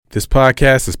This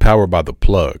podcast is powered by The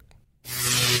Plug.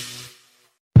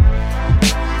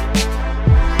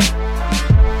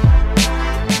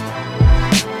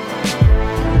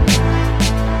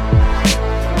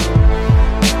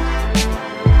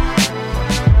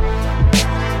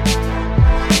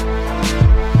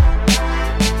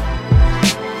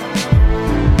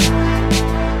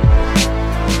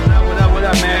 What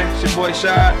up, man? It's your boy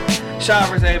Shad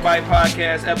vs. Everybody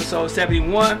Podcast, episode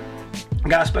 71.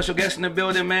 Got a special guest in the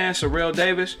building, man. Sherelle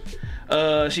Davis.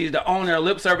 She's the owner of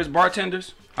Lip Service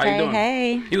Bartenders. How you doing?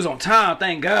 Hey. You was on time,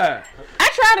 thank God. I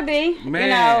try to be. Man. You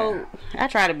know, I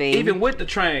try to be. Even with the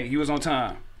train, you was on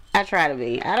time. I try to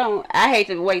be. I hate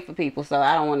to wait for people, so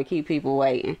I don't want to keep people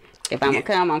waiting. If I'm gonna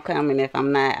come, I'm coming. If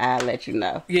I'm not, I'll let you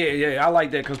know. Yeah, I like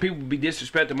that because people be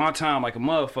disrespecting my time like a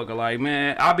motherfucker. Like,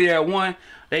 man, I'll be there at 1.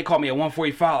 They call me at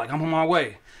 1:45. Like, I'm on my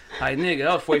way. Like, nigga,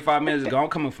 that was 45 minutes ago. I'm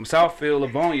coming from Southfield,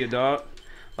 Livonia, dog.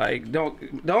 Like, don't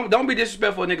be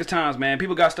disrespectful of niggas' times, man.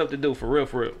 People got stuff to do, for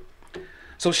real.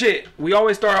 So, shit, we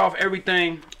always start off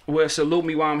everything with salute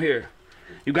me while I'm here.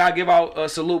 You gotta give out a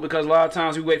salute because a lot of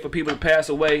times we wait for people to pass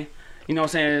away. You know what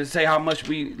I'm saying? Say how much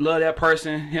we love that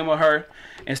person, him or her,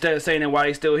 instead of saying that while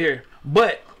they still here.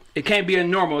 But it can't be a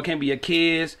normal. It can't be your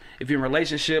kids, if you're in a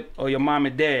relationship, or your mom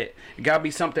and dad. It gotta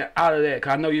be something out of that.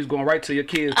 Because I know you was going right to your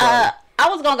kids. I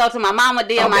was gonna go to my mama,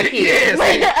 then my kids.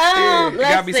 It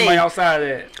gotta be somebody outside of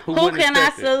that. Who can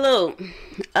I salute?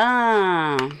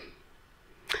 All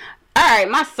right,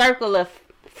 my circle of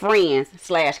friends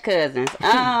 / cousins.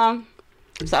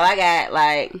 So I got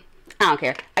I don't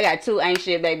care. I got 2 ain't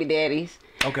shit baby daddies.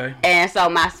 Okay. And so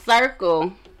my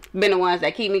circle been the ones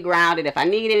that keep me grounded. If I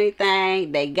need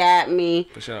anything, they got me.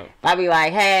 For sure. If I be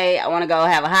like, hey, I want to go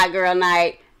have a hot girl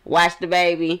night, watch the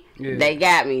baby. Yeah. They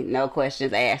got me. No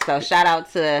questions asked. So shout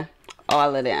out to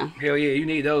all of them. Hell yeah, you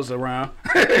need those around.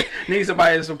 Need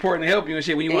somebody to support and help you and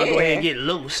shit when you want to go ahead and get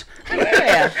loose.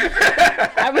 Yeah.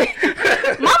 I mean,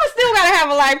 mama still got to have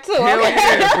a life too. Hell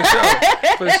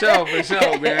yeah, for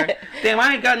sure, man. Damn,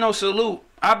 I ain't got no salute.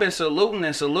 I've been saluting.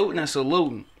 I'm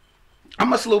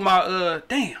going to salute my,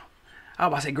 damn. I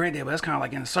was about to say granddad, but that's kind of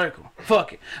like in a circle.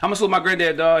 Fuck it. I'm going to salute my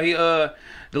granddad, dog. He, the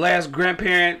last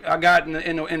grandparent I got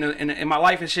in my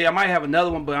life and shit. I might have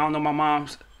another one, but I don't know my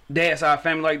mom's dad's side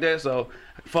family like that, so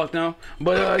fuck them.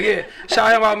 But yeah,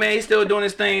 shout him out, man. He's still doing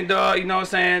his thing, dog. You know what I'm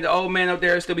saying? The old man up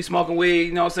there still be smoking weed,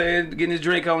 you know what I'm saying? Getting his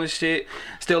drink on and shit.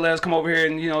 Still let us come over here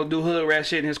and, you know, do hood rat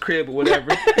shit in his crib or whatever.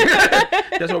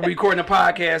 That's what we're recording the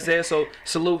podcast at, so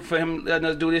salute for him letting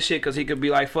us do this shit, because he could be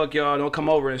like, fuck y'all, don't come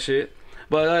over and shit.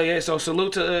 But yeah, so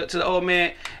salute to the old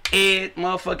man, Ed,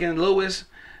 motherfucking Lewis,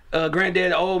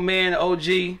 granddad, the old man, the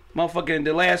OG, motherfucking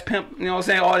the last pimp, you know what I'm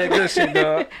saying? All that good shit,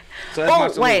 dog. So that's my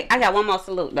salute. Wait, I got one more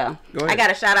salute, though. Go ahead. I got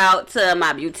to shout out to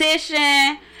my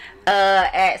beautician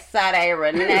at Sade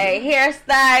Renee,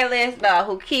 hairstylist, dog,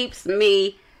 who keeps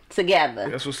me together.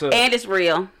 That's what's up. And it's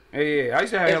real. Hey, yeah, I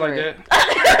used to have hair like that.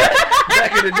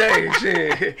 Back in the day,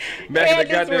 shit. Back in the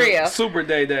goddamn Super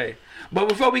Day. But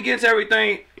before we get into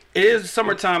everything, it is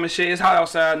summertime and shit. It's hot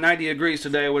outside, 90 degrees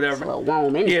today or whatever. It's a little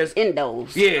warm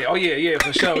indoors. Yeah, oh yeah,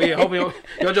 for sure. Yeah, hope your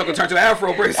joke will turn to an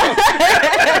afro pretty soon.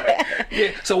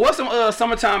 Yeah. So what's some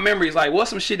summertime memories? Like, what's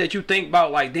some shit that you think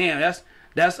about? Like, damn,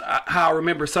 that's how I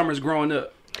remember summers growing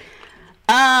up.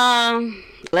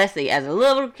 Let's see. As a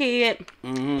little kid,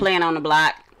 playing on the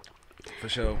block. For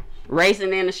sure.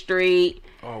 Racing in the street.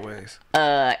 Always.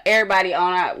 Everybody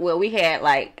on we had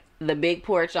like the big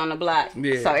porch on the block.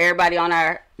 Yeah. So everybody on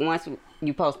once you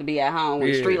supposed to be at home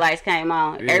when the street lights came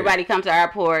on, everybody come to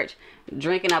our porch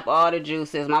drinking up all the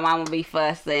juices. My mama be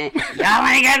fussing. Y'all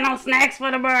ain't got no snacks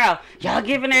for the borough. Y'all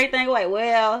giving everything away.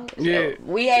 Well,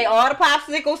 we ate all the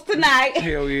popsicles tonight.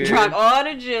 Hell yeah. Drunk all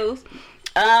the juice.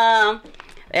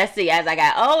 Let's see. As I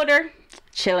got older,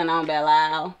 chilling on Belle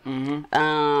Isle.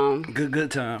 Good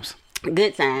times.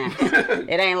 Good time.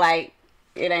 It ain't like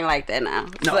that now.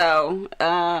 No.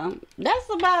 So that's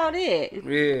about it.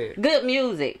 Yeah. Good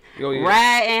music. Oh,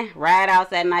 yeah. Ride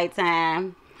outs at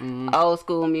nighttime. Old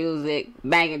school music.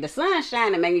 Banging. The sun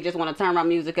shining make me just want to turn my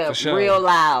music up real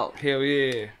loud. Hell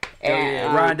yeah.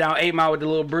 And, riding down 8 Mile with the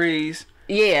little breeze.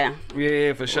 Yeah.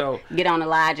 Yeah, for sure. Get on the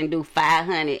lodge and do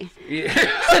 500. Yeah.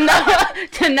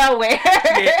 to nowhere.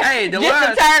 Yeah, hey, the just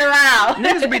lodge, to turn around.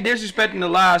 Niggas be disrespecting the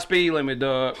lodge speed limit,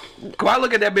 dog. Cause I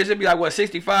look at that bitch, it be like, what,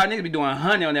 65? Niggas be doing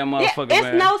 100 on that motherfucker, it's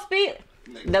man. no speed.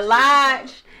 The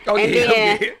lodge. Oh, and yeah,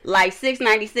 then, yeah. like,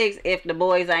 696 if the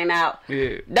boys ain't out.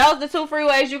 Yeah. Those the 2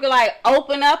 freeways you can, like,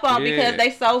 open up on because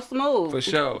they so smooth. For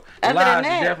sure. The Other lodge than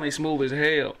that, is definitely smooth as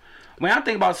hell. When I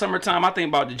think about summertime, I think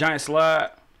about the giant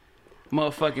slide.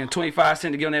 Motherfucking 25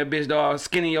 cents to get on that bitch, dog.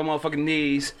 Skinning your motherfucking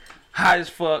knees. Hot as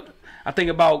fuck. I think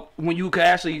about when you could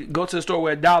actually go to the store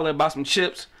with $1 buy some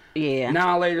chips. Yeah.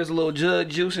 Now later, there's a little jug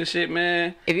juice and shit,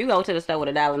 man. If you go to the store with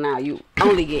 $1 now, you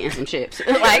only getting some chips.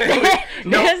 Like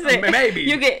No, that's it. maybe.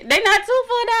 You get they not 2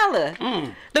 for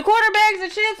 $1. The quarter bags of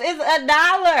chips is $1.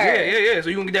 Yeah. So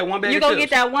you can get that one bag of chips. You gonna get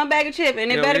that one bag of chip, and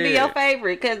it better be your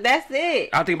favorite, cause that's it.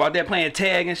 I think about that playing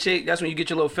tag and shit. That's when you get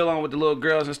your little fill on with the little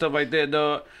girls and stuff like that,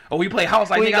 dog. Or we play house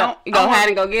like When nigga. you go hide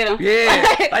and go get them. Yeah,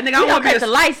 like nigga, I don't want to be the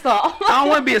lights off. I don't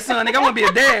want to be a son, nigga. I want to be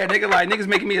a dad, nigga. Like niggas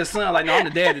making me a son. Like no, I'm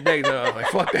the dad today, dog. Like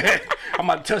fuck that. I'm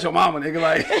about to touch your mama, nigga.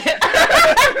 Like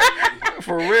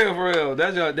for real.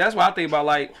 That's what I think about.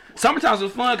 Like sometimes it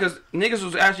was fun because niggas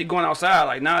was actually going outside.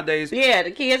 Like nowadays. Yeah,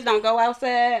 the kids don't go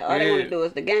outside. All they want to do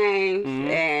is the games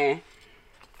and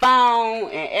phone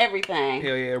and everything.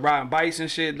 Hell yeah, riding bikes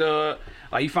and shit, dog.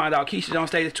 Like you find out Keisha don't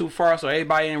stay too far, so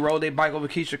everybody enrolled their bike over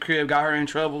Keisha's crib, got her in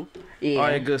trouble. Yeah. All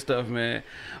that good stuff, man.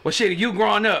 Well, shit, you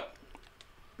growing up,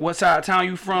 what side of town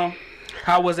you from?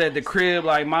 How was it at the crib?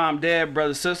 Like mom, dad,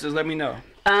 brothers, sisters? Let me know.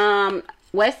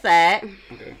 West Side,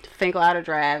 Okay. Finkelauder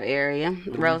Drive area,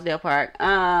 Rosedale Park.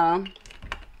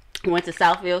 Went to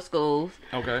Southfield schools.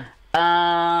 Okay.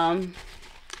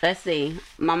 Let's see,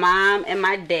 my mom and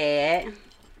my dad,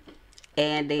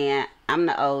 and then I'm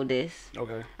the oldest.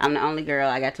 Okay. I'm the only girl.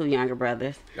 I got 2 younger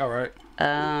brothers. All right.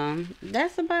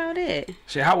 That's about it.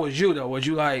 Shit, how was you though? Was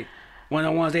you like one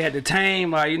of the ones they had to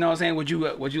tame? Like, you know what I'm saying? Was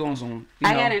you on some?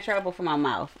 I got in trouble for my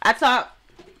mouth.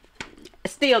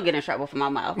 Still get in trouble for my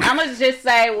mouth. I'm gonna just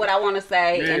say what I want to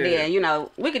say, and then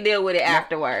we can deal with it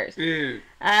afterwards. Yeah.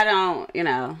 I don't,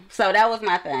 So that was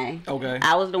my thing. Okay.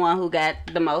 I was the one who got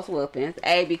the most whoopings.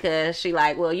 Because she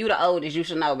like, well, you the oldest, you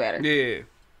should know better. Yeah.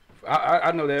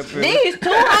 I know that. These 2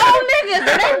 old niggas,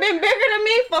 they've been bigger than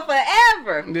me for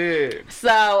forever. Yeah.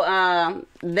 So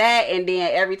that, and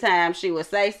then every time she would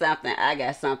say something, I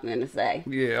got something to say.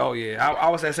 Yeah, oh yeah. I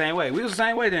was that same way. We was the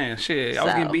same way then. Shit. I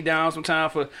was getting beat down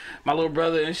sometimes for my little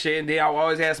brother and shit, and then I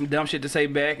always had some dumb shit to say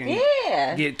back and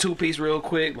get 2-piece real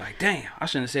quick. Like, damn, I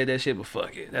shouldn't have said that shit, but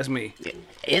fuck it. That's me.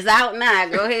 It's out now.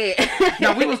 Go ahead.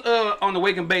 Now, we was on the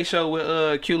Wake and Bake show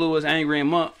with Q Lewis, Angry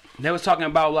and Monk. They was talking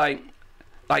about like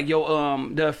your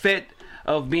the effect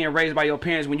of being raised by your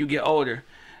parents when you get older.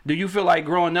 Do you feel like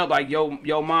growing up, like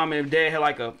your mom and dad had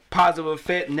like a positive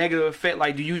effect, negative effect?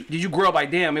 Like, did you grow up like,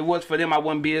 damn, it was for them, I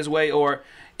wouldn't be this way, or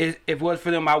if it was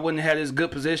for them, I wouldn't have this good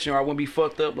position, or I wouldn't be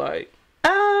fucked up? Like,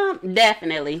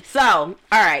 definitely. So, all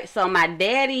right. So my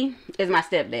daddy is my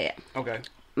stepdad. okay.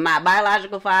 My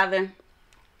biological father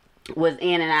was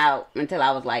in and out until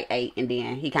I was like 8, and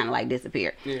then he kind of like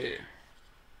disappeared. Yeah.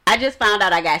 I just found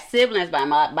out I got siblings by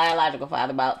my biological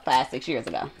father about 5-6 years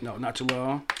ago. No, not too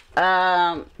long.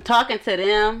 Talking to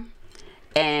them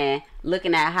and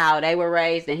looking at how they were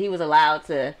raised, and he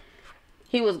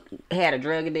had a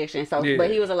drug addiction,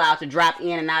 but he was allowed to drop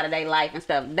in and out of their life and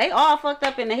stuff. They all fucked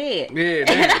up in the head. Yeah,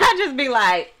 and I just be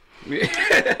like,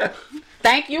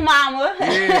 thank you, mama.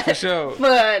 Yeah, for sure.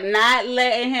 for not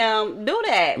letting him do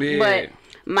that. Yeah. But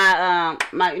my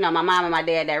mom and my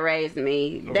dad that raised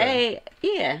me,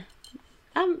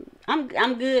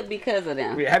 I'm good because of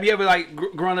them. Yeah. Have you ever like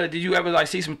growing up? Did you ever like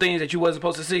see some things that you wasn't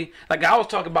supposed to see? Like I was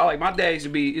talking about, like my dad used to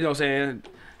be, you know what I'm saying?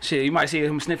 Shit, you might see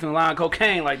him sniffing a line of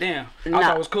cocaine. Like damn, I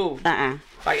thought it was cool.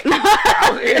 Like, no, they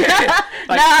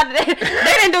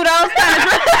didn't do those kind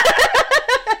of.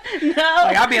 No.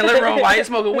 Like I be in the living room while he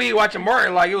smoking weed, watching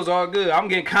Martin. Like it was all good. I'm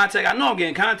getting contact. I know I'm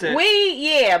getting contact.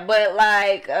 But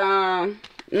like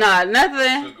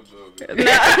nothing.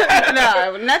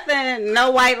 No, nothing.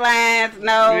 No white lines.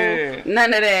 No,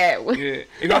 none of that. Yeah.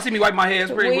 If y'all see me wipe my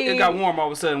head, it got warm all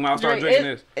of a sudden when I started drinking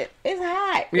this. It's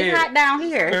hot. It's hot down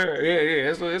here.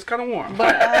 Yeah. It's kind of warm.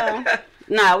 But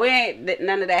no, we ain't.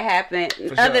 None of that happened.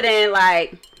 Other than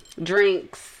like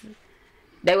drinks.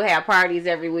 They would have parties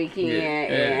every weekend.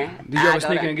 And did you ever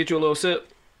sneak in and get you a little sip?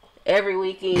 Every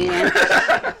weekend.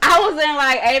 I was in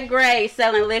like 8th grade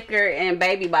selling liquor in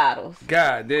baby bottles.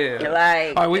 God damn.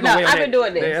 Like, I've been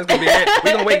doing this. Yeah, that's gonna be that.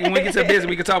 We're gonna wait when we get to business.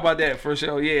 We can talk about that for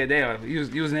sure. Yeah, damn. You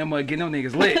was in that mud getting them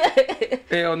niggas lit.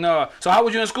 Hell no. So how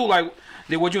was you in school? Like,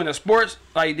 was you in the sports?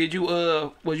 Like,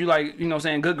 was you like, you know what I'm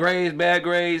saying, good grades, bad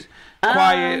grades,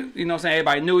 quiet? You know what I'm saying?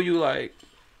 Everybody knew you, like.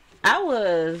 I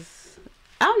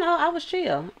don't know. I was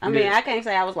chill. I mean, I can't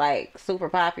say I was like super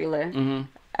popular. Mm-hmm.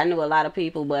 I knew a lot of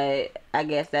people, but I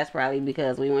guess that's probably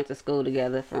because we went to school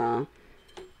together from,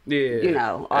 all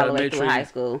the way through high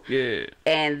school. Yeah.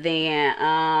 And then,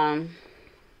 I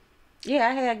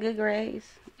had good grades.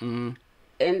 Mm-hmm.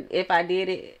 And if I did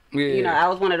it, I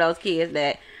was one of those kids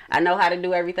that I know how to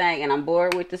do everything, and I'm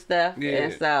bored with the stuff. Yeah.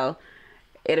 And so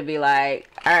it'll be like,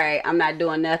 all right, I'm not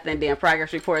doing nothing. Then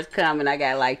progress reports come, and I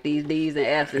got like these D's and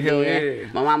F's, and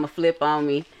then my mama flip on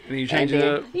me. And you change it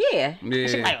up? Yeah.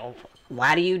 She's like, oh,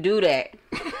 why do you do that?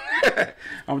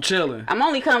 I'm chilling. I'm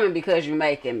only coming because you're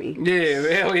making me.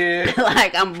 Yeah, hell yeah.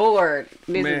 Like, I'm bored.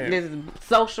 This is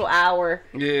social hour.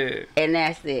 Yeah. And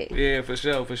that's it. Yeah, for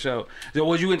sure, for sure. So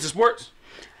was you into sports?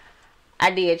 I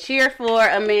did cheer for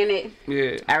a minute.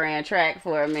 Yeah. I ran track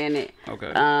for a minute.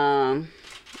 Okay.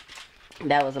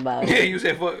 That was about it. Yeah, you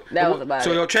said fuck. That was about it.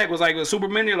 So your track was like a super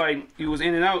mini, like you was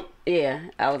in and out? Yeah,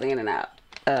 I was in and out.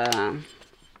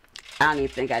 I don't even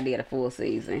think I did a full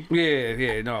season.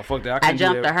 Yeah, no, fuck that. I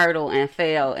jumped a hurdle and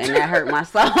fell, and that hurt my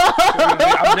soul.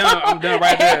 I'm done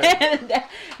right there.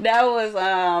 that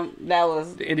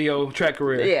was the Indio track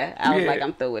career. Yeah, I was like,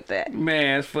 I'm through with that.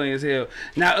 Man, it's funny as hell.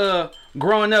 Now,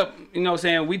 growing up, you know what I'm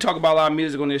saying, we talk about a lot of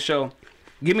music on this show.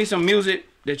 Give me some music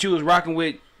that you was rocking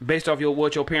with based off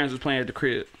what your parents was playing at the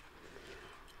crib.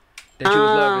 That you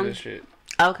was loving this shit.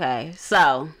 Okay,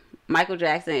 so Michael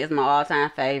Jackson is my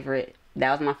all-time favorite.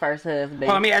 That was my first husband.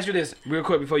 Let me ask you this real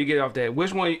quick before you get off that.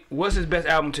 What's his best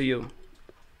album to you?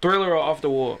 Thriller or Off the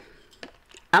Wall?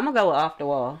 I'm gonna go with Off the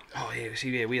Wall. Oh yeah,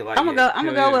 we like. I'm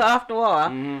gonna go with Off the Wall.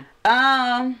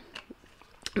 Mm-hmm.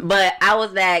 But I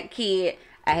was that kid.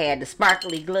 I had the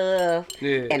sparkly glove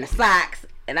and the socks,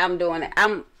 and I'm doing it.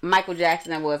 Michael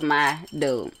Jackson was my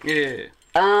dude. Yeah.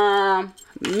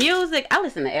 Music, I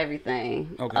listen to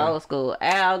everything. Okay. Old school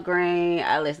Al Green.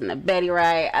 I listen to Betty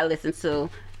Wright. I listen to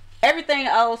everything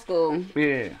old school.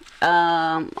 Yeah.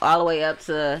 All the way up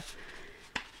to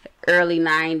early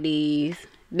 90s.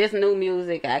 This new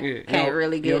music I can't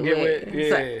really get with. Yeah.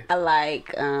 So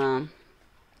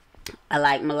I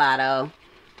like Mulatto.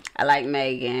 I like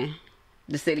Megan.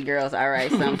 The City Girls alright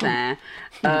sometimes.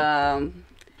 I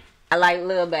like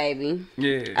Lil Baby.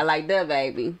 Yeah. I like Da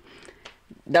Baby.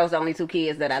 Those are the only two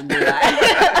kids that I do like.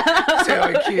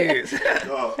 Tell kids.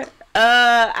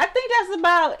 I think that's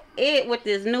about it with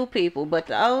this new people, but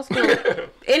the old school,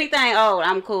 anything old,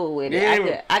 I'm cool with it.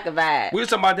 Yeah. I could vibe. We was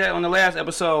talking about that on the last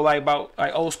episode, like about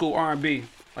like old school R&B,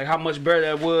 like how much better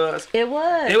that was. It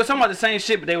was. They was talking about the same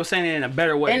shit, but they were saying it in a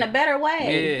better way. In a better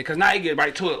way. Yeah, because now you get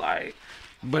right to it, like.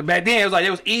 But back then it was like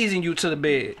they was easing you to the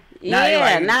bed. Now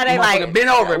they like bend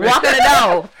over, walk in the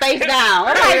door, face down.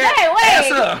 I'm like, hey,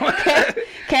 wait.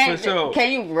 Ass up.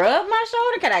 Can you rub my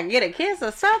shoulder? Can I get a kiss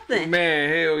or something? Man,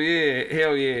 hell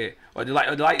yeah. Or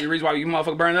the reason why you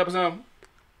motherfucker burn up or something?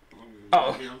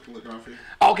 Oh.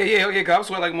 Okay, yeah, cause I'm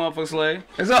sweating like a motherfucker slave.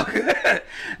 It's all good.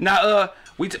 Now,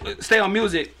 we stay on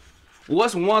music.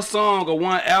 What's one song or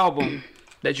one album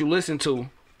that you listen to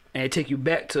and it take you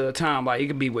back to a time? Like, it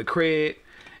could be with Craig.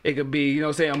 It could be, you know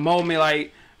what I'm saying, a moment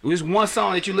like, there's one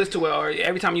song that you listen to or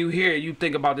every time you hear it, you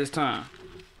think about this time.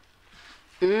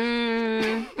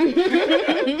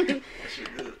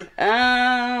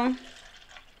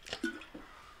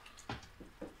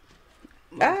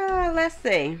 Let's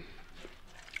see.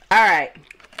 All right.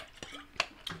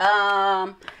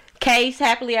 Case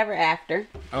Happily Ever After.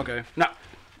 Okay. Now,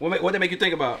 what they make you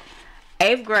think about?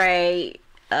 8th grade,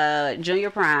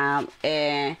 junior prom,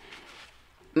 and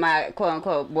my quote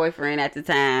unquote boyfriend at the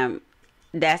time.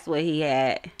 That's what he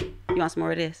had. You want some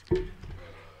more of this?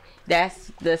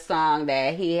 That's the song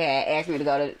that he had asked me to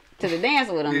go to the dance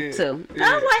with him to. Yeah.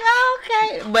 I was like, oh,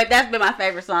 okay. But that's been my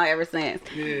favorite song ever since.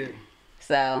 Yeah.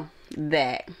 So,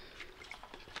 that.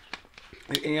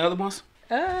 Any other ones?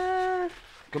 Uh,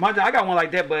 Cause I got one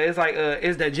like that, but it's like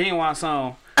it's that Genuine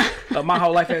song. My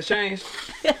Whole Life Has Changed.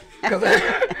 Cause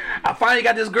I finally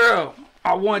got this girl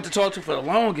I wanted to talk to for the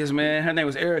longest, man. Her name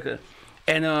was Erica,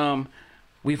 and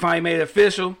we finally made it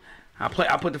official. I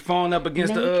put the phone up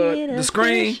against the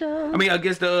screen. I mean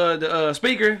against the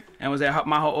speaker, and was that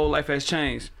My Whole Life Has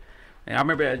Changed. And I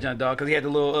remember that junk, dog, cause he had the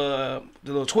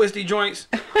little twisty joints,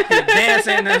 he was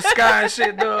dancing in the sky and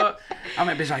shit, dog. I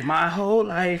mean, bitch, like my whole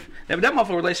life. That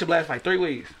motherfucker relationship lasted like 3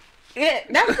 weeks. Yeah,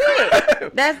 that's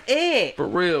it. That's it. For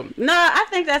real. No, I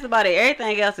think that's about it.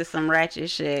 Everything else is some ratchet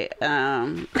shit.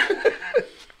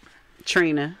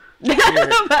 Trina.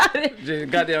 About it.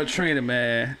 Just goddamn Trina,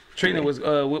 man. Trina was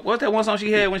what's that one song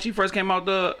she had when she first came out?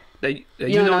 Yeah.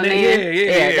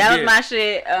 That was my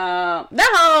shit.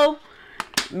 That whole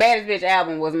Baddest Bitch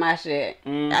album was my shit.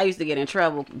 I used to get in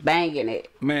trouble banging it.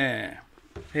 Man,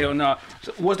 hell no.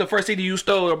 So what's the first CD you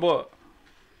stole or bought?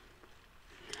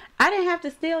 I didn't have to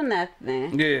steal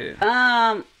nothing.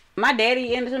 Yeah. My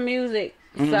daddy into music,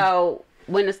 so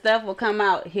when the stuff would come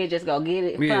out, he'd just go get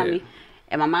it from me.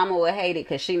 And my mama would hate it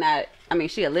because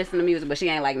she'll listen to music, but she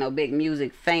ain't like no big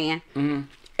music fan.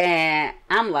 And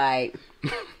I'm like,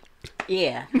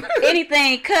 Yeah.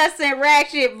 Anything cussing,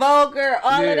 ratchet, vulgar,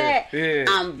 all of that, Yeah.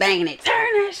 I'm banging it. Turn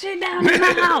that shit down in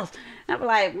my house. I'm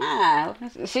like, wow,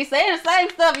 she saying the same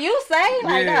stuff you say.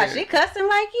 Like, Yeah. she cussing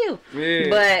like you. Yeah.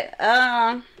 But,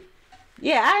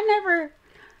 yeah, I never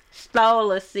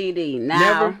stole a CD. Now,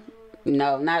 Never?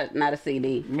 No, not a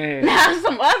CD. Man. Now,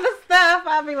 some other stuff,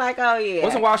 I'll be like, oh, yeah.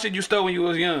 What's some wild shit you stole when you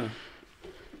was young?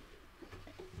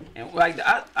 And like,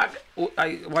 I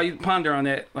while you ponder on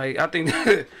that, like, I think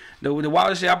the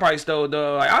wildest shit I probably stole,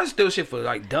 though, like, I steal shit for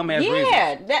like dumbass reasons.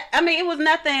 Yeah, I mean, it was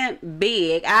nothing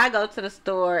big. I go to the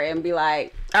store and be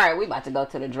like, all right, we about to go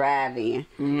to the drive-in.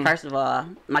 Mm-hmm. First of all,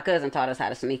 my cousin taught us how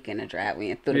to sneak in the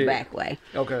drive-in through the back way.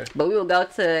 Okay. But we would go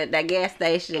to that gas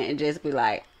station and just be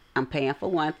like, I'm paying for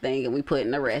one thing and we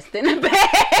putting the rest in the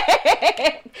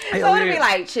bag. So it'd be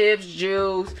like chips,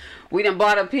 juice. We done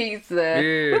bought a pizza.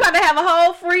 Yeah. We about to have a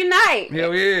whole free night.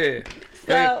 Hell yeah.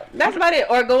 So that's about it.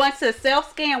 Or going to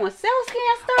self-scan when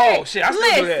self-scan started. Oh, shit, I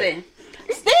still do that.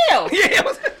 Still. Yeah.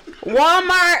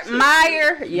 Walmart,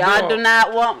 Meijer, y'all No. do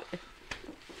not want.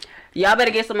 Y'all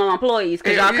better get some more employees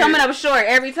because Yeah, y'all coming up short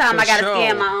every time For I gotta sure.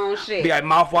 scan my own shit. Be like,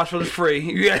 mouthwash was free.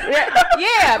 Yeah.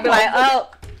 Yeah, be like, oh,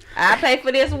 I pay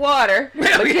for this water, but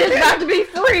it's about to be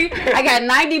free. I got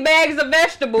 90 bags of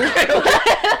vegetables.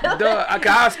 Duh,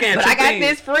 I scan But two I got things.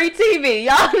 this free TV.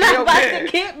 Y'all not Hell about yeah. to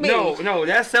get me. No,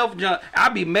 that's self-junk.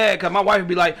 I'd be mad because my wife would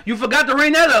be like, you forgot to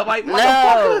ring that up. Like, No.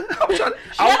 motherfucker. I'm trying,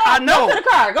 I Go know. to the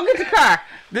car. Go get your car.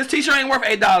 This t-shirt ain't worth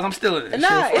 $8. I'm stealing it.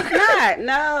 No, Shit. it's not.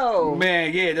 No.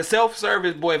 Man, yeah, the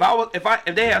self-service, boy.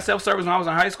 If they had self-service when I was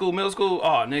in high school, middle school,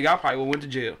 oh, nigga, I probably would went to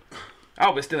jail. I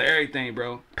would be stealing everything,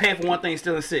 bro. Paying for one thing,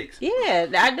 stealing six. Yeah,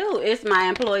 I do. It's my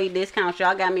employee discount.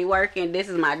 Y'all got me working. This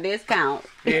is my discount.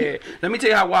 Yeah. Let me tell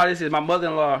you how wild this is. My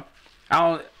mother-in-law,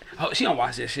 she don't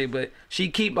watch this shit, but she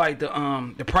keep like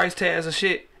the price tags of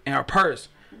shit in her purse,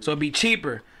 so it'd be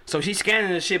cheaper. So she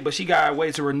scanning the shit, but she got a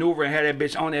way to maneuver and have that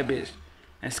bitch on that bitch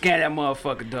and scan that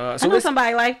motherfucker, dog. So I know it's,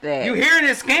 somebody like that. you hearing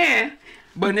it scan,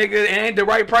 but nigga, it ain't the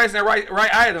right price and the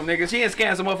right item, nigga. She ain't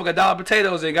scanning some motherfucker dollar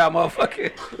potatoes and got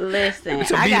motherfucking. Listen,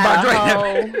 So I be got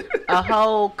my a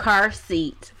whole car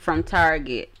seat from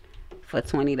Target for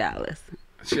 $20.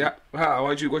 Shit,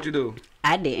 what you do?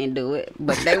 I didn't do it,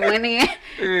 but they went in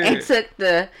Yeah. and took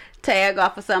the tag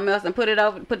off of something else and put it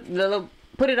over the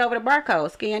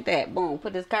barcode, scanned that, boom,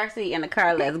 put this car seat in the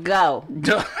car, let's go.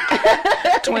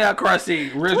 $20 car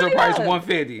seat, original price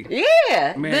 $20. $150.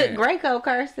 Yeah, Man. the Graco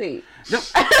car seat. Them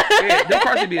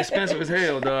cars should be expensive as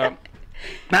hell, dog.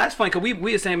 Now that's funny because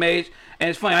we the same age, and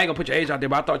it's funny. I ain't gonna put your age out there,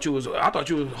 but I thought you was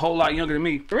a whole lot younger than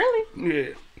me. Really?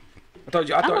 Yeah, I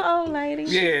I'm an old lady.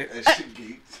 Yeah, That shit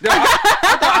geeks.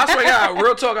 I swear to God,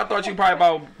 real talk. I thought you probably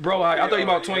about I thought you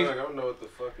about 20. I don't know what the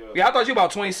fuck else. Yeah, I thought you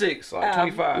about 26, like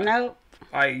 25. Nope.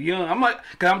 Like young. I'm like,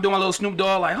 cause I'm doing my little Snoop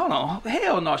Dogg. Like, hold on,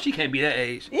 hell no, she can't be that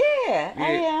age. Yeah,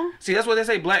 I am. See, that's what they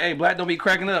say. Black don't be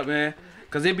cracking up, man.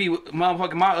 Cause it be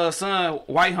motherfucking my son,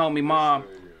 white homie mom,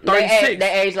 36.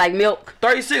 They age like milk.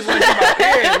 36 when she about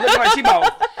looking like she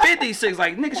about 56.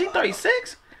 Like, nigga, she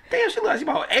 36? Damn, she look like she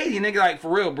about 80, nigga. Like, for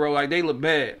real, bro. Like, they look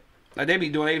bad. Like, they be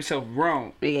doing themselves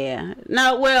wrong. Yeah.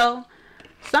 No, well,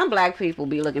 some black people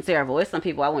be looking terrible. It's some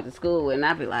people I went to school with, and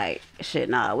I be like, shit,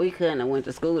 nah, we couldn't have went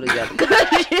to school together.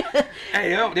 Hey,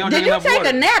 they don't Did drink you enough take water.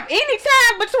 a nap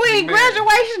anytime between Man.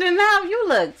 graduation and now? You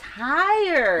look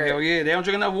tired. Hell yeah, they don't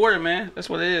drink enough water, man. That's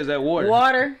what it is, that water.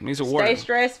 Water. Need some Stay water.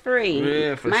 stress free.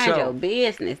 Yeah, for Mind sure. your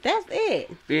business. That's it.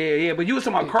 Yeah, but you was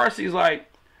talking about car seats, like,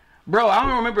 bro, I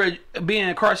don't remember being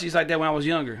in car seats like that when I was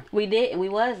younger. We didn't. We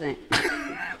wasn't.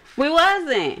 We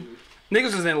wasn't.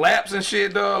 Niggas was in laps and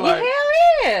shit, though. Like,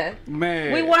 Hell yeah.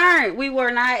 man. We weren't. We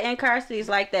were not in car seats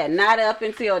like that. Not up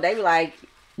until they be like,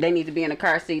 they need to be in a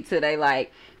car seat till they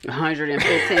like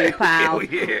 115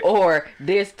 pounds yeah. or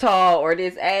this tall or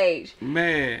this age.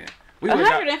 Man. We would've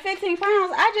got- 115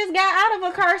 pounds. I just got out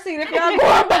of a car seat. If y'all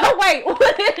going by weight,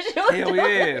 what is you Hell doing?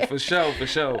 yeah, for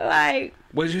sure. Like,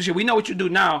 Well, we know what you do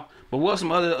now, but what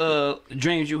some other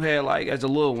dreams you had, like, as a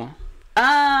little one?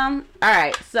 all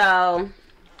right. So,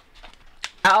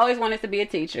 I always wanted to be a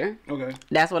teacher. Okay.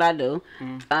 That's what I do.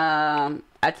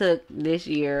 I took this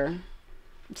year,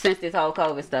 since this whole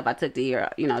COVID stuff, I took the year,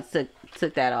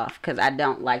 took that off because I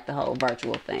don't like the whole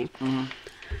virtual thing.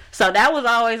 So that was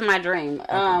always my dream.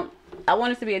 I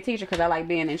wanted to be a teacher because I like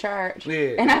being in charge.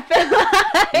 Yeah. And I felt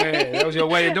like... Yeah, that was your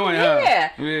way of doing it, huh? Yeah.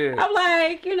 Yeah. I'm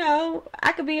like,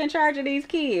 I could be in charge of these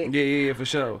kids. Yeah, for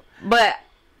sure. But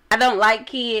I don't like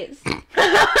kids.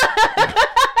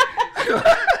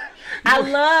 I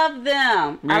love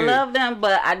them. I Yeah. love them,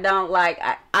 but I don't like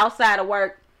outside of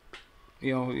work.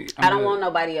 You know, I don't want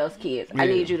nobody else's kids. I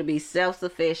need you to be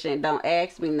self-sufficient. Don't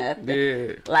ask me nothing.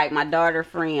 Yeah. Like my daughter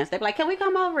friends, they be like, "Can we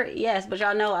come over?" Yes, but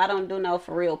y'all know I don't do no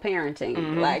for real parenting.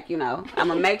 Mm-hmm. Like, you know, I'm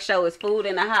gonna make sure it's food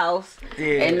in the house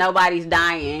Yeah. and nobody's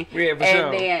dying. Yeah, for and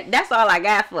sure. then that's all I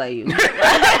got for you.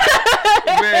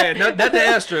 Man, nothing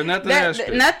extra. Nothing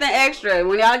extra. Nothing extra.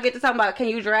 When y'all get to talking about, can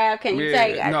you drive? Can you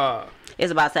take? Nah.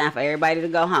 It's about time for everybody to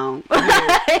go home.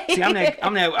 See, I'm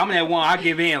that one. I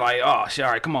give in like, oh shit,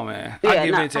 all right, come on, man. I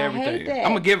give in to I everything. hate that.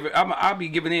 I'm gonna give it. I'll be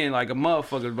giving in like a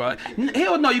motherfucker, bro.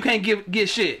 Hell no, you can't get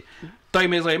shit. 30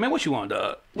 minutes later, man, what you want,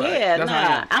 dog? Like, Yeah, that's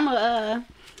how I am.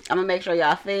 I'm gonna make sure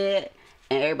y'all fed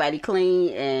and everybody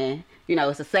clean, and you know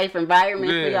it's a safe environment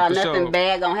for Yeah, y'all. for Nothing sure.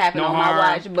 bad gonna happen No on harm.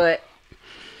 my watch, but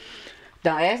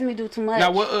don't ask me to do too much.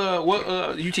 Now,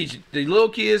 what you teach the little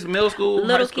kids, middle school, high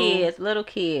little school? little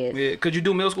kids. Yeah, could you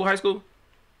do middle school, high school?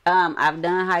 I've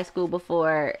done high school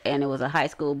before, and it was a high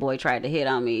school boy tried to hit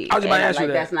on me. I was about to and ask you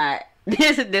that. That's not.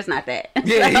 This not that.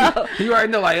 Yeah, So, you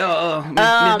already know, like,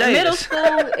 Miss Davis. middle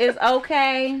school is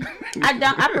okay.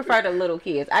 I prefer the little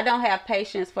kids. I don't have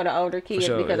patience for the older kids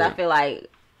sure, because yeah. I feel like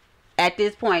at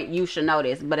this point you should know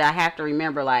this, but I have to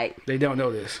remember like They don't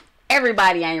know this.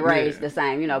 everybody ain't raised Yeah. the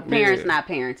same. You know, parents Yeah. not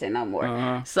parenting no more.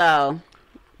 Uh-huh. So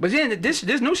But then this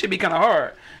new shit be kind of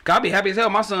hard. Cause I be happy as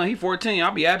hell. My son, he 14. I'll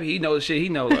be happy he know the shit. He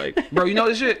know like, bro, you know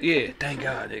this shit? Yeah, thank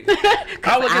God, nigga.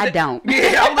 I don't.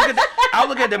 Yeah, I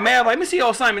look at the math. Like, let me see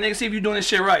your assignment, nigga. See if you doing this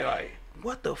shit right. Like,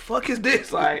 what the fuck is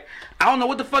this? Like, I don't know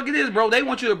what the fuck it is, bro. They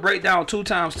want you to break down 2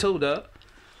 times 2, dog.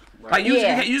 Like, you,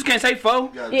 Yeah. you just can't say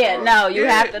 4. yeah, no, you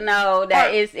Yeah. have to know that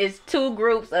Right. it's 2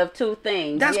 groups of 2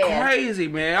 things. That's yeah. crazy,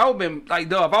 man. I would been like,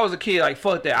 dog, if I was a kid, like,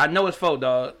 fuck that. I know it's 4,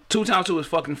 dog. 2 times 2 is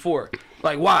fucking 4.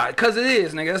 Like, why? Because it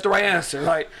is, nigga. That's the right answer.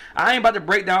 Like, I ain't about to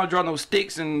break down, draw no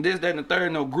sticks and this, that, and the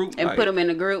third, no group. And like, put them in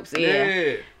the groups.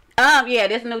 Yeah. Yeah,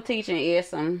 this new teaching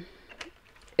is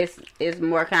it's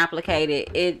more complicated.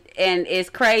 And it's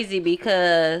crazy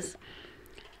because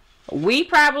we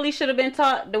probably should have been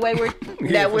taught the way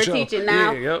Yeah, for we're sure. teaching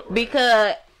now Yeah, yep.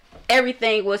 because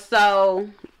everything was so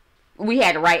we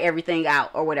had to write everything out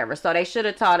or whatever. So they should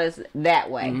have taught us that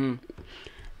way. Mm-hmm.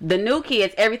 The new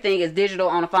kids, everything is digital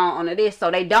on the phone, on this,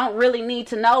 so they don't really need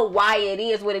to know why it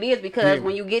is what it is because Yeah.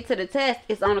 when you get to the test,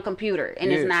 it's on a computer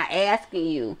and it's Yeah. not asking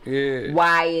you Yeah.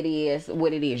 why it is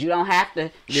what it is. You don't have to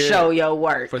Yeah. show your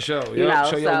work. For sure. You know,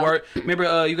 Show your so- work.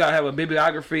 Remember, you gotta have a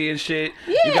bibliography and shit.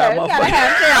 Yeah, you gotta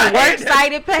have a works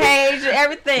cited page,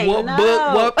 everything. What No.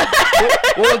 book?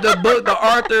 What was the book? The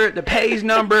author, the page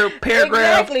number,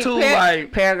 paragraph Exactly. 2.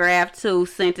 Like, Paragraph 2,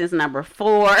 sentence number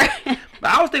 4.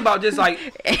 I was thinking about just like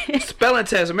spelling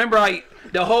tests. Remember, like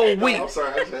the whole week. I'm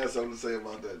sorry, I just had something to say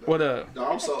about that. Though. What up?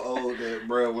 No, I'm so old that,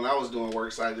 bro, when I was doing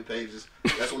works cited pages,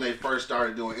 that's when they first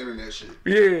started doing internet shit.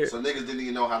 Yeah. So niggas didn't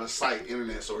even know how to cite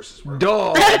internet sources, bro.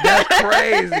 Dog, that's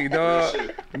crazy, dog. Real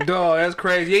shit. Dog, that's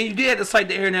crazy. Yeah, you did have to cite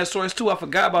the internet source too. I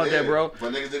forgot about that, bro.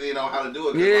 But niggas didn't even know how to do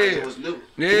it because Yeah. like, it was new.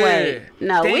 Yeah. Wait,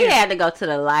 no, we Damn. had to go to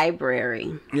the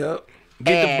library. Yep. Get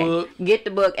the and book. Get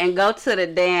the book and go to the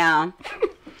damn.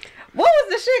 What was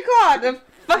the shit called? The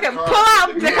fucking pull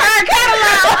out the card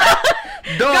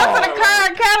catalog. Go to the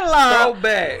card catalog.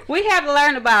 Throwback. We had to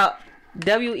learn about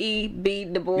W.E.B.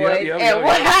 Du Bois Yep, and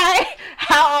why,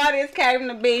 how all this came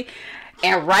to be,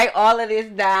 and write all of this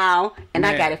down. And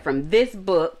I Man. got it from this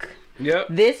book, Yep.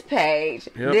 this page,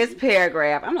 Yep. this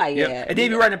paragraph. I'm like, Yep. yeah. And then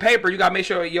if you writing a paper, you gotta make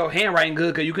sure your handwriting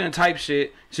good because you couldn't type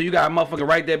shit. So you got a motherfucker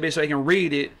write that bitch so they can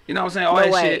read it. You know what I'm saying? All But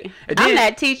that wait, shit. And I'm then,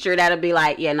 that teacher that'll be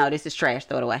like, yeah, no, this is trash.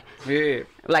 Throw it away. yeah.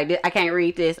 Like, I can't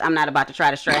read this. I'm not about to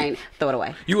try to strain. Throw it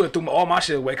away. You went through all my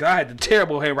shit away because I had the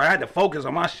terrible handwriting. I had to focus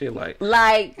on my shit.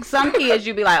 Like, some kids,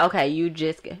 you be like, okay, you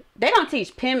just... They don't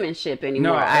teach penmanship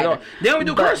anymore No, they either. don't. They don't even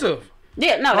do But- cursive.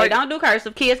 Yeah, no, Like- they don't do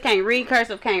cursive. Kids can't read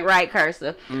cursive, can't write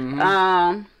cursive.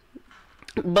 Mm-hmm.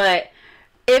 But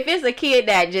if it's a kid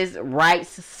that just writes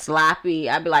sloppy,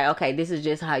 I'd be like, okay, this is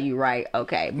just how you write,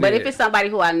 okay. But if Yeah. it's somebody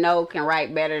who I know can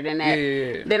write better than that,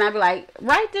 Yeah. then I'd be like,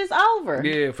 write this over.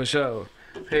 Yeah, for sure.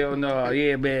 Hell no,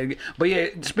 yeah, man. But yeah,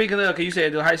 speaking of, cause you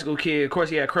said the high school kid, of course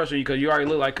he had a crush on you because you already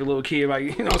look like a little kid, like,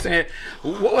 you know what I'm saying?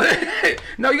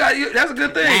 No, that's a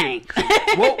good thing.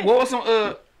 Dang. What was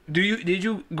some, did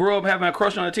you grow up having a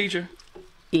crush on a teacher?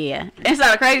 Yeah. And so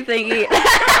the crazy thing is,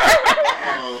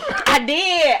 I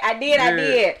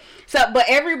did. So, but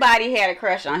everybody had a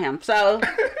crush on him. So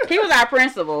he was our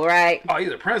principal, right? Oh, he's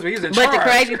a principal, he's in But charge.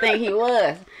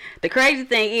 the crazy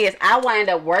thing is, I wound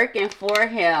up working for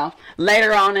him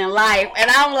later on in life, and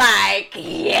I'm like,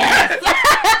 yes.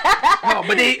 No,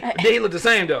 but they look the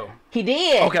same though. He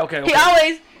did. Okay.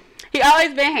 He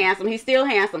always been handsome. He's still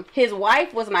handsome. His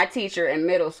wife was my teacher in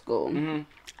middle school.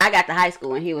 I got to high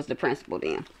school and he was the principal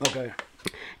then. Okay.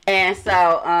 And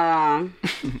so,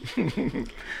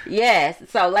 yes.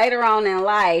 So later on in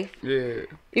life, Yeah.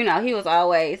 you know, he was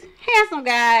always handsome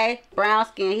guy, brown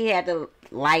skin. He had the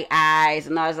light eyes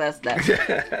and all this other stuff.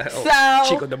 So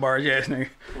Chico DeBarge ass nigga.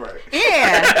 Right.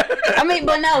 yeah, I mean,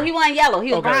 but no, he wasn't yellow.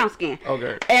 He was Okay. brown skin.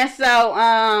 Okay. And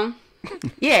so,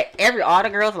 yeah, all the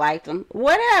girls liked him.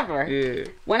 Whatever. Yeah.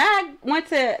 When I went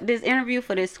to this interview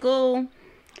for this school,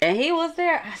 and he was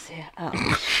there, I said, oh.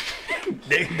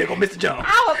 They gonna miss the jump.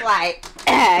 I was like,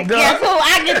 guess who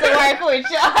I get to work with,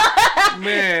 y'all?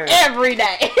 Man. Every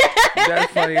day.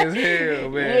 That's funny as hell,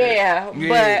 man. Yeah,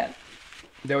 but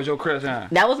that was your crush, huh?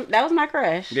 that was my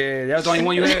crush. Yeah, that was the only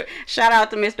one you had. Shout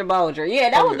out to Mr. Bolger. Yeah,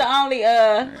 that was the only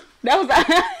that was the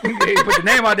Yeah, you put the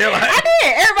name out there like I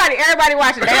did. Everybody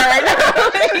watching that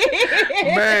right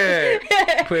now.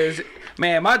 man. Cause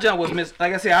man, my jump was Miss.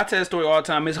 Like I said, I tell the story all the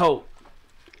time. Miss Hope,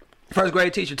 first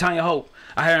grade teacher, Tanya Hope.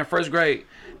 I had her in first grade,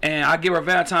 and I give her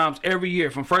Valentine's every year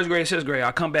from first grade to 6th grade.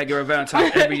 I come back give her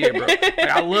Valentine's every year, bro. Like,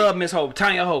 I love Miss Hope,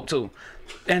 Tanya Hope too,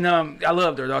 and I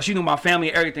loved her though. She knew my family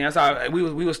and everything. That's how we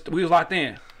was locked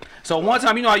in. So one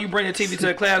time, you know how you bring the TV to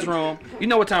the classroom. You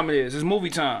know what time it is. It's movie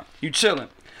time. You chilling.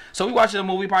 So we watching a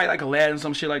movie, probably like Aladdin,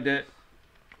 some shit like that.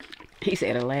 He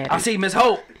said Aladdin. I see Miss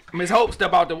Hope. Miss Hope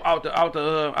step out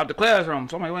the classroom.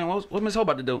 So I'm like, wait, what's Miss Hope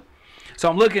about to do? So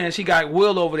I'm looking and she got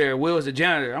Will over there. Will is the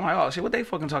janitor. I'm like, oh shit, what they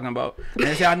fucking talking about? And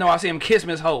they say, I know. I see him kiss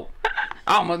Miss Hope.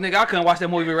 I couldn't watch that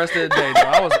movie the rest of the day. Dog.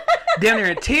 I was down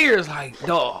there in tears, like,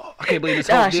 dog. I can't believe Miss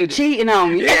Hope she did it. cheating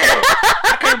on me. Yeah,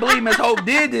 I can't believe Miss Hope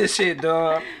did this shit,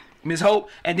 dog. Miss Hope,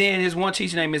 and then there's one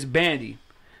teacher named Miss Bandy.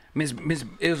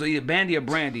 It was either Bandy or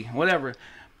Brandy, whatever.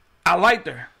 I liked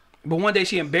her, but one day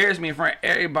she embarrassed me in front of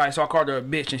everybody, so I called her a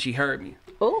bitch, and she heard me.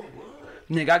 Ooh.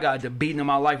 Nigga, I got the beating of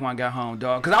my life when I got home,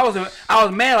 dog. Cause I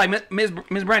was mad, like Miss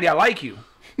Brandy, I like you,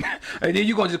 and then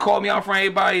you gonna just call me out in front of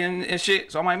everybody and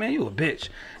shit. So I'm like, man, you a bitch.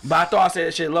 But I thought I said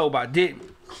that shit low, but I didn't.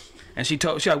 And she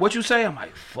like, what you say? I'm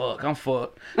like, fuck, I'm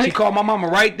fucked. She called my mama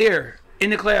right there in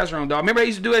the classroom, dog. Remember I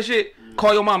used to do that shit?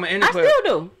 Call your mama in the class. I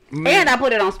still do. Man. And I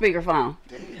put it on speakerphone.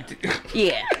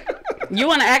 Yeah. You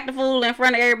want to act the fool in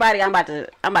front of everybody? I'm about to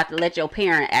let your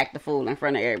parent act the fool in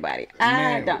front of everybody.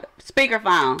 Man. I don't.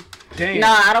 Speakerphone. Damn. No,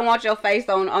 I don't want your face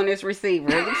on this receiver.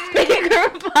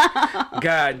 Speakerphone.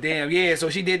 God damn, yeah. So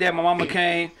she did that. My mama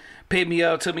came, picked me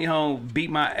up, took me home, beat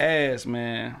my ass,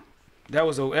 man. That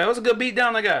was a good beat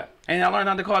down I got. And I learned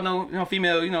not to call no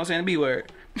female, saying the B word.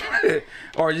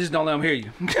 Or just don't let them hear you.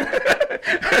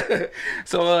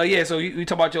 So yeah, so you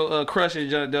talk about your crush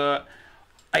and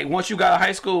like once you got out of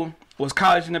high school, was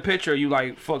college in the picture or you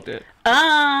like fuck that?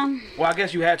 Well, I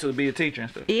guess you had to be a teacher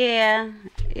and stuff. Yeah,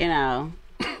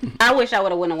 I wish I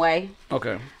would have went away.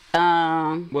 Okay.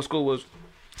 What school was?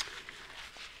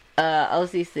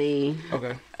 OCC.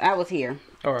 Okay. I was here.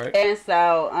 All right. And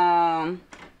so,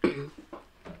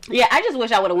 yeah, I just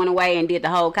wish I would have went away and did the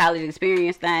whole college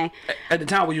experience thing. At the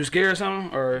time, were you scared or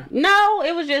something? Or No,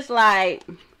 it was just like,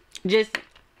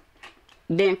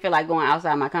 didn't feel like going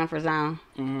outside my comfort zone.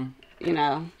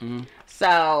 Mm-hmm.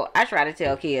 So I try to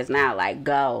tell kids now, like,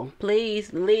 go,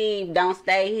 please leave, don't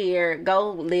stay here,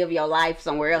 go live your life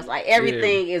somewhere else. Like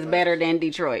everything is better than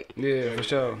Detroit. Yeah, for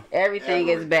sure. Everything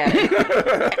is better.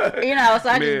 So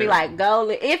I just be like,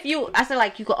 go. I said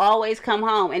like you could always come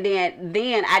home, and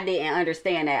then I didn't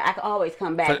understand that I could always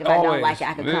come back if I don't like it.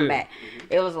 I could come back.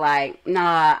 It was like,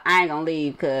 nah, I ain't gonna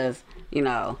leave because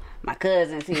my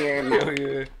cousin's here.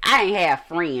 Yeah. I ain't have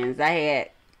friends.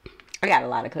 I got a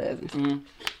lot of cousins. Mm-hmm.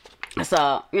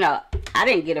 So, I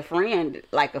didn't get a friend,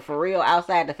 like a for real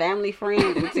outside the family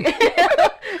friend until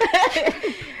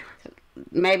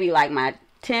maybe like my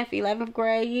 10th, 11th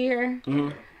grade year. Mm-hmm.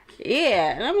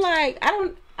 Yeah. And I'm like, I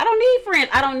don't need friends.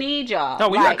 I don't need y'all. No,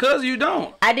 when you got cousins, you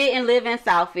don't. I didn't live in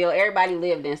Southfield. Everybody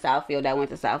lived in Southfield that went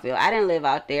to Southfield. I didn't live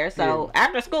out there. So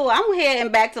after school, I'm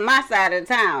heading back to my side of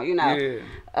the town,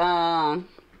 Yeah.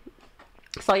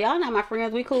 So y'all not my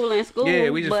friends. We cool in school. Yeah,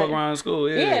 we just fuck around in school.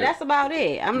 Yeah, that's about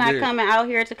it. I'm not coming out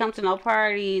here to come to no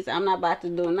parties. I'm not about to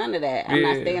do none of that. I'm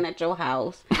not staying at your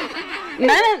house. none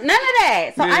of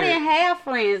that. So I didn't have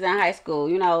friends in high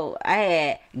school. I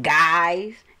had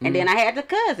guys, and then I had the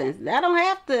cousins. I don't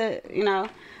have to,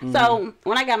 So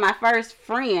when I got my first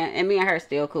friend, and me and her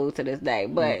still cool to this day,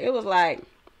 but it was like,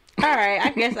 all right, I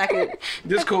guess I could.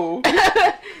 This cool.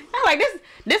 I'm like,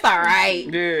 this all right.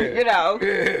 Yeah.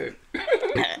 Yeah.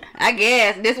 I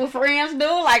guess this what friends do.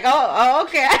 Like, oh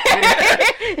okay.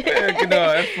 Yeah,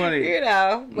 that's funny.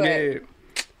 But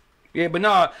yeah, but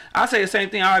no, I say the same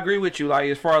thing. I agree with you. Like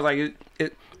as far as like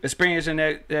experiencing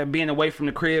that being away from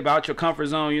the crib, out your comfort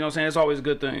zone. You know what I'm saying? It's always a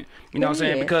good thing. You know what I'm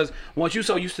saying? Because once you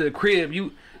so used to the crib,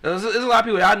 there's a lot of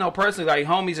people that I know personally, like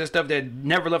homies and stuff, that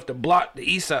never left the block, the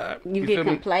east side. You get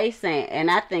complacent, and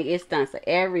I think it stunts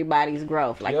everybody's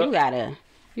growth. Like you gotta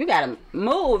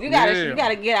move. You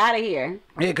gotta get out of here.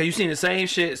 Yeah, cause you seen the same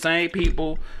shit, same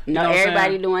people. No,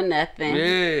 everybody doing nothing.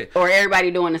 Yeah. Or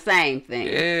everybody doing the same thing.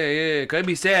 Yeah. Cause it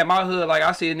be sad. My hood, like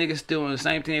I see a nigga still doing the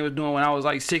same thing they was doing when I was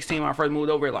like 16 when I first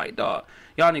moved over here. Like, dog,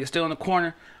 y'all niggas still in the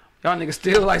corner. Y'all niggas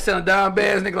still like selling dime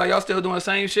bags. Nigga, like y'all still doing the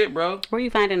same shit, bro. Where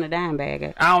you finding a dime bag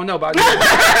at? I don't know about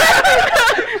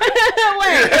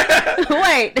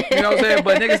Wait. You know what I'm saying?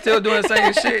 But niggas still doing the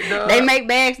same shit, dog. They make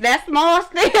bags that small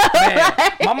still. Man,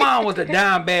 my mom was the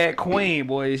dime bag queen,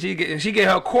 boy. She get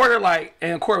her quarter, like,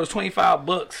 and a quarter was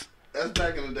 $25. That's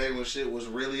back in the day when shit was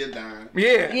really a dime.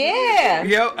 Yeah.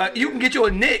 Yo, you can get you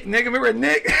a Nick, nigga. Remember a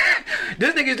Nick?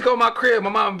 This nigga used to go to my crib. My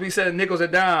mom would be selling nickels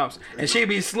and dimes, and she'd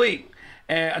be asleep.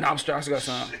 And no, I'm stressed. I got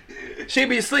something. She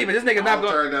be sleeping. This nigga not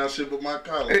going. Turn down shit with my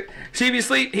collar. She be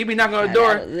sleep. He be knocking on the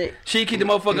door. She keep the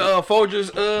motherfucker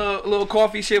Folgers little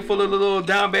coffee shit full of little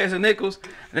dime bags and nickels.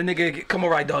 And the nigga come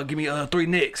over, right, dog. Give me 3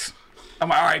 nicks. I'm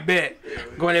like, all right, bet.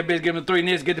 Go in that bitch, give him 3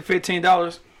 nicks, get the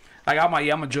 $15. Like I'm like,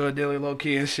 yeah, I'm a drug dealer, low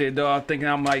key and shit, dog. Thinking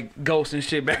I'm like ghost and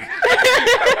shit back.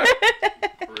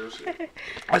 Real shit.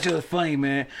 That's just funny,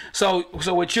 man. So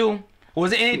with you,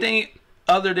 was there anything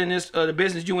other than this the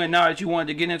business you in now that you wanted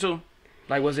to get into?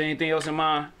 Like, was there anything else in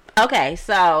mind? Okay,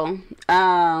 so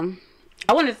I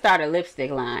wanted to start a lipstick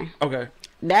line. Okay.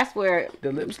 That's where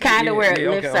kind of where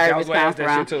lip service comes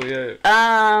from. Too,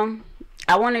 I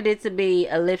wanted it to be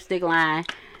a lipstick line.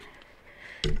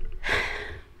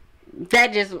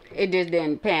 It just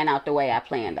didn't pan out the way I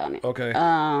planned on it. Okay.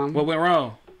 What went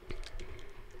wrong?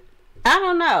 I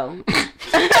don't know.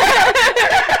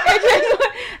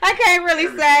 I can't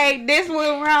really say this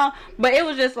went wrong, but it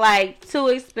was just like too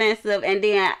expensive. And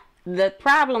then the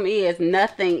problem is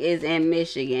nothing is in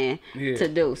Michigan to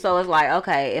do. So it's like,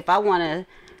 okay, if I want to,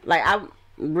 like, I'm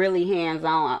really hands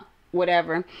on,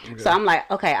 whatever. Okay. So I'm like,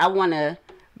 okay, I want to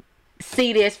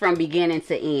see this from beginning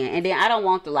to end. And then I don't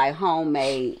want the like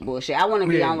homemade bullshit. I want to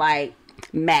be on like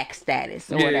max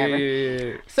status or whatever.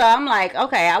 Yeah. So I'm like,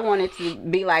 okay, I want it to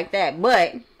be like that.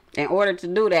 But in order to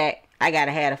do that, I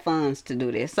gotta have the funds to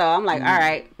do this. So I'm like, all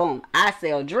right, boom. I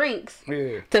sell drinks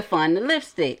to fund the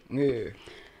lipstick. Yeah.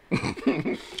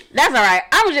 That's all right.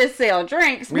 I'm just sell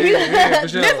drinks. For sure.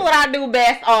 This is what I do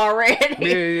best already.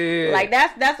 Yeah. Like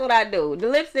that's what I do. The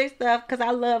lipstick stuff, because I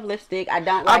love lipstick. I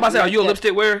don't like. I'm about to say, are you a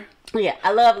lipstick wearer? Yeah,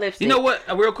 I love lipstick. You know what?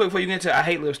 Real quick before you get into it, I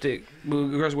hate lipstick.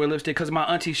 Girls wear lipstick because of my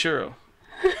auntie Cheryl.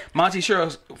 My auntie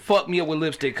Cheryl fucked me up with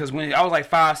lipstick because when I was like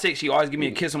 5'6", she always give me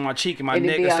a kiss on my cheek and my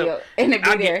neck and stuff.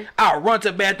 I'll run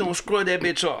to the bathroom and scrub that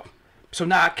bitch off. So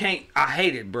now I can't. I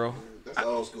hate it, bro. That's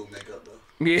old school makeup though.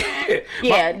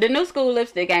 Yeah, the new school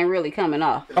lipstick ain't really coming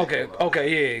off. Okay,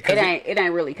 yeah. It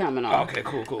ain't really coming off. Okay,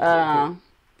 cool.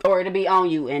 Or it'll be on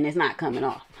you and it's not coming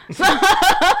off. So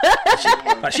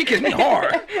she kissed me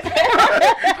hard.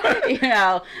 You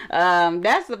know,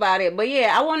 that's about it. But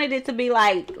yeah, I wanted it to be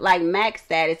like max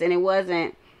status, and it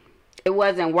wasn't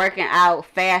working out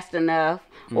fast enough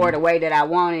or the way that I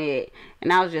wanted it.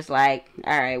 And I was just like,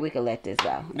 all right, we can let this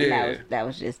go. And that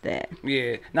was just that.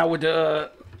 Yeah. Now with the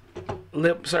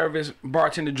lip service,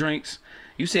 bartender drinks,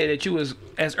 you said that you was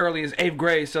as early as 8th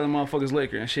grade selling motherfuckers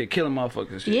liquor and shit, killing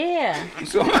motherfuckers and shit. Yeah.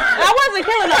 So I wasn't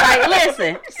killing nobody.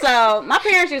 Listen, so my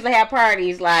parents used to have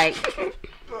parties, like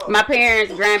my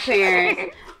parents,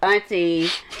 grandparents,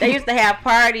 aunties, they used to have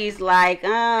parties like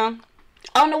on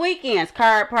the weekends,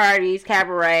 card parties,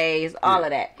 cabarets, all of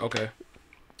that. Okay.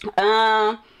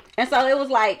 And so it was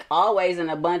like always an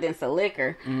abundance of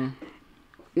liquor.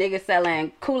 Niggas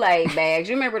selling Kool-Aid bags.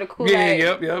 You remember the Kool-Aid?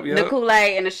 Yeah, yep. The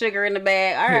Kool-Aid and the sugar in the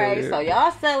bag. All right, so y'all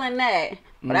selling that.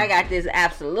 But I got this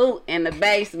Absolute in the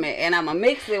basement, and I'm going to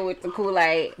mix it with the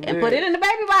Kool-Aid and put it in the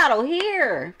baby bottle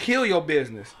here. Kill your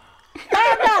business.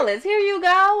 $5. Here you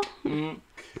go. Here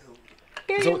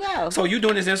you go. So you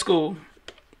doing this in school.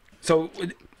 So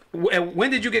when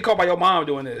did you get caught by your mom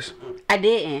doing this? I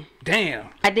didn't. Damn.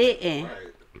 I didn't.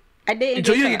 I didn't.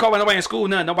 So you didn't get caught by nobody in school,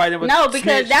 nothing? Nobody ever No, because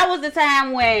snitched? that was the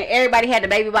time when everybody had the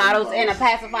baby bottles and the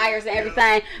pacifiers and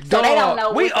everything. So they don't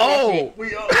know We old.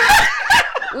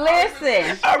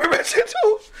 Listen. I remember that shit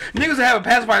too. Niggas have a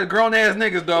pacifier, grown ass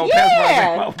niggas, dog.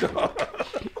 Yeah. Pacifiers, dog.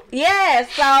 Yeah,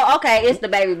 so, okay, it's the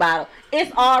baby bottle.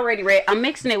 It's already red. I'm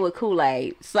mixing it with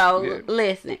Kool-Aid. So,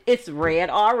 listen, it's red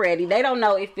already. They don't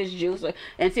know if it's juice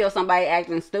until somebody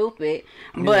acting stupid.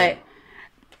 But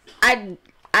I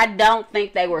don't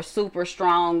think they were super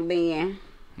strong then.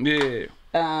 Yeah.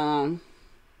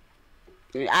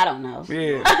 I don't know.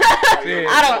 Yeah.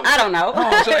 I don't know.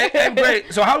 Oh, so eighth grade.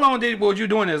 So how long was you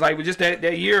doing this? Like, just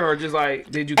that year, or just like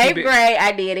did you keep Eighth grade,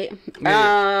 I did it.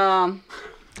 Yeah.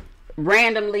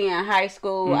 Randomly in high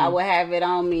school, I would have it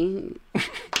on me,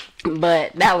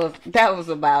 but that was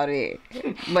about it.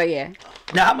 But yeah.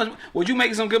 Now, how much would you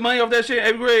making some good money off that shit?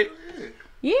 Eighth grade.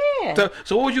 Yeah.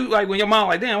 So what would you like when your mom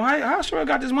like, damn, how sure I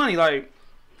got this money? Like,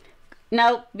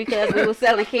 nope, because we were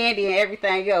selling candy and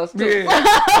everything else too. yeah.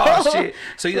 Oh shit.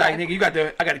 So you like,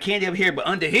 nigga, I got the candy up here, but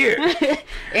under here.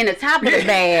 In the top of the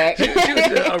bag. She was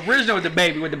the original with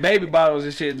the baby bottles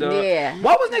and shit, dog. Yeah.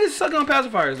 Why was niggas sucking on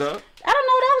pacifiers, dog? I don't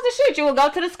know. That was the shit. You would go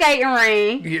to the skating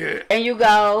ring. Yeah. And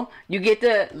you get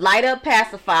the light up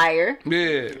pacifier.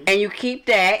 Yeah. And you keep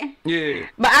that. Yeah.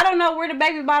 But I don't know where the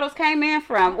baby bottles came in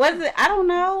from. Was it? I don't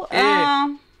know.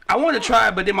 Yeah. I wanted to try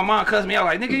it, but then my mom cussed me out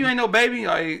like, nigga, you ain't no baby.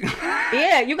 Like,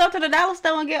 yeah, you go to the dollar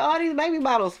store and get all these baby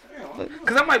bottles.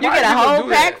 Cause I'm like, you why get a people whole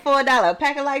do pack that? for $1, a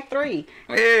pack of like 3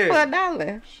 for Yeah.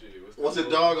 $1. Was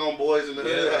it Doggone Boys in the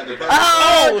Hood? Had the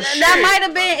Oh, shit. that might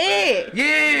have been it.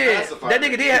 Yeah. Pacifier. That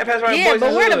nigga did have pacifier. Yeah, Boys but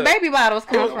in where the Hood. baby bottles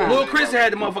come from? Lil Chris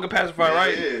had the motherfucking pacifier,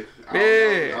 right? Yeah. Yeah.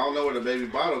 I don't know where the baby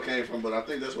bottle came from, but I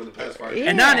think that's where the pacifier came Yeah.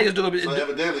 And now niggas do it. So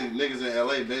evidently, niggas in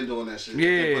LA been doing that shit. Yeah.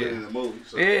 They put it in the movie.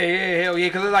 So. Yeah, hell yeah.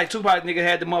 Cause it's like Tupac nigga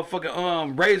had the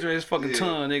motherfucking razor in his fucking Yeah.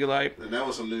 tongue, nigga. Like, And that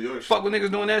was some New York shit. fuck what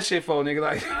niggas doing that shit for, nigga.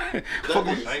 Like, fuck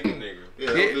with, Thank you, nigga. Yeah,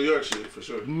 that was New York shit for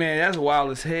sure. man, that's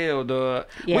wild as hell, dog.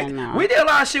 Yeah, we, no. we did a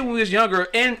lot of shit when we was younger,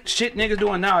 and shit niggas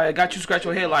doing now. It got you scratch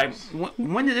your head. Like,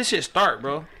 when did this shit start,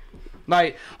 bro?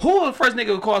 Like, who was the first nigga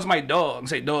who called somebody dog and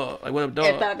say dog? Like, what up, dog?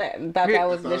 And thought that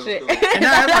was the shit. And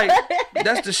now it's like,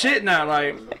 that's the shit now.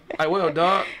 Like what up,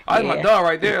 dog? Oh, that's my Yeah. dog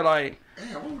right there. Like,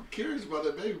 Damn, I'm curious about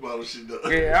that baby bottle shit though.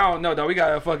 yeah, I don't know, dog. We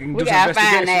gotta fucking We do some gotta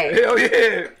find investigation.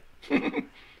 Hell yeah.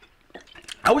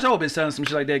 I wish I would been selling some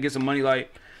shit like that, get some money.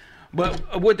 Like,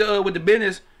 but with the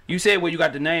business, you said where you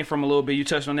got the name from a little bit. You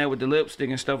touched on that with the lipstick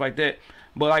and stuff like that.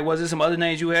 But like, was there some other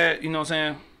names you had? You know what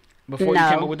I'm saying? Before you No.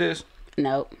 came up with this?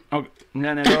 Nope. Okay,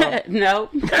 none at all.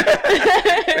 Nope.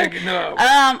 No.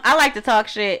 I like to talk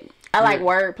shit. I like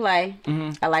wordplay.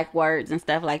 I like words and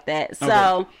stuff like that.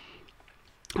 So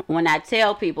when I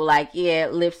tell people like, yeah,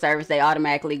 lip service, they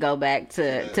automatically go back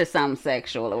to something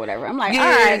sexual or whatever. I'm like, Yeah, all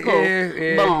right, cool.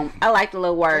 yeah. Boom. I like the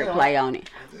little wordplay on it.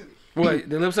 What,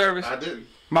 the lip service? I didn't.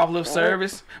 Mouth lip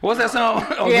service? What's that song?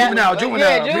 Oh, Yeah. Juvenile.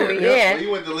 Yeah, Juvie, yeah. When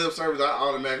you went to lip service, I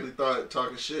automatically thought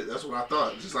talking shit. That's what I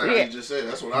thought. Just like how Yeah. you just said.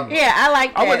 That's what I thought. Yeah, I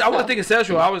like that. I was stuff. thinking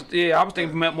sexual. I was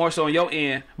thinking more so on your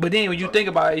end. But then when you think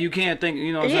about it, you can't think.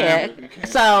 You know what I'm Yeah. saying?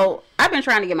 So I've been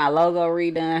trying to get my logo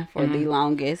redone for the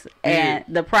longest, and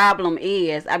the problem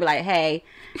is I be like, hey.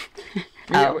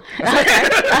 Oh,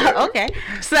 okay. Okay.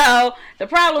 So the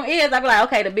problem is I be like,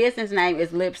 okay, the business name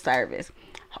is Lip Service.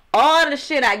 All the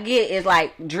shit I get is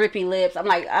like drippy lips. I'm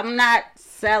like, I'm not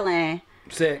selling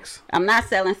Sex. I'm not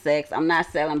selling sex. I'm not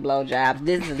selling blowjobs.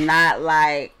 This is not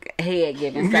like head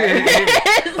giving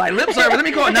service. Like lip service. Let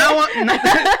me call it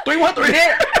 313.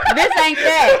 This ain't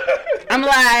that. I'm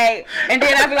like, and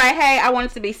then I be like, hey, I want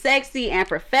it to be sexy and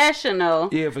professional.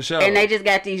 Yeah, for sure. And they just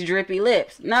got these drippy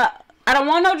lips. No, I don't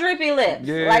want no drippy lips.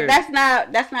 Yeah. Like that's not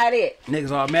it.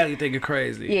 Niggas automatically thinking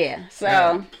crazy. Yeah.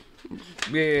 So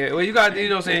Yeah. Well, you got, you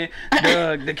know what I'm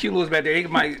saying? The cute little back there, he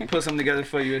might put something together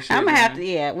for you and shit. I'm gonna have man. to.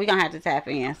 Yeah, we gonna have to tap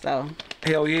in. So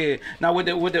Hell yeah. Now with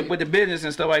the business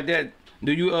and stuff like that,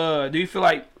 do you feel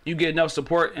like you get enough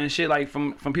support and shit like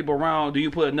from people around? Do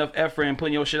you put enough effort in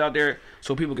putting your shit out there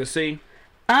so people can see?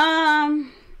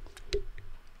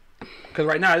 Because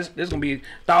right now, there's gonna be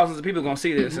thousands of people gonna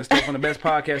see this and stuff on the best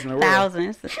podcast in the world.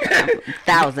 thousands.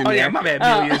 Thousand. Oh yeah, there. my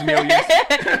bad.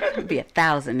 Millions. Be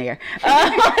 1,000 there.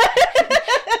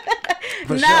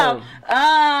 For No.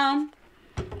 sure.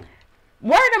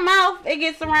 Word of mouth, it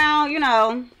gets around, you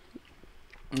know.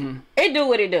 It do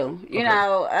what it do. You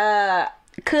know,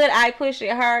 could I push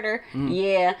it harder?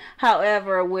 Yeah.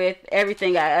 However, with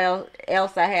everything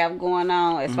else I have going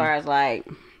on as far as like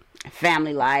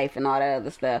family life and all that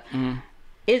other stuff,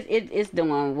 it's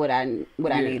doing what I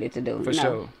needed to do. For you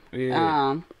know? sure.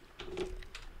 Yeah.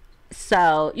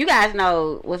 So you guys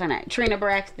know what's her name? Trina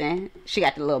Braxton. She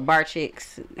got the little bar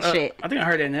chicks shit. I think I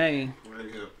heard that name.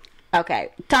 Okay,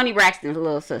 Tony Braxton's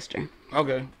little sister.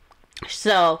 Okay.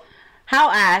 So how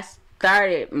I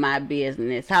started my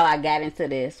business, how I got into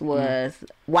this was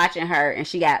watching her, and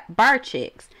she got bar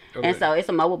chicks. Okay. And so it's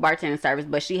a mobile bartending service,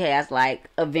 but she has like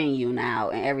a venue now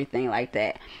and everything like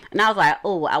that. And I was like,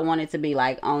 oh, I wanted to be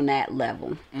like on that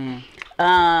level.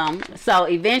 So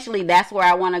eventually that's where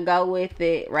I want to go with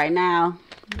it right now.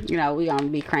 you know, we gonna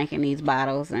be cranking these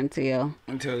bottles until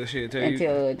the shit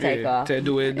it take off. Until it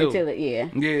do what it do. Until it, yeah.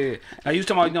 Yeah. Now you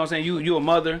talking about, you know what I'm saying, you a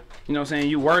mother, you know what I'm saying,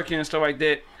 you working and stuff like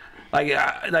that.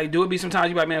 Like do it be sometimes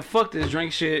you be like, man, fuck this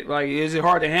drink shit. Like, is it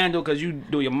hard to handle because you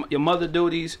do your mother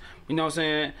duties? You know what I'm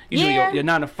saying? You do your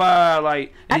 9 to 5.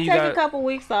 Like, and I take a couple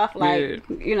weeks off. Like,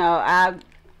 you know, I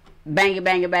bang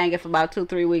it for about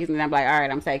 2-3 weeks, and then I'm like, all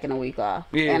right, I'm taking a week off,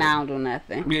 and I don't do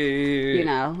nothing. Yeah. You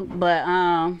know, but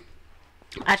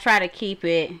I try to keep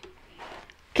it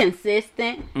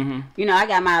consistent. You know, I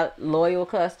got my loyal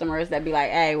customers that be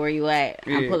like, hey, where you at?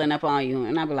 I'm pulling up on you,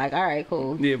 and I be like, all right,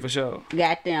 cool. Yeah, for sure.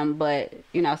 Got them. But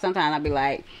you know, sometimes I be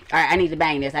like, all right, I need to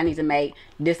bang this. I need to make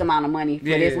this amount of money for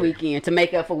this weekend to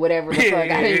make up for whatever the fuck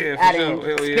I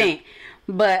didn't spend.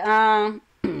 But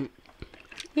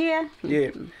yeah.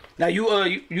 Now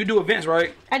you do events,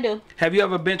 right? I do. Have you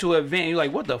ever been to an event and you're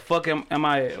like, what the fuck am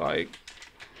I at? Like,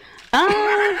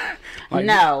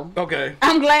 no. Okay.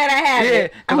 I'm glad I have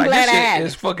it. I'm like, glad this I have shit it.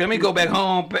 is fucking. Let me go back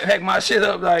home, pack my shit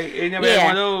up. Like, you never had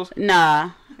one of those? Nah,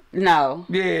 no.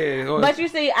 Yeah. But you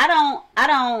see, I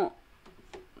don't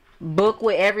book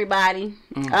with everybody.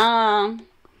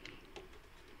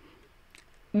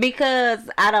 Because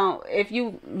I don't. If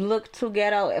you look too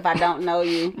ghetto, if I don't know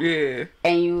you,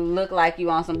 and you look like you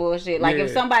on some bullshit. Like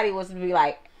if somebody was to be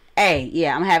like, "Hey,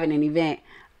 yeah, I'm having an event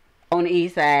on the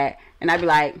east side," and I'd be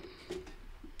like,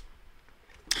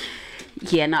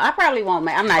 "Yeah, no, I probably won't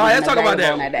make. I'm not even talk about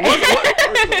that.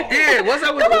 What's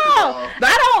up with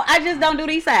I just don't do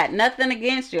the east side. Nothing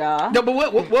against y'all. No, but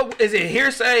what is it?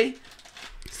 Hearsay?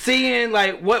 Seeing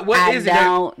like what is it? I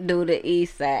don't do the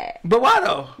east side. But why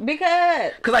though?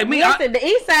 Because like me, listen, the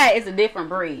east side is a different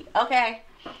breed. Okay.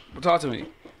 Talk to me.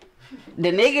 The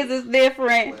niggas is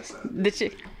different.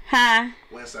 The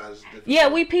West side is different. Yeah,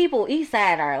 we people. East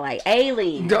side are like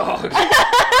aliens. Dog.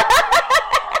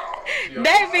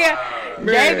 They be.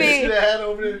 See that hat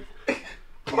over there?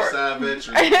 East side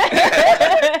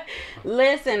veteran.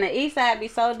 Listen, the east side be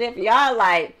so different. Y'all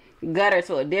like gutter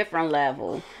to a different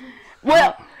level.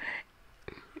 Well,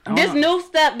 this new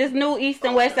stuff, this new east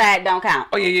and west side don't count.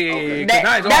 Oh yeah. Okay.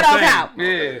 That don't count.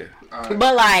 Yeah. Right.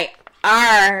 But like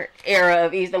our era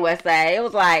of east and west side, it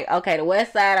was like, okay, the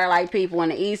west side are like people,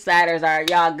 and the east siders are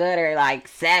y'all gutter like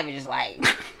savages, like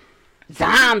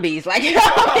zombies, like you know.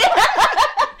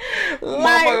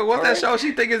 Motherfucker, what's that show?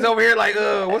 She think it's over here like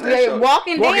what's that show?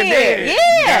 Walking Dead.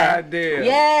 Yeah. God damn.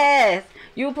 Yes.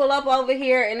 You pull up over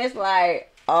here and it's like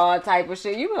all type of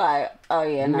shit. You be like, oh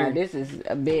yeah, nah, this is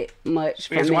a bit much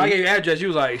for me. So when I gave you your address, you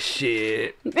was like,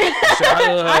 shit.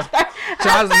 I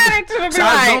started to be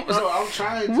like, bro, I'm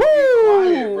trying to be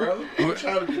quiet, bro. I'm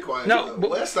trying to be quiet. No, but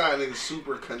West Side is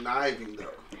super conniving though.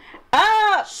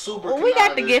 Super conniving. We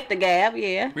got the gift of gab,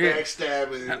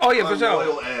 backstabbing. Oh yeah, for sure.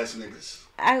 Loyal ass niggas.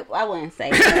 I wouldn't say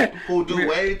that. Who do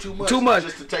way too much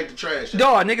just to take the trash out.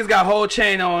 Dog, niggas got whole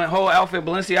chain on, whole outfit,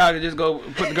 Balenciaga, just go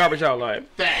put the garbage out like.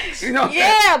 Facts. You know what I'm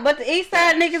Yeah, but the east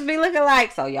side niggas be looking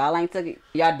like, so y'all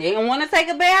didn't want to take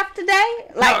a bath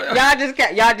today? Like,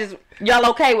 no. y'all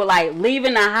okay with like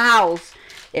leaving the house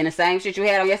in the same shit you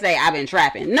had on yesterday? I've been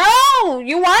trapping. No,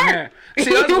 you weren't. Yeah.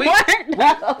 See, you weren't.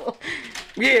 No.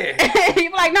 Yeah. You be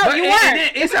like, no, you weren't. And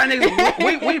then east side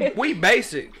niggas, we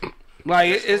basic. Like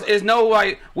it's no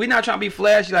like we not trying to be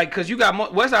flashy like cause you got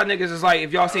Westside niggas is like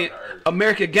if y'all seen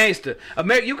American Gangster,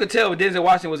 you could tell Denzel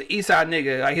Washington was an Eastside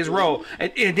nigga like his role,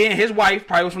 and then his wife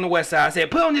probably was from the West Side. Said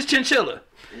put on this chinchilla,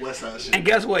 West Side shit. And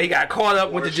guess what? He got caught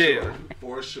up with the jail.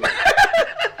 For sure.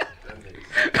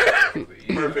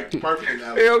 Perfect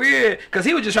analogy. Hell yeah, cause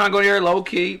he was just trying to go there low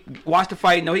key, watch the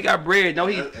fight. No, he got bread. No,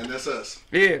 and that's us.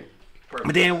 Yeah. Perfect.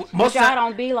 But then most y'all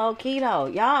don't be low key though.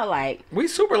 Y'all like we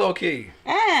super low key.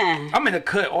 I'm in the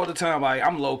cut all the time. Like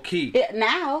I'm low key.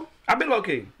 Now I've been low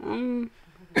key.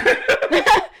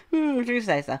 You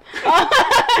say so.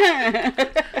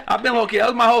 I've been low key. That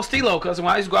was my whole stilo. Cause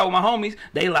when I used to go out with my homies,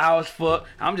 they loud as fuck.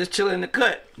 I'm just chilling in the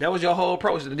cut. That was your whole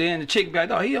approach. Then the chick be like,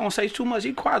 "Oh, he don't say too much.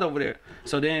 He quiet over there."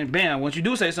 So then, bam. Once you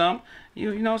do say something,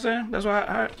 you know what I'm saying? That's why.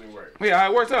 How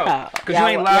it works out. Cause you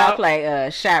ain't loud. Y'all play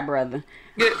Shy Brother.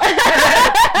 Yeah.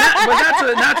 I'm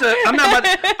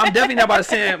definitely not about to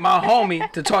send my homie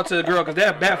to talk to the girl because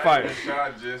that backfired.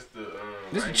 Just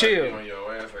to chill. On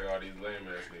your ass like all these lame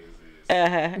ass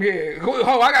niggas is. Yeah.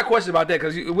 I got questions about that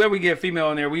because when we get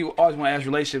female in there, we always want to ask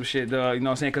relationship shit. You know what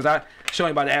I'm saying? Because I sure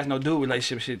ain't about to ask no dude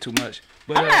relationship shit too much.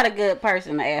 But, I'm not a good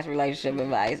person to ask relationship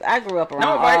advice. I grew up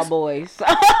around all boys. So.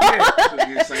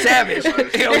 Savage.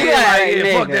 Hell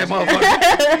yeah, fuck that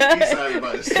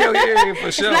motherfucker. Hell yeah,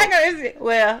 for sure.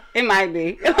 Well, it might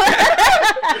be.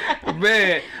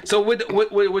 Man, so with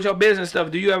your business stuff,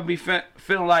 do you ever be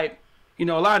feeling like, you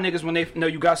know, a lot of niggas when they know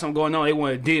you got something going on, they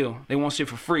want a deal. They want shit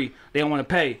for free. They don't want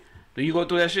to pay. Do you go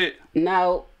through that shit?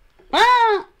 No.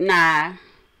 Nah.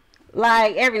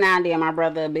 Like, every now and then, my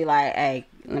brother would be like, hey,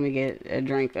 let me get a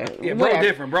drink. Or Yeah,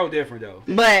 whatever. bro different though.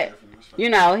 But, you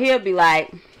know, he'll be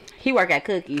like, he work at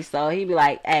Cookies, so he'd be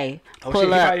like, hey, Oh pull shit,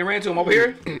 you up. probably ran to him over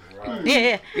here?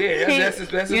 Yeah. Yeah, that's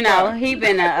his you know, he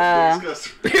been Hell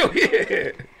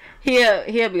yeah.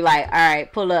 he'll be like, all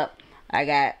right, pull up. I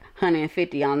got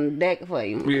 150 on deck for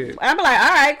you. Yeah. I'll be like, all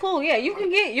right, cool. Yeah, you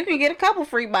can get a couple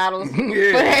free bottles.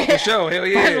 Yeah, for sure. Hell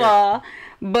yeah. First of all.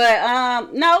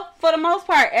 But no, for the most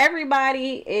part,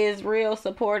 everybody is real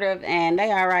supportive and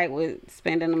they all right with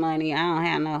spending the money. I don't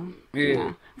have no. Yeah, You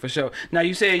know. for sure. Now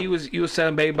you said you was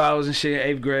selling baby bottles and shit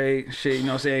in 8th grade, shit. You know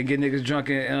what I'm saying? Getting niggas drunk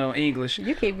in English.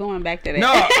 You keep going back to that. No,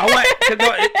 I want.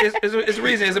 No, it's a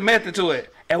reason. It's a method to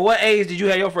it. At what age did you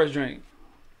have your first drink?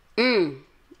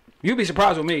 You'd be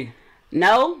surprised with me.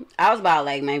 No, I was about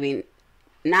like maybe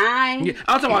 9. Yeah,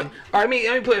 I'm talking about. All right, let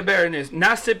me put it better than this.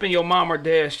 Not sipping your mom or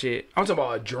dad's shit. I'm talking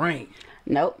about a drink.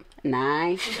 Nope,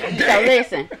 9. So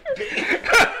listen.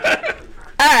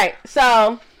 All right,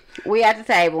 so we at the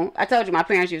table. I told you my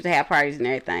parents used to have parties and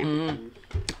everything.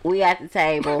 We at the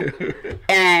table,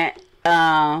 and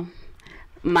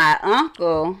my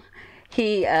uncle,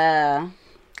 he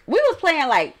we was playing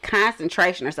like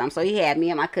concentration or something. So he had me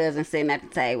and my cousin sitting at the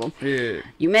table. Yeah.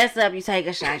 You mess up, you take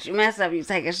a shot. You mess up, you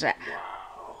take a shot.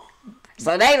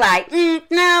 So they like,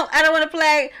 no, I don't want to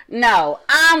play. No,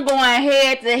 I'm going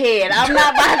head to head. I'm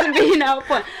not about to be no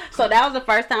fun. So that was the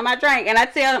first time I drank. And I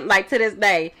tell them, like, to this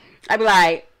day, I be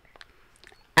like,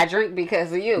 I drink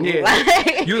because of you. Yeah.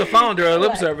 Like, You the founder of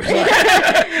lip service.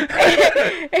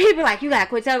 and he be like, you got to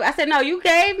quit telling me. I said, no, you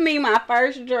gave me my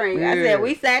first drink. I Yeah. said,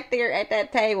 we sat there at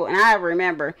that table. And I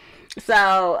remember.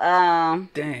 So,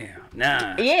 Damn.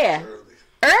 Nah. yeah.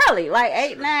 Early, like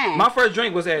 8, 9. My first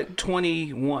drink was at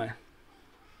 21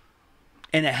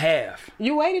 and a half.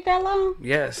 You waited that long?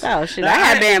 Yes. Oh shit! I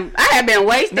had been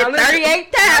wasted Now listen.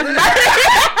 38 times.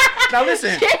 Now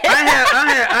listen,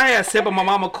 I had a sip of my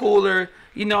mama cooler,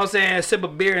 you know what I'm saying, a sip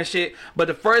of beer and shit. But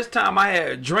the first time I had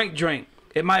a drink, I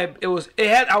was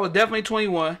definitely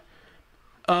 21,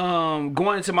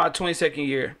 going into my 22nd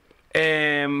year.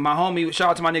 And my homie,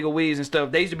 shout out to my nigga Weez and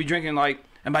stuff, they used to be drinking like,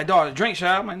 and my dog, drink,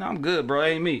 shot. I'm like, no, I'm good, bro,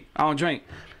 it ain't me, I don't drink.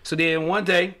 So then one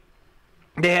day,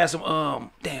 they had some,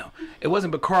 it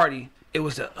wasn't Bacardi, it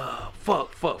was the,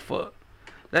 fuck.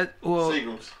 That, well,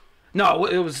 Seagrams. no,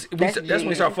 it was, that's when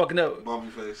we started fucking up. Bumpy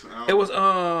face. It was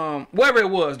whatever it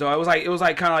was though. It was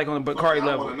like kind of like on the Bacardi I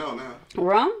level. want to know now.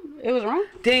 Rum? It was rum.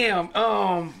 Damn.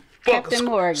 Fuck. Captain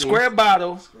Morgan. Square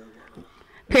bottle.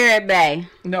 Parrot Bay.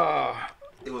 No.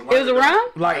 It was, It was a rum?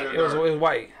 Like it was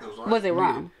white. Was it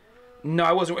rum? No,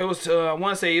 it wasn't. It was. I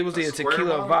want to say it was the square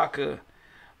tequila bottle?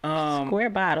 vodka. Square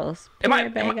bottles. It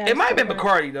might. Parrot Bay got It might have been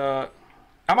square. Bacardi, dog.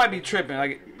 I might be tripping.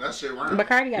 Like That shit round.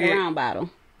 Bacardi got Yeah. a round bottle.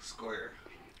 Square.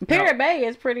 Parrot Bay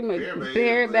is pretty much Parrot Bay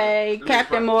Parrot is, Bay, uh,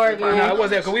 Captain no, Morgan. no, it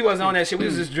wasn't because we wasn't on that shit. We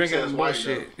was just drinking Says white,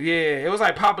 bullshit. Yeah, it was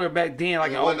like popular back then,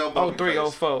 like It in wasn't no bumpy 03,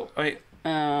 face. 04.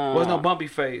 Was no bumpy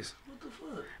face.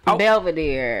 Oh.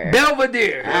 Belvedere.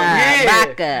 Belvedere.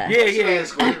 Vodka. Yeah.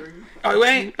 Square. Oh, you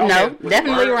ain't? Okay. No,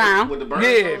 definitely round. With the burn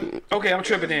Yeah. Okay, I'm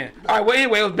tripping in. All right, well,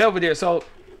 anyway, it was Belvedere. So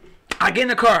I get in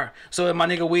the car. So my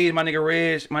nigga Weed, my nigga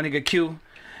Reg, my nigga Q.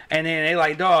 And then they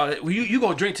like, dog, you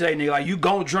gonna drink today, nigga. Like, you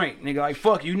gonna drink, nigga. Like,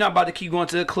 fuck you. Not about to keep going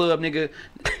to the club, nigga.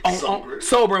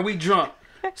 Sober and we drunk.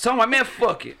 So I'm like, man,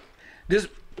 fuck it. This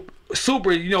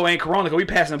super, ain't Corona, because we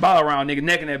passing the bottle around, nigga,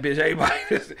 necking that bitch. Everybody,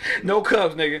 no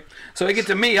cups, nigga. So they get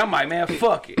to me, I'm like, man,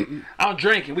 fuck it. I'm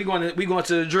drinking. We going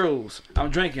to the Drews. I'm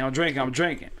drinking. I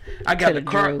got To the the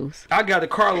car. Drews. I got the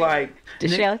car like The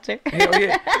shelter. hell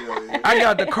yeah. I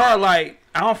got the car like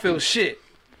I don't feel shit.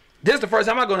 This is the first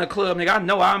time I go in the club, nigga. I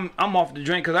know I'm off the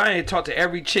drink because I ain't talk to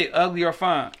every chick, ugly or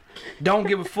fine. Don't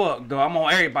give a fuck, though. I'm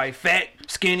on everybody, fat,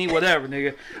 skinny, whatever,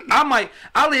 nigga.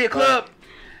 I leave a club.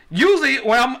 Usually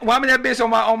when I'm in that bitch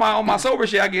on my sober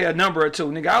shit, I get a number or two,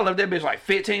 nigga. I left that bitch like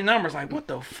 15 numbers. Like, what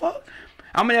the fuck?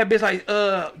 I'm in that bitch like,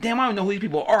 damn, I don't know who these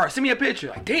people are. Send me a picture.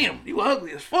 Like, damn, you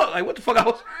ugly as fuck. Like, what the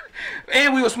fuck?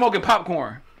 And we was smoking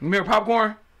popcorn. Remember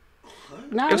popcorn?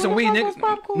 No, It was some what the weed, fuck was niggas.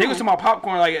 popcorn? Niggas talking about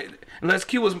popcorn. Like, unless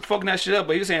Q was fucking that shit up,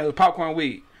 but he was saying it was popcorn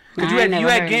weed. Cause Nah, you I had never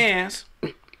heard. Gans,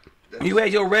 you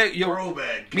had your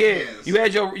Throwback. yeah, Yes. you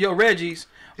had your Reggies,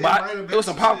 It might but have it been was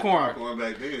some shit popcorn.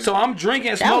 back then. So I'm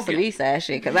drinking and That was some smoking. East Side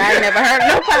shit, because I ain't never heard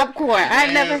no popcorn. I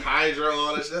ain't Gas, never. Hydro,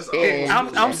 all that shit. That's Yeah.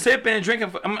 old. I'm sipping and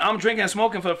drinking. I'm drinking and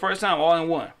smoking for the first time all in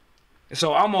one.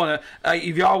 So I'm on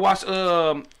if y'all watch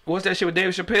what's that shit with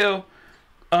David Chappelle?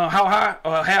 How high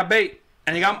or how bait?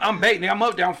 And nigga, I'm bait. Nigga, I'm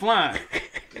up there. I'm flying.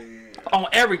 on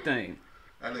everything.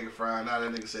 That nigga frying out.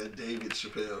 That nigga said David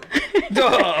Chappelle.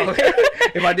 Dog.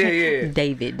 If I did, yeah.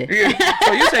 David. Yeah.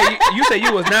 So you say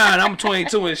you was 9, I'm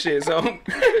 22 and shit. So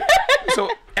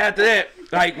after that,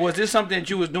 like, was this something that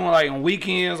you was doing like on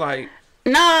weekends, like?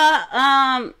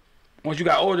 No, Once you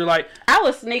got older, like I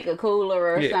would sneak a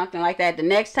cooler or something like that. The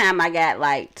next time I got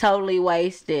like totally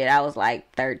wasted, I was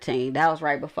like 13. That was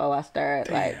right before I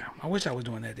started like I wish I was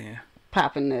doing that then.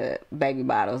 popping the baby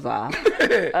bottles off.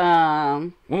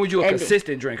 When was you a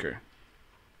consistent drinker?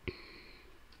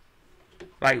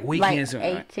 Like weekends,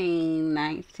 like 18,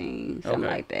 19, something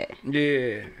like that.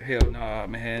 Yeah, hell nah,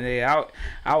 man. Yeah,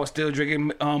 I was still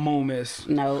drinking Moon Miss.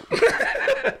 Nope.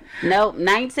 Nope.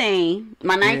 19.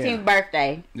 My 19th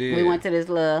birthday. Yeah. We went to this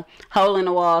little hole in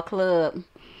the wall club.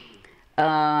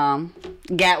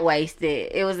 Got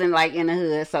wasted. It was in the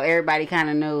hood, so everybody kind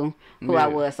of knew who I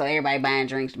was. So everybody buying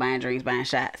drinks, buying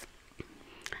shots.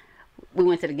 We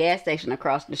went to the gas station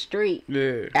across the street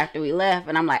after we left,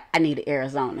 and I'm like, I need an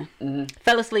Arizona.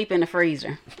 Fell asleep in the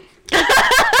freezer.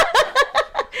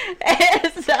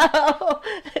 And so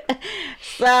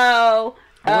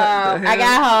I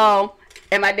got home,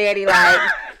 and my daddy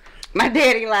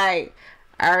like,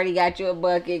 I already got you a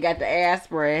bucket, got the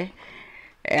aspirin,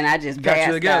 and I just Got you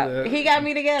passed together. out. He got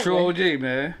me together. True OG,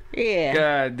 man. Yeah.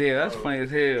 God damn, that's funny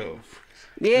as hell.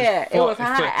 Yeah, it was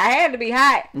hot. I had to be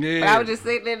hot. Yeah. But I was just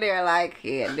sitting in there like,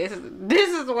 yeah, this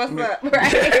is what's up right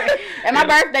here. And my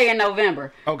birthday in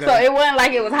November. Okay. So it wasn't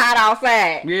like it was hot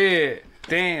outside. Yeah.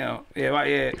 Damn.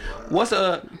 Yeah. What's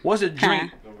a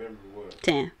drink? November what?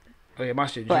 10. Oh yeah, my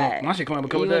shit June. But My shit coming up a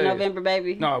couple you days. in November,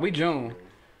 baby? No, we June.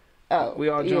 Oh, we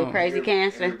all you June. a crazy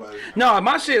Cancer? Everybody. No,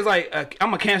 my shit is like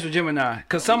I'm a Cancer Gemini.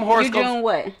 Cause some You horoscopes June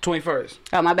what? 21st.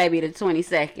 Oh, my baby the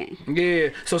 22nd. Yeah.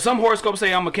 So some horoscopes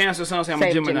say I'm a Cancer, some say I'm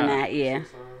a Same Gemini. yeah.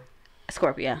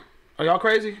 Scorpio. Are y'all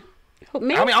crazy?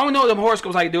 Me? I mean, I don't know what them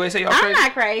horoscopes like. Do they say y'all I'm crazy?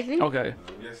 not crazy. Okay.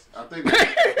 Yes. I think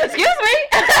Excuse me?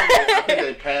 I think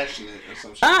they passionate or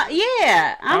some shit.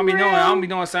 Yeah. I don't be real. doing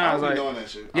I signs don't be like. doing that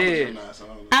shit. Yeah. I'm a Gemini, so I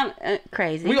don't know. I'm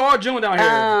crazy. We all June down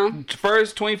here.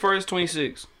 First, 21st,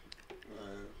 26th.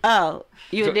 Oh,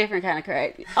 you a different kind of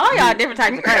crazy. All y'all different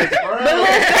types of crazy.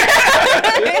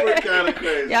 Different kind of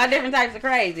crazy. Y'all different types of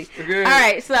crazy. Good. All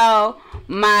right, so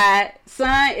my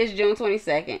son is June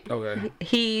 22nd. Okay.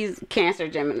 He's Cancer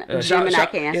Gemini. Shout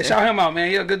Cancer. Yeah, shout him out, man.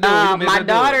 He a good dude. He a My good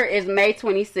daughter dude. is May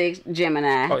 26th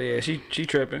Gemini. Oh yeah, she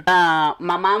tripping. My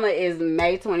mama is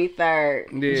May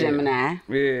 23rd Yeah. Gemini.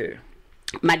 Yeah.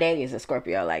 My daddy is a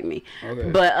Scorpio like me. Okay.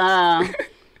 But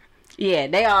yeah,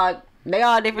 they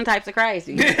all different types of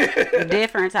crazy.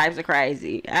 Different types of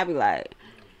crazy. I be like,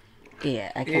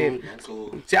 yeah, I can't. That's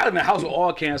cool. See, I live in a house with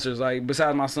all cancers, like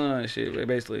besides my son and shit,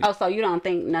 basically. Oh, so you don't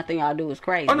think nothing y'all do is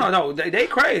crazy? Oh no, they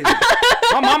crazy.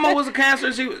 My mama was a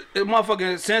Cancer. She was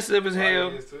motherfucking sensitive as hell.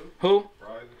 Friday is too? Who?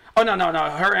 Friday. Oh no.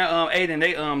 Her and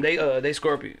Aiden, they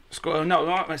Scorpio.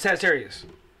 No, Sagittarius.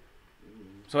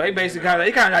 So they basically kind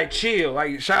of like chill,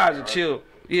 like Shy's a chill.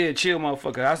 Yeah, chill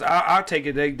motherfucker. I take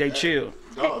it they chill.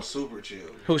 Dog super chill.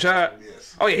 Who Shy?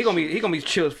 Yes. Oh yeah, he gonna be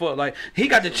chill as fuck. Like he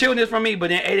got the chillness from me, but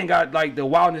then Aiden got like the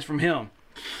wildness from him.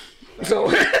 So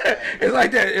it's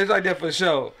like that. It's like that for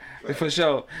sure. For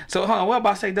sure. So hold on, what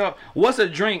about say dog? What's a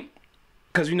drink?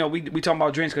 Cause you know we talking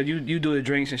about drinks. Cause you do the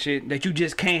drinks and shit that you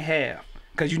just can't have.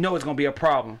 Cause you know it's gonna be a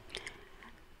problem.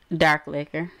 Dark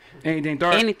liquor. Anything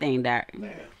dark? Anything dark.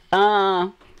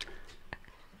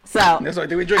 So That's why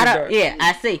we drink I dark. don't. Yeah,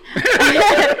 I see.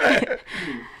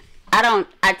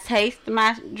 I taste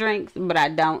my drinks, but I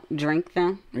don't drink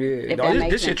them. Yeah. If No, that this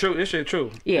makes shit sense. true. This shit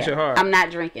true. Yeah, This shit hard. I'm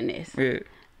not drinking this. Yeah.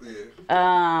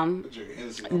 Yeah. Drinking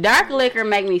Hennessy. Dark liquor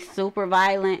make me super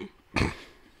violent.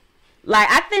 Like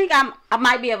I think I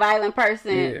might be a violent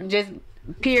person. Yeah. Just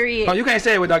period. Oh, you can't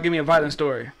say it without giving me a violent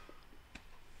story.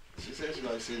 She said she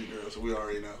likes city girls, so we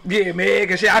already know. Yeah, man,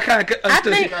 cause I kind of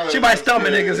understood. think- She might stomach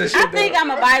niggas and shit. I think though.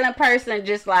 I'm a violent person.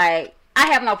 Just like I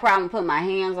have no problem putting my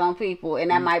hands on people,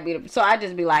 and that might be. So I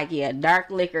just be like, yeah,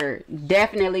 dark liquor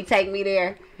definitely take me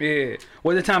there. Yeah.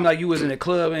 Was the time like you was in the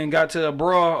club and got to a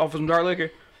bra off of some dark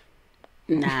liquor?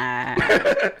 Nah,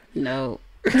 no.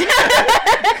 She's like,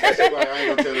 I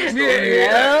ain't gonna tell this story.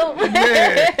 Yeah. No.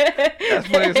 Yeah. That's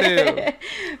funny as hell.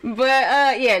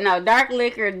 But yeah, no, dark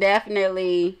liquor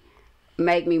definitely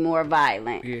make me more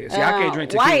violent. Yeah, see, I can't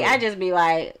drink White, tequila. I just be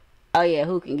like, oh yeah,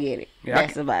 who can get it? Yeah, I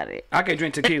That's about it. I can't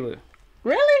drink tequila.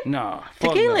 Really? Nah.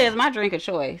 Fuck Tequila no. is my drink of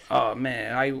choice. Oh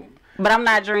man, But I'm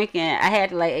not drinking. I had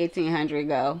to let 1800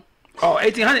 go.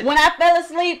 1800. When I fell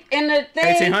asleep in the thing,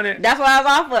 1800? that's what I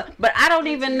was off of. But I don't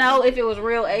even know if it was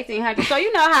real 1800. So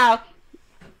you know how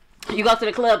You go to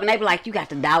the club and they be like, you got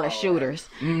the dollar shooters.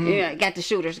 Yeah, got the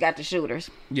shooters.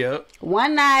 Yep.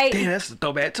 One night. Damn, that's a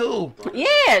throwback too.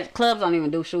 Yeah, clubs don't even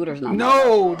do shooters no more.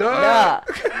 No, dog.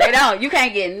 They don't. You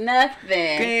can't get nothing.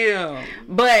 Damn.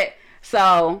 But,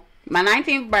 so, my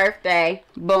 19th birthday,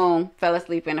 boom, fell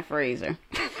asleep in the freezer.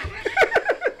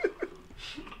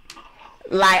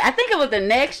 Like, I think it was the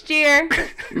next year,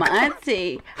 my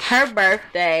auntie, her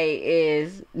birthday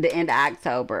is the end of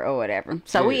October or whatever.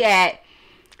 So we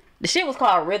the shit was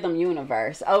called Rhythm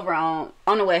Universe over on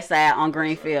the west side on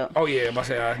Greenfield. Oh yeah, I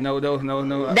say no.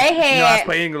 They had I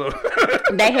play English.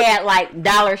 they had like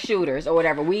dollar shooters or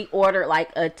whatever. We ordered like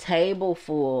a table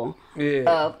full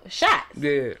of shots.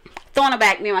 Yeah. Throwing them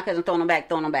back, me and my cousin throwing them back.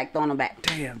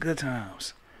 Damn, good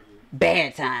times.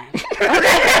 Bad time.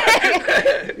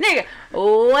 Nigga,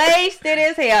 wasted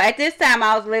as hell. At this time,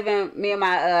 me and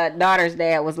my daughter's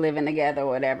dad was living together or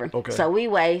whatever. Okay. So we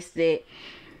wasted.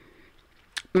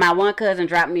 My one cousin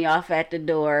dropped me off at the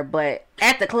door, but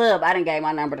at the club, I done gave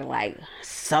my number to like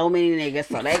so many niggas,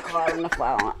 so they called on the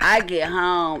phone. I get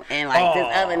home and like this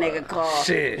other nigga called.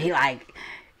 Shit. He like,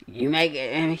 you make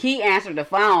it, and he answered the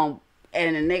phone,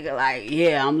 and the nigga like,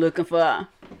 yeah, I'm looking for.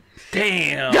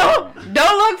 Damn. Don't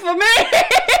look for me.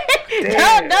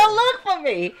 don't look for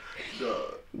me.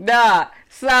 Duh.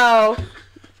 So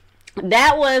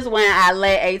that was when I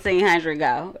let 1800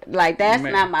 go. Like that's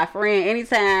not my friend.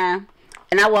 Anytime.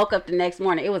 And I woke up the next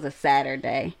morning. It was a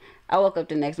Saturday. I woke up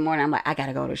the next morning. I'm like, I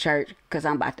gotta go to church because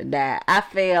I'm about to die. I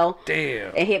fell.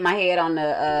 Damn. And hit my head on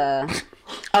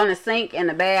the sink in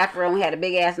the bathroom. Had a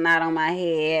big ass knot on my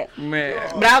head. Man.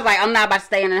 But I was like, I'm not about to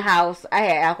stay in the house. I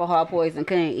had alcohol poison,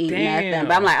 couldn't eat nothing.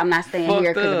 But I'm like, I'm not staying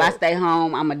here because if I stay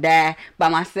home, I'm gonna die by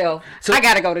myself. So I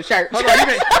gotta go to church. Hold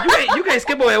on, you can't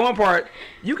skip over that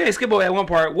one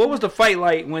part. What was the fight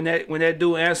like when that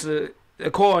dude answered the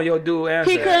call and your dude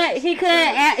answered? He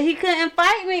couldn't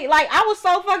fight me. Like I was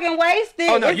so fucking wasted.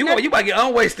 Oh no, you about to get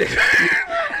unwasted.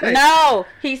 No,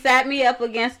 he sat me up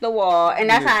against the wall, and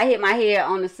that's how I hit my head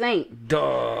on the sink.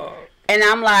 Dog. And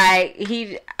I'm like,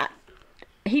 he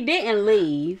didn't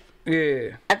leave.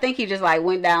 Yeah. I think he just like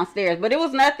went downstairs, but it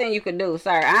was nothing you could do,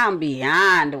 sir. I'm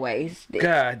beyond wasted.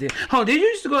 God damn. Oh, did you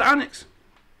used to go to Onyx?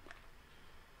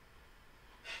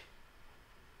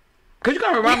 Cause you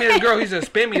gotta remind me of this girl who used to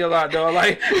spin me a lot, dog.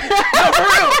 Like, no, for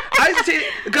real. I used to see,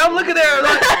 come look at her,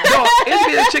 like, dog, it used to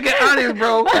be a chicken Onyx,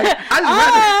 bro. Like, I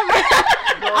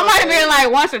might have been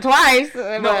like once or twice,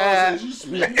 but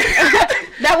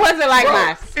that wasn't like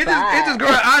my spot. It's this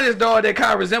girl Onyx, dog, that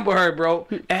kind of resemble her, bro.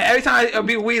 And every time I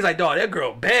be with, like, dog, that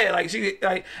girl bad. Like,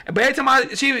 but every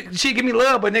time she give me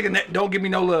love, but nigga don't give me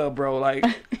no love, bro. Like,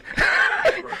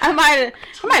 I might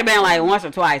have been like once or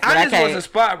twice, but Onyx was a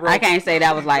spot, bro. I can't say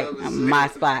that was like my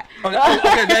spot.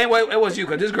 Okay, it was you,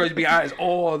 cause this girl used to be honest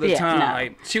all the time. No.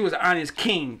 Like she was honest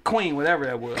queen, whatever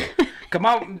that was. Come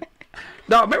on,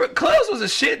 no, remember clubs was a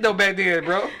shit though back then,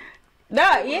 bro.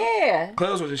 No, yeah.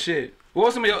 Clubs was a shit.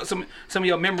 What were some of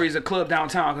your memories of club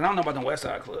downtown? Cause I don't know about the West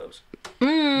Side clubs.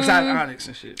 Besides Onyx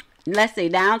and shit. Let's see,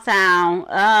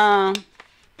 downtown.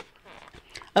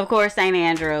 Of course, St.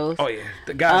 Andrews. Oh yeah,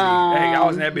 the gotta be. Hey, I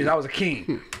was in that bitch. I was a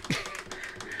king.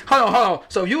 Hold on.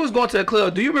 So if you was going to the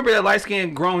club, do you remember that light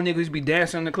skinned grown nigga who used to be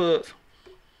dancing in the clubs?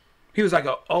 He was like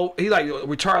a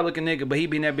retarded looking nigga, but he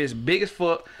be in that bitch big as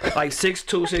fuck, like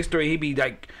 6'2", 6'3". He be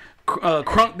like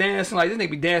crunk dancing, like this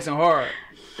nigga be dancing hard.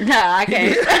 No, I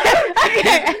can't.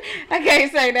 I can't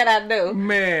say that I do.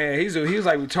 Man, he was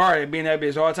like retarded, being that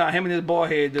bitch all the time. Him and his bald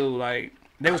head dude, like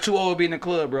they was too old to be in the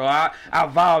club, bro. I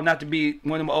vowed not to be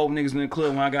one of them old niggas in the club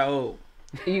when I got old.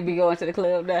 You be going to the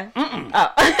club now?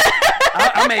 Oh.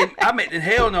 I made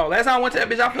hell no. Last time I went to that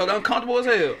bitch, I felt uncomfortable as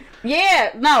hell.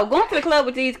 Yeah, no, going to the club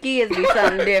with these kids be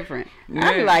something different. Yeah.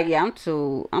 I be like, yeah, I'm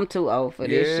too old for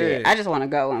this shit. I just want to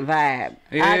go and vibe.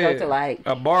 Yeah. I go to like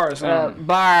a bar or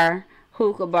something.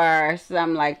 Hookah bar,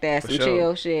 something like that, some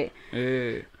chill shit.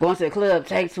 Yeah. Going to the club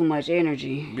take too much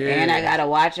energy. Yeah. And I gotta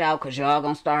watch out because y'all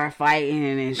gonna start fighting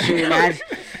and shooting.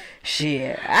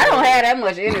 Shit, I don't have that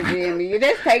much energy in me.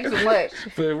 This takes too much.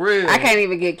 For real. I can't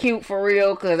even get cute for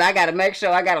real because I gotta make sure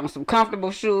I got on some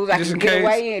comfortable shoes. I can get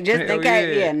away in just in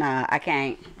case. Yeah, nah, I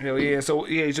can't. Hell yeah. So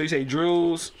you say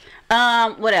Drew's.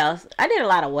 What else? I did a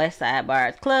lot of West Side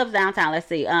bars, clubs downtown. Let's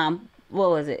see.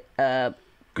 What was it?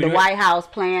 The White House,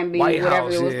 Plan B, whatever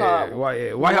it was called.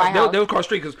 White House. They was called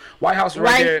street because White House was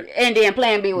right there. And then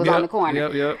Plan B was on the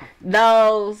corner. Yep.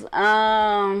 Those.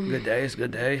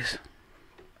 Good days.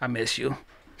 I miss you.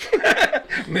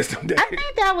 Miss them days. I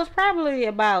think that was probably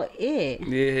about it.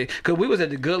 Yeah, because we was at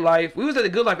the Good Life. We was at the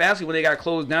Good Life actually when they got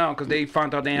closed down because they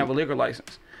found out they didn't have a liquor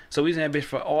license. So we was in that bitch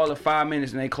for all of 5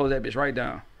 minutes and they closed that bitch right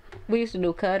down. We used to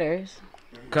do Cutters.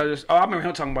 Cause I remember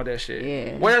him talking about that shit.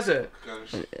 Yeah. Where is it?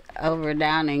 Over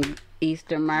down in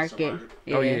Eastern Market.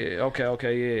 Yeah. Oh yeah.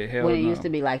 Okay. Yeah. Hell When it no. used to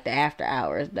be like the after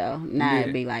hours though. Now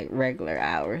it'd be like regular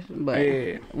hours. But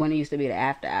when it used to be the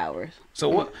after hours. So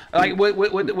what? Like with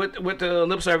the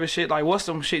lip service shit? Like what's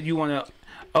some shit you want to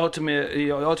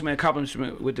ultimate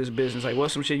accomplishment with this business? Like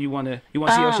what's some shit you want to see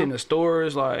your shit in the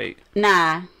stores? Like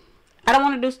Nah, I don't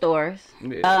want to do stores.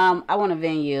 Yeah. I want a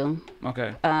venue.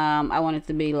 Okay. I want it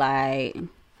to be like,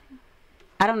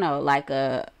 I don't know, like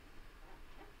I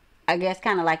guess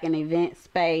kind of like an event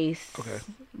space. Okay.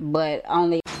 But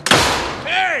only.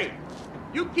 Hey!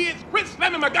 You kids quit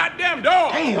slamming my goddamn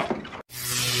door! Damn!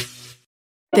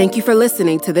 Thank you for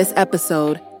listening to this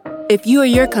episode. If you or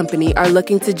your company are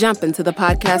looking to jump into the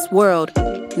podcast world,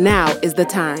 now is the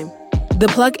time. The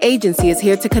Plug Agency is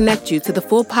here to connect you to the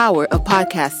full power of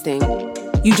podcasting.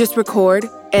 You just record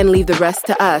and leave the rest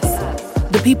to us.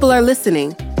 The people are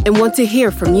listening and want to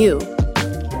hear from you.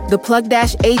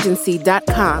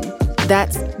 theplug-agency.com.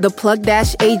 That's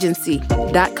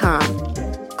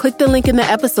theplug-agency.com. Click the link in the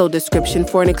episode description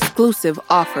for an exclusive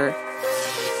offer.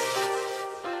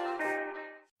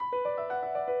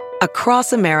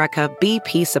 Across America,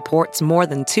 BP supports more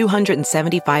than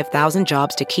 275,000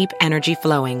 jobs to keep energy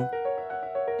flowing.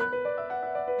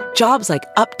 Jobs like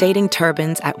updating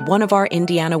turbines at one of our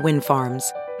Indiana wind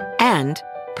farms and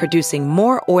producing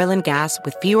more oil and gas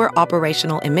with fewer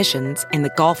operational emissions in the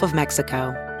Gulf of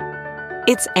Mexico.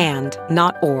 It's and,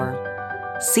 not or.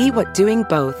 See what doing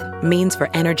both means for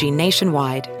energy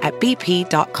nationwide at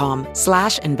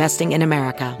bp.com/investing in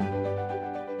America.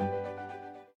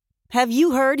 Have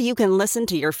you heard you can listen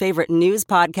to your favorite news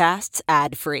podcasts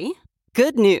ad-free?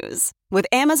 Good news. With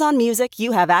Amazon Music,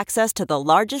 you have access to the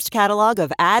largest catalog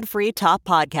of ad-free top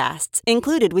podcasts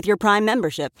included with your Prime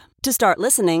membership. To start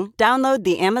listening, download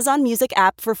the Amazon Music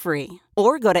app for free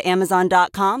or go to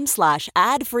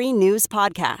amazon.com/ad-free news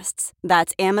podcasts.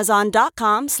 That's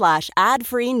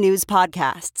amazon.com/ad-free news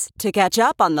podcasts to catch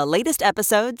up on the latest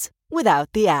episodes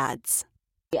without the ads.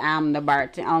 I'm the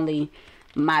bartender. Only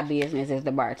my business is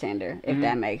the bartender, if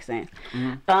that makes sense.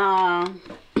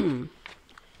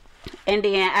 And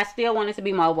then I still want it to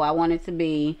be mobile. I want it to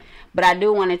be, but I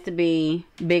do want it to be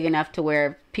big enough to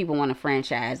where people want to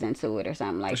franchise into it or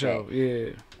something like that. Yeah.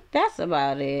 That's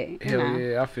about it. Hell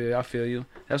yeah, I feel you.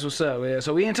 That's what's up, man.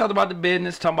 So we ain't talked about the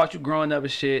business, talking about you growing up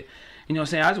and shit. You know what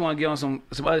I'm saying? I just want to get on some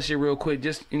other shit real quick.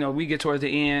 Just, we get towards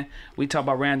the end, we talk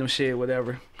about random shit,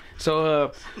 whatever.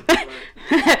 So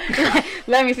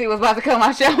let me see what's about to come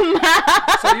out your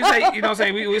mouth. So you say, you know what I'm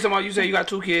saying? We talking about, you say you got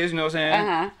 2 kids, you know what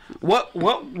I'm saying?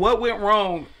 What went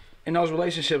wrong in those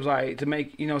relationships, like, to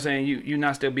make, you know what I'm saying, you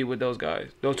not still be with those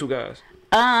 2 guys?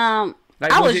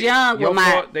 Like, I was young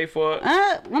with they fought.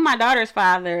 With my daughter's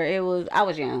father, I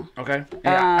was young. Okay.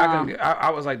 Yeah,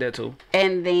 I was like that too.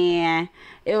 And then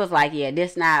it was like, yeah,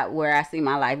 this not where I see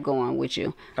my life going with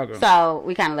you. Okay. So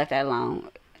we kind of left that alone.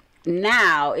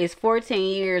 Now it's 14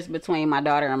 years between my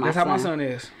daughter and my son. That's how my son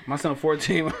is. My son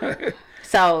 14.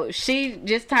 So she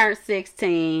just turned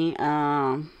 16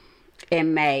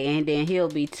 in May, and then he'll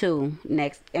be 2 on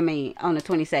the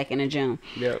 22nd of June.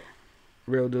 Yep.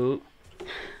 Real dude.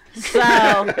 So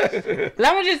let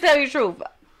me just tell you the truth.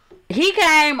 He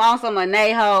came on some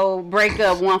anejo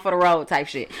breakup, one for the road type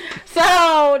shit. So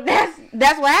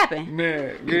that's what happened.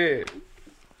 Man, good.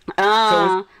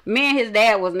 Me and his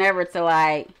dad was never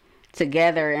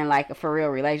together in like a for real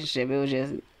relationship. It was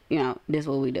just, this is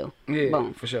what we do. Yeah,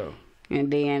 boom, for sure. And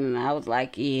then I was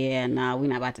like, yeah, no, we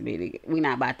not about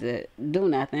to do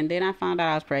nothing. Then I found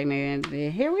out I was pregnant, and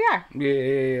then here we are.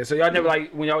 Yeah. So y'all never,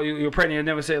 like, when you were pregnant, you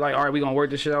never said, like, all right, we gonna work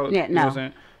this shit out? Yeah, no. You know what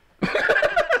I'm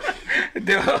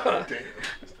saying?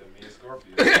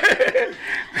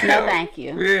 No, thank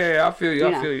you. Yeah, I feel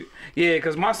you. Yeah,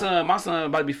 because my son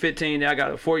about to be 15. Then I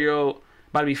got a 4-year-old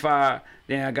about to be 5.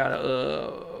 Then I got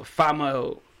a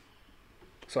 5-month-old.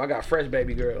 So I got a fresh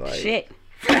baby girl. Like, shit.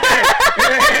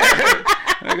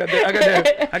 I got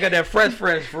that fresh for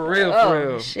real. For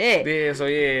real. Shit. Yeah. So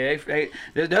yeah,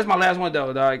 that's my last one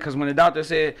though, dog. Because when the doctor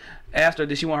asked her,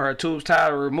 did she want her tubes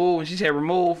tied or removed, and she said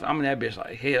remove, I'm in that bitch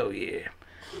like, hell yeah,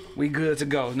 we good to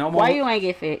go. No more. Why you ain't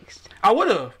get fixed? I would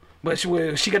have, but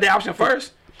she got the option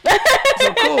first. So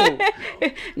cool.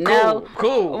 No.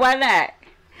 Cool. Why not?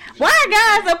 Why are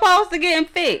guys supposed to get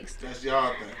fixed? That's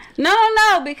y'all thing.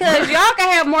 No, because y'all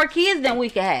can have more kids than we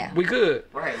can have. We could.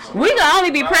 Right. So we can only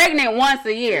be pregnant once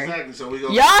a year. Exactly. So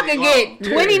y'all can get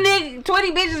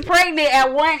 20 bitches pregnant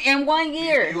in 1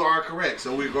 year. You are correct.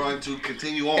 So we're going to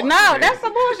continue on. No, that's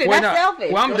some bullshit. That's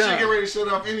selfish. Well, I'm y'all done. should get ready to shut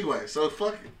off anyway. So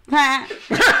fuck it. Huh?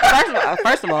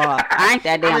 First of all, I ain't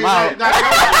that damn old.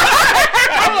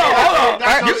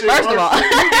 Hold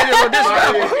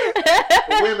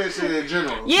on. Women shit in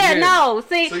general. Yeah, no.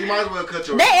 See, so you might as well cut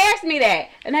your. They asked me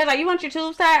that, and they're like, "You want your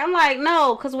tubes tied?" I'm like,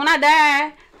 "No, because when I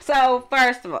die." So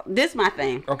first of all, this is my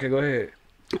thing. Okay, go ahead.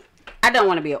 I don't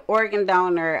want to be an organ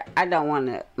donor. I don't want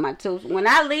to my tubes. When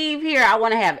I leave here, I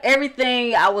want to have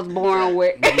everything I was born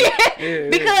with,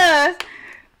 because.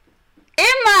 In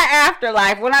my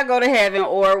afterlife, when I go to heaven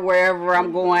or wherever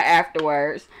I'm going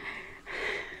afterwards,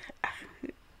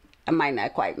 I might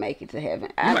not quite make it to heaven.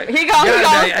 He gonna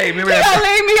leave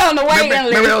me on the waiting list.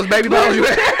 Remember those baby bottles you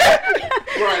had?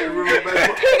 Right, remember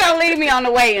baby. He gonna leave me on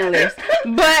the waiting list.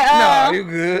 But no, you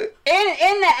good.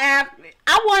 In the after,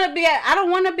 I don't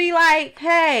want to be like,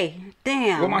 hey,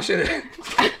 damn. Where my shit at?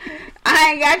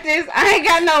 I ain't got this. I ain't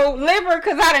got no liver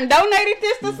because I done donated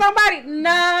this to somebody.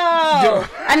 No.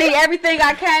 I need everything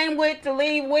I came with to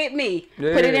leave with me.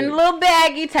 Yeah. Put it in a little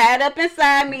baggie, tied up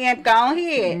inside me, and go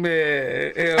ahead.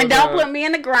 Man, and don't put me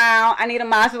in the ground. I need a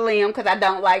mausoleum because I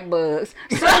don't like bugs.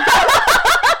 So,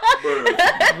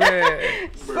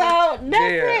 so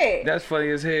that's it. That's funny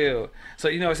as hell. So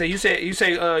you know, you say, you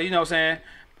know, what I'm saying,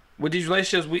 with these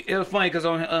relationships, it was funny because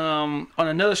on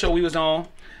another show we was on.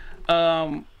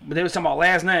 But they was talking about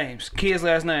last names, kids'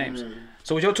 last names.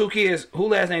 So with your two kids, who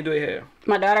last name do they have?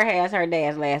 My daughter has her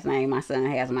dad's last name. My son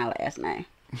has my last name.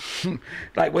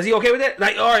 Like, was he okay with that?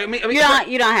 Like, all right,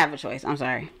 you don't have a choice. I'm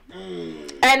sorry.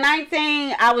 At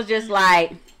 19, I was just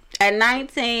like, at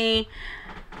 19,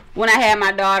 when I had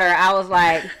my daughter, I was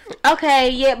like, okay,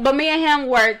 yeah, but me and him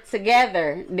worked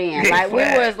together then. Like, we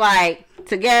was like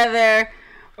together.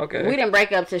 Okay. We didn't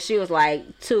break up till she was like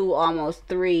 2, almost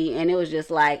 3, and it was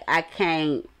just like, I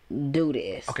can't do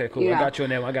this. Okay, cool. I got you on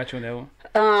that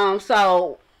one.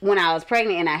 So when I was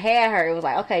pregnant and I had her, it was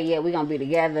like, okay, yeah, we're gonna be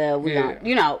together. We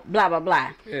gonna, blah blah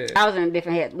blah. Yeah. I was in a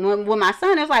different head. When my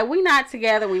son, it was like, we not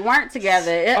together. We weren't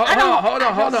together. Hold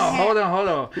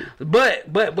on.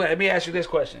 But let me ask you this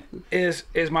question: Is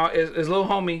little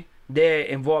homie dad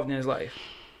involved in his life?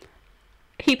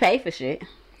 He paid for shit.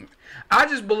 I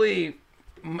just believe.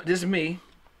 This is me.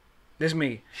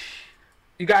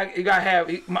 You got to have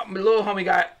my little homie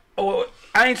got. Oh,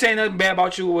 I ain't saying nothing bad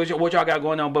about you or what y'all got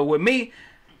going on, but with me,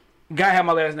 gotta have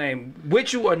my last name,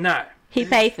 with you or not. He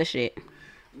paid for shit.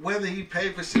 Whether he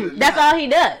paid for shit, or that's not, all he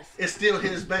does. It's still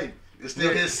his baby. It's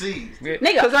still his seed. Yeah.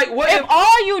 Nigga, like, what if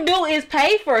all you do is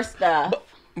pay for stuff?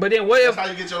 But then what if? That's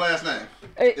how you get your last name.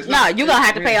 No, you gonna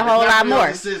have to pay a whole lot more.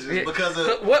 Decisions because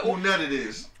of who nut it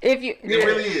is. If you, it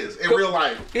really is in real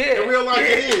life. Yeah, in real life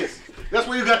it is. That's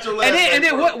where you got your last name. And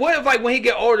then what if like when he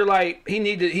get older, like he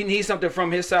needs something from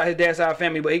his dad's side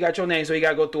family, but he got your name, so he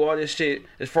got to go through all this shit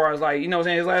as far as like, you know what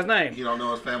I'm saying, his last name. You don't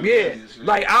know his family lineage.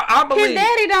 Like I believe his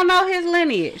daddy don't know his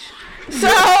lineage. So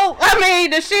I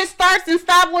mean, the shit starts and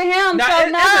stops with him.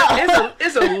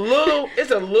 It's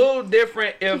a little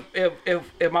different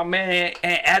if my man ain't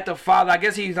at the father. I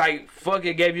guess he's like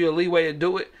fucking gave you a leeway to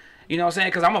do it. You know what I'm saying?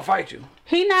 Because I'm gonna fight you.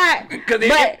 He not. Because we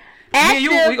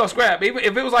gonna scrap.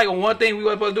 If it was like one thing we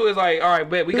were supposed to do is like, all right,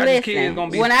 bet we got these kids gonna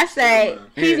be. When I say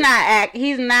he's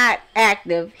not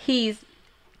active. He's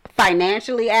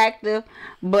financially active,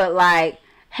 but like,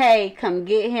 hey, come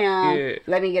get him. Yeah.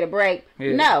 Let me get a break.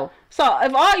 Yeah. No. So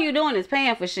if all you doing is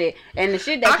paying for shit, and the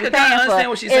shit that you're paying for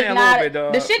what she's saying a little bit,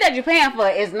 dog. The shit that you're paying for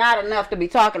is not enough to be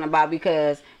talking about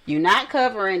because you're not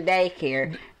covering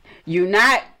daycare.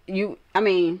 I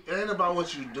mean, it ain't about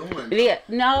what you're doing. Yeah,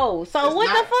 no. So what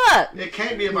the fuck? It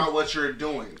can't be about what you're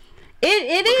doing.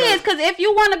 It is because if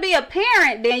you want to be a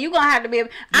parent, then you're gonna have to be.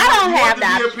 I don't have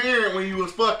that. You wanted to be a parent when you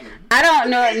was fucking. I don't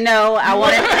know. No, I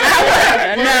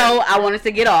wanted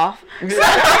to get off.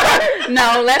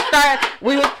 No, let's start.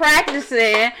 We was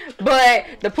practicing, but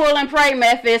the pull and pray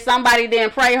method. Somebody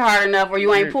didn't pray hard enough, or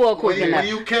you ain't pull quick enough.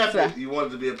 When you kept it, you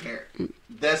wanted to be a parent.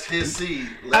 That's his seed.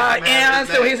 And I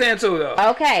see what he's saying too, though.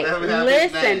 Okay,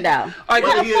 listen though.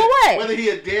 Whether he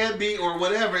a deadbeat or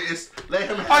whatever, it's let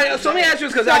him have. All right, so let me ask you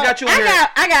this because I got you in here.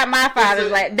 I got my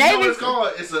father's like David. You know what it's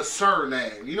called? It's a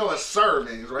surname. You know what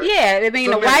surname is, right? Yeah, I mean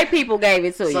the white people gave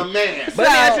it to you. Some man. But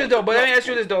let me ask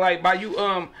you this though. Like by you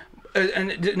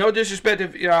and no disrespect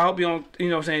if I hope you don't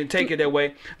what I'm saying take it that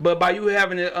way, but by you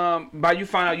having it by you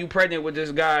find out you pregnant with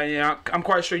this guy, I'm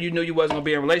quite sure you knew you wasn't gonna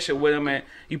be in a relationship with him and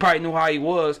you probably knew how he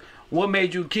was. What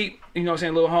made you keep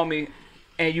little homie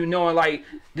and you knowing like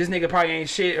this nigga probably ain't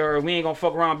shit or we ain't gonna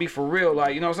fuck around and be for real,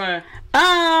 like you know what I'm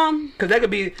saying? Because that could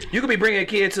be you could be bringing a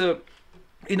kid to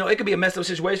you know, it could be a messed up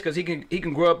situation because he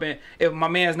can grow up and if my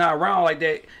man's not around like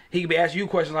that, he can be asking you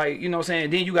questions like, you know what I'm saying.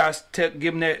 Then you guys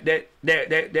give him that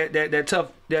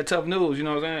tough news. You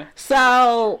know what I'm saying?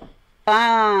 So,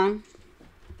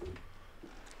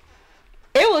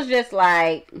 it was just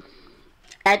like,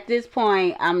 at this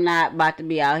point, I'm not about to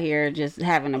be out here just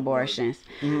having abortions.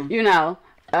 You know,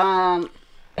 have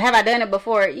I done it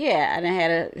before? Yeah, I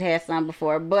done had some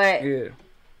before, but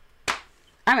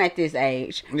I'm at this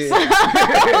age. So, this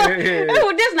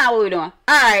not what we're doing. All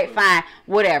right, fine,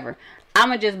 whatever. I'm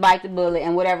gonna just bite the bullet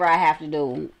and whatever I have to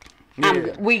do,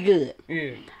 we good.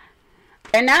 Yeah.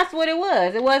 And that's what it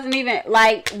was. It wasn't even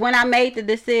like when I made the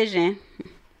decision.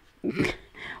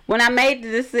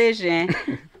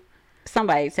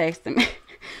 Somebody texted me.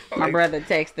 My brother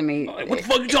texted me. What the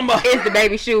fuck you talking about? Is the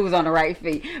baby shoes on the right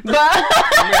feet? But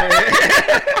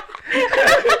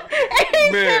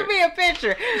he sent me a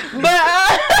picture.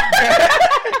 But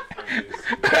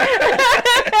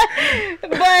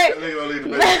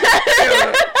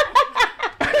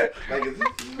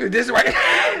this right.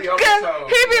 Cause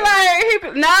he be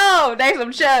like, no, they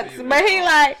some Chucks, but he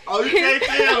like, oh, you can't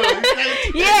tell.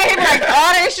 Yeah, he be like,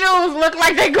 all their shoes look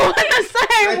like they going the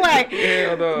same way.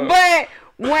 Hell no. But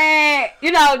when,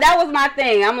 you know, that was my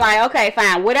thing. I'm like, okay,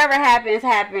 fine, whatever happens.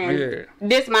 Yeah.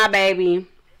 This my baby.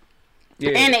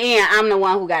 Yeah. In the end, I'm the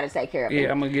one who got to take care of it. Yeah,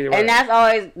 I'm gonna get it right. And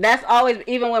that's always,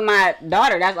 even with my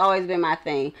daughter, that's always been my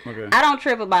thing. Okay. I don't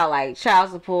trip about like child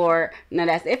support. No,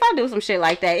 if I do some shit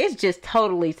like that, it's just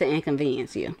totally to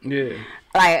inconvenience you. Yeah.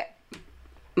 Like,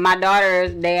 my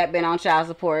daughter's dad been on child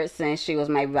support since she was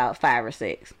maybe about 5 or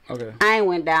 6. Okay. I ain't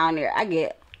went down there. I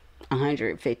get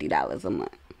 $150 a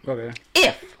month. Okay.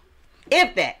 If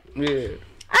that. Yeah.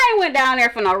 I ain't went down there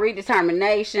for no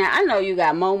redetermination. I know you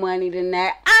got more money than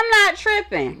that. I'm not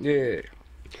tripping. Yeah.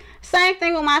 Same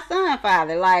thing with my son,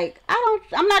 father. Like,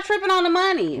 I'm not tripping on the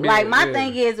money. Yeah, like, my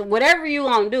thing is, whatever you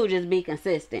gonna do, just be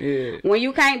consistent. Yeah. When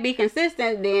you can't be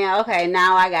consistent, then, okay,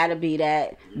 now I gotta be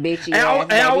that bitchy ass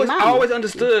baby I mama. always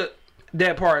understood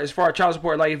that part as far as child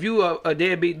support. Like, if you a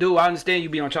deadbeat dude, I understand you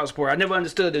be on child support. I never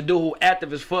understood the dude who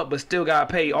active as fuck but still got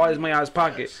paid all his money out of his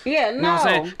pocket. Yeah, no. You know what I'm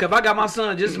saying? Because if I got my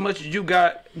son just as much as you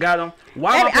got him,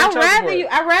 why am I paying child support?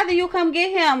 I'd rather you come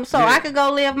get him so I could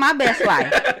go live my best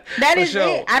life. That is sure.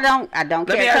 it. I don't Let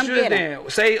care. me ask Come you this get him.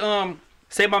 then.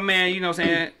 Say my man, you know what I'm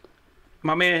saying?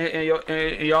 My man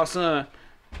and y'all son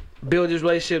build this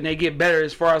relationship and they get better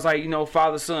as far as like, you know,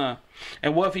 father son.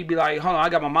 And what if he be like, hold on, I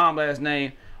got my mom last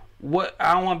name. What,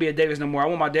 I don't want to be a Davis no more. I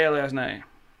want my dad last name.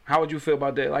 How would you feel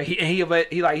about that? Like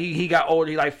he got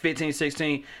older. He like 15,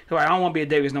 16. He's like, I don't want to be a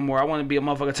Davis no more. I want to be a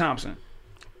motherfucker Thompson.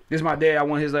 This is my dad. I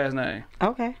want his last name.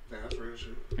 Okay. That's real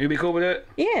shit. You be cool with that?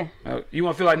 Yeah. You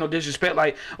won't feel like no disrespect,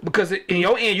 like, because in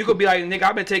your end you could be like, nigga,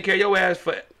 I've been taking care of your ass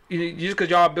for just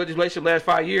because y'all built this relationship last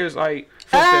 5 years. Like,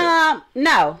 fuck that.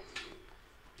 No.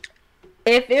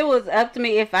 If it was up to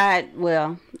me,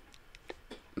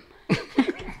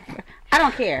 I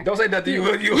don't care. Don't say nothing. You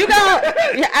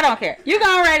I don't care. You go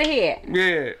right ahead.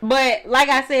 Yeah. But like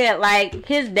I said, like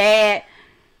his dad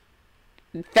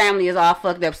family is all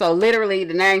fucked up. So literally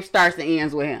the name starts and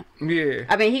ends with him. Yeah.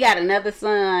 I mean, he got another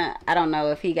son. I don't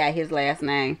know if he got his last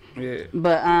name. Yeah.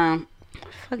 But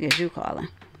fuck is you calling?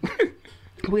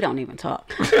 We don't even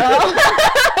talk.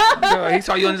 No, he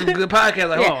saw you on this good podcast.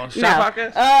 Like, Yeah,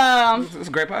 podcast? It's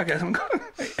a great podcast. I'm going.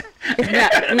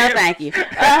 No, thank you.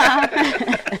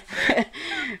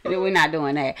 We're not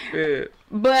doing that. Yeah.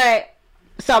 But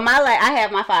so I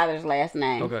have my father's last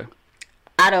name. Okay.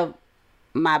 Out of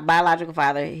my biological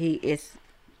father, he is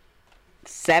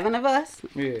 7 of us.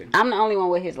 Yeah. I'm the only one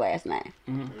with his last name.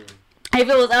 Mm-hmm. If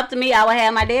it was up to me, I would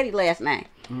have my daddy's last name.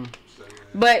 Mm-hmm.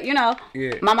 But you know,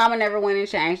 yeah. My mama never went and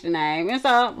changed the name, and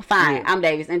so fine, yeah. I'm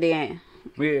Davis, and then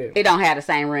it don't have the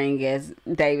same ring as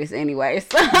Davis anyway.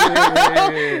 So you know, all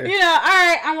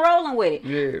right, I'm rolling with it.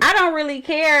 Yeah. I don't really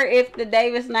care if the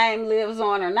Davis name lives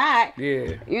on or not.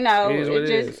 Yeah, you know, it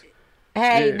just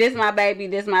hey, this my baby,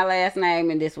 this my last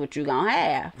name, and this what you gonna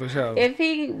have. For sure. If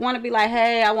he want to be like,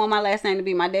 hey, I want my last name to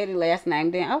be my daddy's last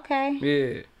name, then okay.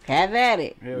 Yeah. Have at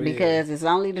it. Hell because it's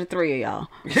only the 3 of y'all.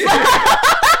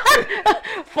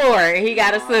 4. He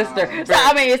got a sister. So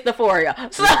I mean, it's the 4 of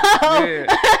y'all. So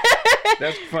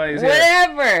that's funny.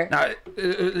 Whatever. Now,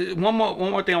 one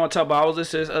more thing I want to talk about. I was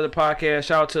listening to this other podcast.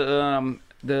 Shout out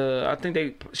to I think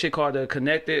they shit called the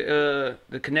Connected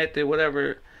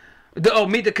whatever.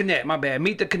 Meet the Connect. My bad.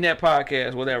 Meet the Connect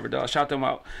podcast. Whatever. Dog. Shout them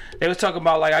out. They was talking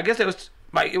about like I guess it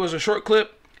was a short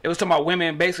clip. It was talking about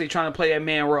women basically trying to play that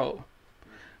man role.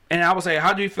 And I was saying,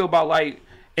 how do you feel about like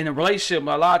in a relationship?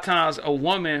 A lot of times a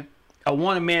woman I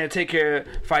want a man to take care of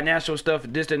financial stuff,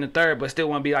 this and the third, but still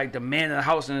want to be like the man of the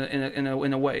house in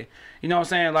a way. You know what I'm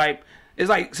saying? Like it's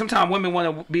like sometimes women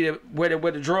want to be wear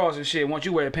the drawers and shit. Want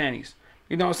you wear the panties.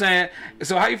 You know what I'm saying?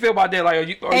 So how you feel about that? Like, are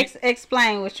you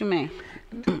explain what you mean.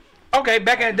 Okay,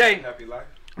 back in the day.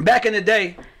 Back in the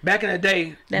day,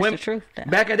 that's women, the truth. Though.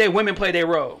 Back in the day, women played their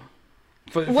role.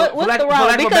 What's the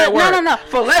role? Because no.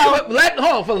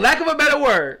 For lack of a better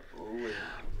word,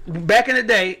 back in the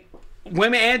day,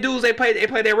 women and dudes they played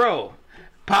their role.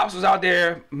 Pops was out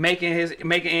there making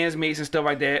ends meet and stuff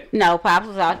like that. No, Pops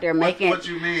was out there making. What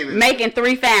you mean? Making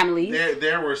 3 families.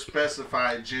 There were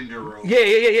specified gender roles. Yeah,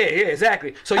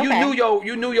 exactly. So you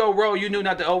knew your role. You knew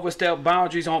not to overstep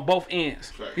boundaries on both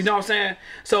ends. Facts. You know what I'm saying?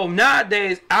 So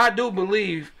nowadays, I do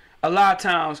believe a lot of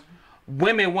times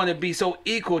women want to be so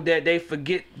equal that they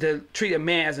forget to treat a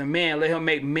man as a man, let him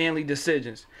make manly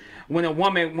decisions. When a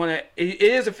woman it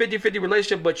is a 50-50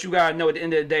 relationship, but you gotta know at the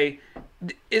end of the day,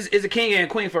 it's a king and a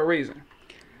queen for a reason.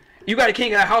 You got a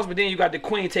king in the house, but then you got the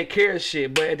queen take care of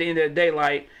shit. But at the end of the day,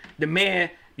 like the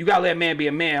man, you gotta let a man be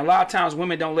a man. A lot of times,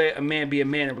 women don't let a man be a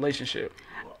man in a relationship.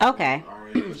 Okay.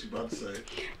 Already, what you about to say?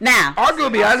 Now,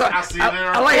 arguably, I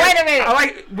like.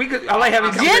 Wait a minute. I like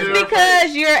having. Just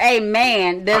because you're a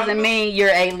man doesn't mean you're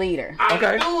a leader.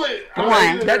 Okay. Do it.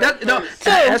 One.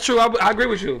 That's true. I agree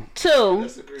with you. 2.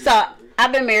 So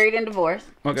I've been married and divorced.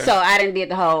 Okay. So I didn't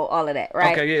did all of that,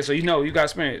 right? Okay, yeah. So you got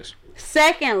experience.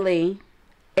 Secondly,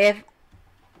 if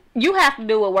you have to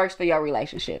do what works for your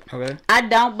relationship. Okay. I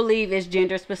don't believe it's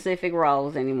gender specific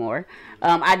roles anymore.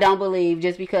 I don't believe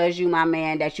just because you my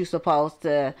man that you supposed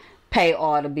to pay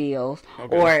all the bills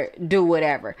or do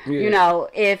whatever. Yeah. You know,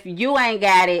 if you ain't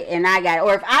got it and I got it,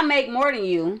 or if I make more than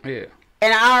you, and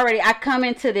I come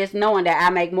into this knowing that I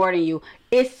make more than you,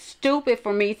 it's stupid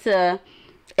for me to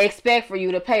expect for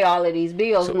you to pay all of these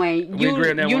bills when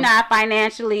you're not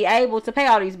financially able to pay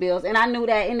all these bills, and I knew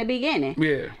that in the beginning.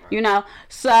 Yeah. You know,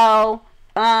 so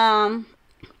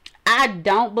I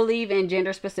don't believe in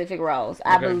gender specific roles.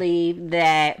 I believe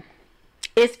that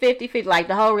it's 50-50. Like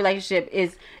the whole relationship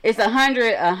it's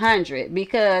 100-100,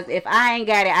 because if I ain't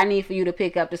got it, I need for you to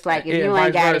pick up the slack. If you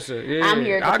ain't got it, I'm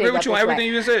here to pick up the slack. I agree with you on everything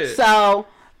you said. So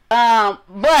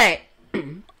but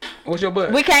what's your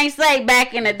butt? We can't say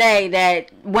back in the day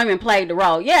that women played the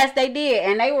role. Yes, they did,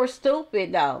 and they were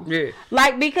stupid though. Yeah.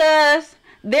 Like, because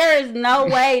there is no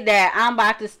way that I'm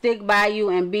about to stick by you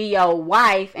and be your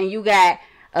wife, and you got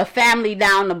a family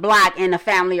down the block and a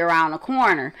family around the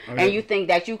corner, and you think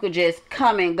that you could just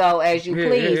come and go as you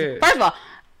please. First of all,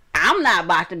 I'm not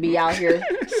about to be out here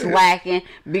slacking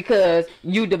because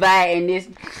you dividing this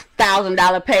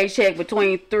 $1,000 paycheck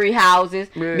between 3 houses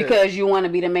because you want to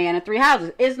be the man of 3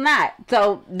 houses. It's not.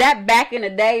 So that back in the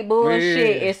day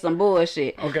bullshit is some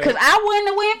bullshit. Because I wouldn't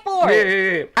have went for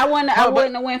it. I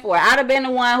wouldn't have went for it. I'd have been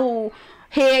the one who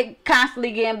head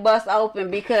constantly getting bust open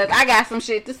because I got some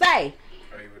shit to say.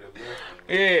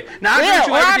 Yeah. Now, I agree with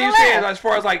you everything you said as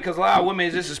far as like, because a lot of women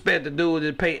just expect the dude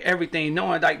to pay everything,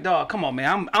 knowing like, dog, come on,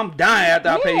 man, I'm dying after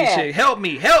I pay this shit. Help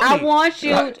me. I want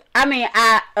you,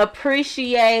 I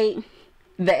appreciate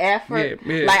the effort.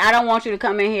 Like, I don't want you to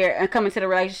come in here and come into the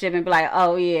relationship and be like,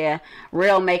 oh yeah,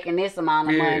 Real making this amount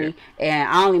of money and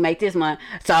I only make this money,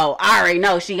 so I already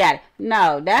know she got it.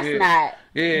 No, that's not.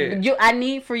 I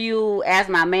need for you as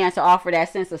my man to offer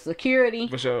that sense of security,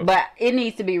 for sure. But it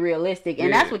needs to be realistic,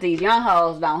 and that's what these young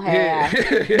hoes don't have.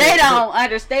 They don't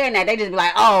understand that. They just be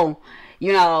like, oh,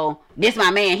 you know, this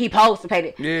my man, he supposed to pay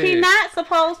it. He not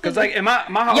supposed to. Because like in my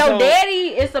household, your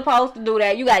daddy is supposed to do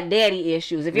that. You got daddy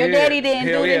issues. If your daddy didn't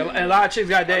do it, and a lot of chicks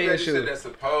got daddy issues. You said that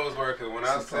supposed work, because when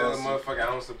I was telling the motherfucker I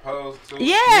don't supposed to.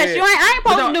 Yes, I ain't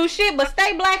supposed to do shit but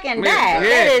stay black and die.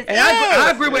 That is and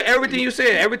I agree with everything you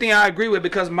said. Everything I agree with,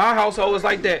 because my household is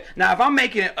like that. Now, if I'm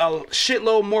making a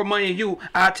shitload more money than you,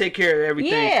 I take care of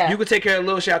everything. Yeah. You can take care of a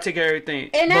little shit, I take care of everything.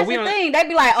 And that's the thing. They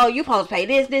be like, oh, you supposed to pay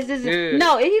this.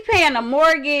 No, if you paying a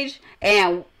mortgage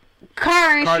and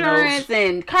car insurance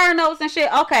and car notes and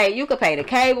shit, okay, you could pay the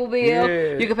cable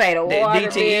bill, you could pay the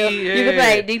water bill, you could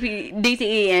pay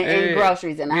DTE and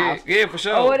groceries in the house, for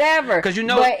sure, or whatever. Because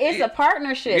but it's a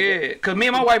partnership. Yeah, because me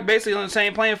and my wife basically on the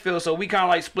same playing field, so we kind of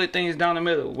like split things down the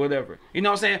middle, whatever. You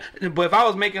know what I'm saying? But if I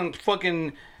was making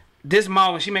fucking this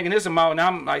amount and she making this amount, and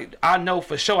I'm like, I know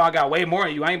for sure I got way more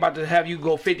than you. I ain't about to have you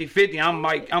go 50-50.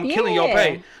 I'm killing your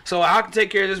pay. So I can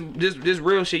take care of this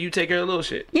real shit. You take care of the little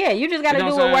shit. Yeah, you just gotta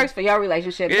do what works for your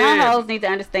relationship. Young hoes need to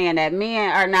understand that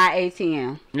men are not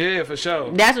ATM. Yeah, for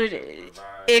sure. That's what.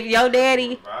 If your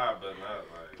daddy.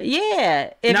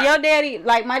 If your daddy,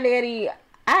 like my daddy,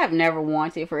 I have never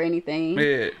wanted for anything.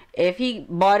 Yeah. If he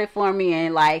bought it for me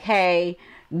and like, hey,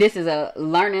 this is a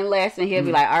learning lesson. He'll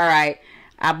be like, all right,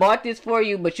 I bought this for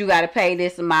you, but you got to pay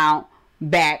this amount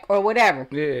back or whatever.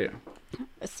 Yeah.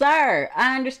 Sir,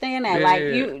 I understand that.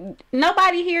 You,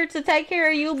 nobody here to take care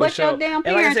of you but your damn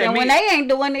parents. And when they ain't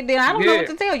doing it, then I don't know what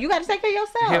to tell you. You got to take care of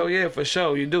yourself. Hell yeah, for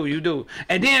sure. You do.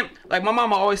 And then, like, my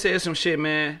mama always said some shit,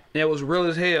 man, that was real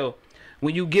as hell.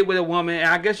 When you get with a woman, and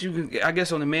I guess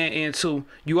on the man end too,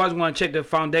 you always want to check the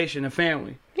foundation, the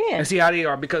family. Yeah. And see how they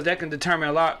are, because that can determine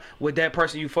a lot with that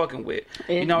person you fucking with.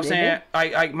 You know what I'm saying?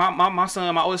 Like my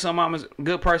son, my oldest son, mama's a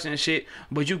good person and shit,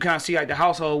 but you kind of see like the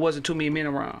household wasn't too many men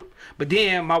around. But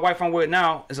then my wife I'm with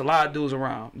now is a lot of dudes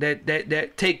around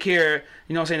that take care,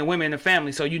 you know what I'm saying, the women in the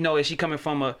family. So you know that she coming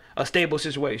from a stable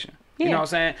situation. You know what I'm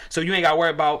saying? So you ain't got to worry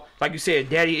about, like you said,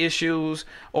 daddy issues,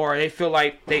 or they feel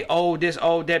like they owe this,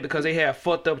 owe that because they had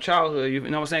fucked up childhood. You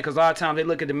know what I'm saying? Because a lot of times they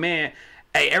look at the man,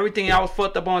 hey, everything I was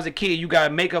fucked up on as a kid, you got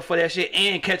to make up for that shit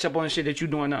and catch up on the shit that you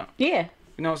doing now. Yeah.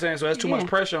 You know what I'm saying? So that's too much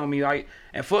pressure on me, like,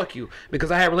 and fuck you. Because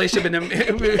I had a relationship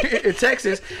in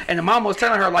Texas, and the mama was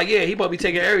telling her, like, yeah, he supposed to be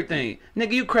taking everything.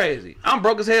 Nigga, you crazy. I'm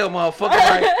broke as hell, motherfucker.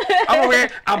 Like, I'm over here,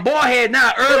 I'm bald head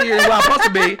now earlier than what I'm supposed to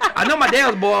be. I know my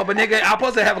dad was bald, but nigga, I'm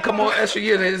supposed to have a couple more extra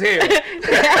years in his hair.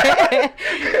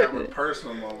 A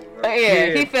personal moment,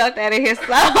 right? He felt that in his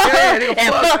soul.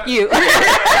 And fuck you.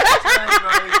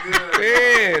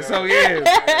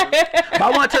 But I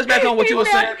want to touch back on what you were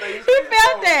saying. He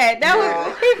felt that.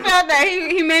 He felt that.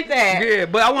 He meant that. Yeah,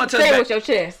 but I want to touch back. Say it with your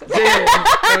chest.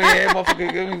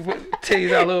 Motherfucker, let me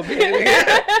tease out a little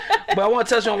bit. But I want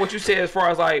to touch on what you said as far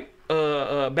as like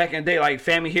back in the day, like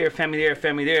family here, family there,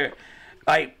 family there.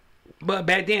 Like, but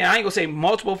back then, I ain't gonna say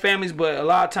multiple families, but a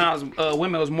lot of times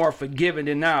women was more forgiving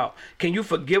than now. Can you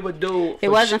forgive a dude? It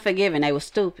wasn't forgiving. They was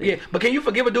stupid. Yeah, but can you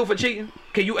forgive a dude for cheating?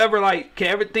 Can you ever can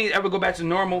everything ever go back to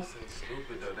normal?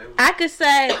 I could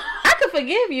say, I could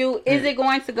forgive you. Is it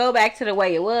going to go back to the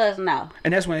way it was? No.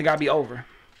 And that's when it gotta be over.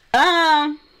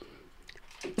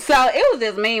 So it was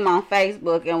this meme on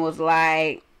Facebook and was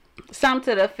like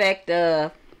something to the effect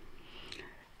of,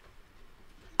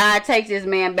 I take this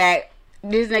man back.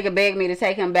 This nigga begged me to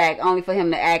take him back only for him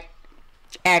to act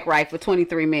right for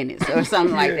 23 minutes or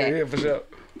something like that. Yeah, for sure.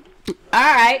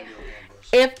 All right.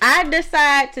 If I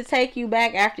decide to take you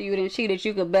back after you done cheated,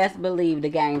 you could best believe the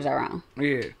games are on.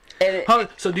 Yeah.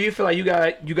 So do you feel like you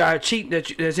got a cheat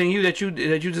that's in you that you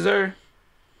deserve?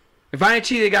 If I ain't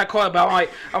cheated, got caught, but I'm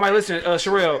like, listen,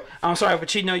 Sherelle, I'm sorry for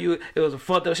cheating on you. It was a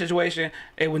fucked up situation.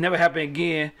 It would never happen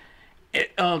again.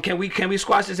 Can we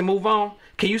squash this and move on?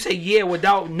 Can you say yeah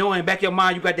without knowing back your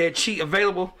mind you got that cheat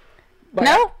available?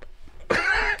 Nope.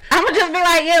 I'm gonna just be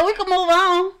like, yeah, we can move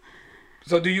on.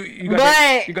 So do you got but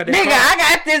that? You got that? Nigga, I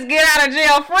got this get out of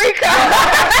jail free card.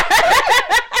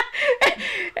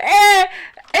 And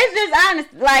it's just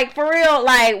honest, like for real,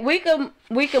 like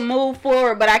we can move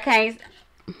forward, but I can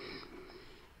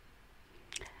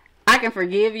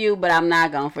forgive you, but I'm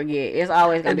not gonna forget. It's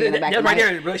always gonna be in the back of my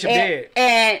head. Relationship dead.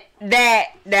 And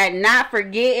that not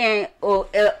forgetting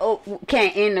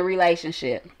can't end the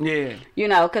relationship. Yeah. You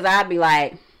know, because I'd be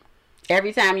like,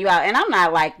 every time you out, and I'm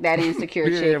not like that insecure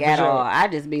chick at all. I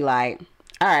just be like,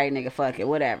 all right, nigga, fuck it,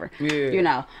 whatever. Yeah. You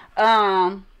know.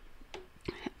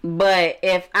 But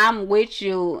if I'm with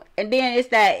you, and then it's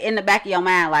that in the back of your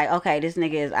mind, like, okay, this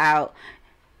nigga is out.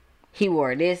 He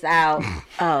wore this out.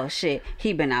 Oh shit,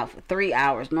 he been out for 3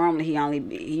 hours. Normally he only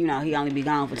be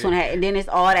gone for 2.5. And then it's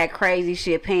all that crazy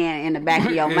shit paying in the back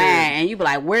of your mind, and you be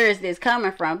like, where is this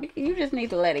coming from? You just need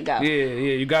to let it go. Yeah,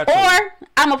 you got to. Or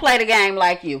I'm gonna play the game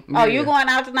like you. Oh, you going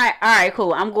out tonight? All right,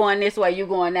 cool. I'm going this way. You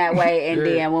going that way, and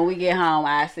then when we get home,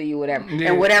 I see you. Whatever,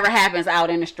 and whatever happens out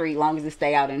in the street, long as it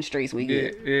stay out in the streets, we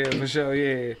good. Yeah, for sure.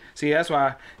 Yeah. See, that's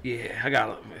why. Yeah, I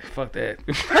gotta fuck that.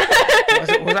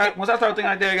 Once I start thinking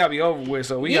like that, it gotta be over with.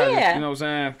 So we gotta, you know what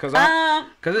I'm saying? Cause I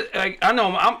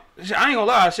know I ain't gonna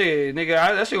lie, shit, nigga.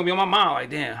 That shit gonna be on my mind. Like,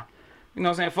 damn, you know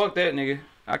what I'm saying? Fuck that, nigga.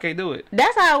 I can't do it.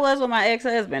 That's how it was with my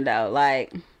ex-husband, though.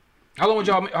 Like, how long was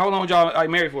y'all like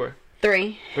married for?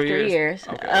 3 years.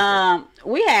 Okay.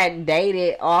 We had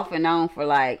dated off and on for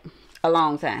like a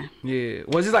long time. Yeah.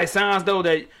 Was it like signs though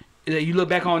that you look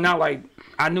back on now, like,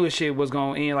 I knew this shit was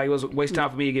gonna end, like it was a waste of time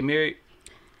for me to get married?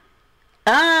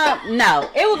 No.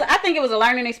 I think it was a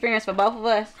learning experience for both of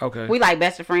us. Okay. We like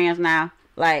best of friends now.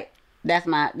 Like, that's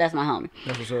my homie.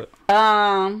 That's what's up.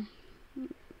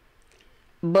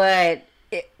 But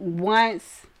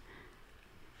once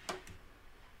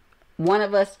one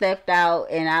of us stepped out,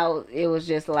 and it was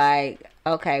just like,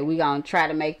 okay, we gonna try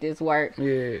to make this work.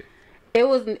 Yeah. It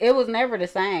was never the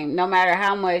same. No matter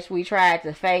how much we tried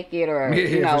to fake it or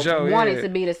wanted to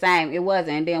be the same, it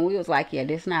wasn't. And then we was like, yeah,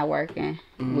 this not working.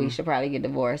 Mm-hmm. We should probably get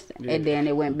divorced. Yeah. And then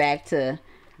it went back to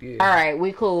all right,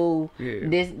 we cool. Yeah.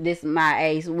 This my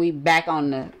ace. We back on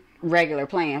the regular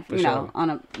plan, you know, on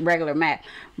a regular map.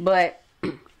 But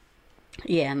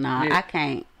yeah, I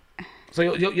can't. So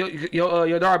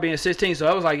your daughter being 16, so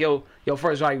that was like your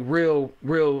first like real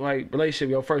like relationship,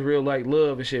 your first real like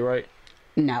love and shit, right?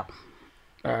 No.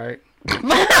 All right. He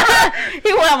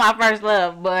wasn't my first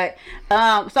love, but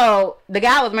so the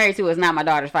guy I was married to is not my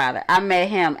daughter's father. I met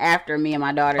him after me and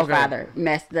my daughter's father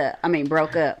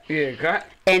broke up. Yeah, God.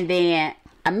 And then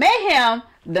I met him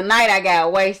the night I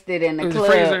got wasted in the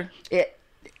club. Freezer?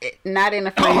 Not in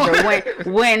the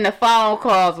freezer. when the phone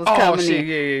calls was coming in.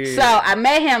 Yeah. So I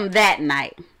met him that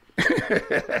night.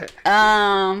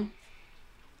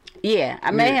 Yeah, I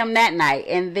met him that night,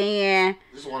 and then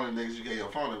this is one of the niggas you gave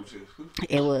your phone number to.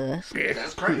 It was. Yeah,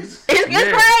 that's crazy. It's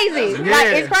crazy. Like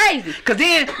it's crazy. Cause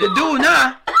then the dude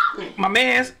now, my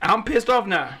man's, I'm pissed off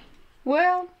now.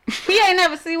 Well, he ain't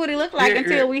never see what he looked like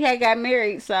until we had got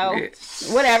married, so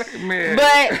whatever. Man.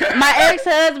 But my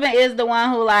ex-husband is the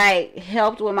one who like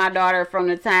helped with my daughter from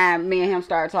the time me and him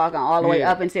started talking all the way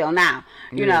up until now.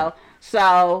 You know,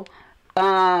 so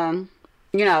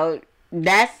you know,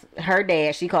 that's her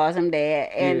dad. She calls him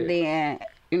dad, and then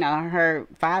you know her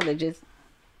father just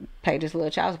paid this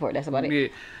little child support. That's about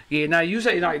it. Yeah. Now you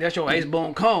say like that's your ace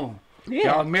bone cone.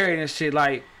 Yeah. Y'all married and shit.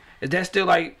 Like, is that still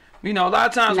like, you know, a lot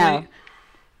of times No.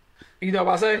 you know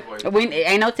what I say? We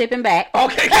ain't no tipping back.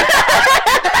 Okay.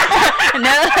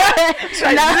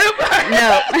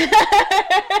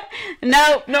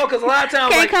 No, because a lot of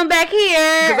times Can't come back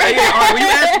here.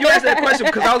 You asked that question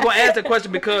because I was going to ask that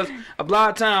question because a lot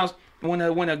of times when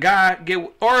a guy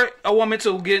or a woman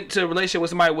to get into a relationship with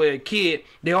somebody with a kid,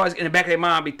 they always in the back of their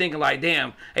mind be thinking like,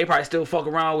 damn, they probably still fuck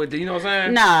around with it. You know what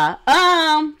I'm saying? Nah.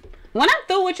 When I'm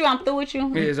through with you, I'm through with you.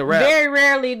 Yeah, it's a wrap. Very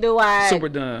rarely do I super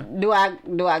done. Do I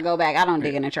go back? I don't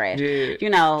dig in the trash. Yeah. You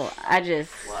know, I just.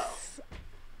 Wow.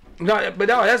 No, but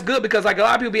no, that's good because like a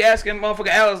lot of people be asking motherfucker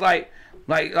Alex like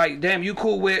damn, you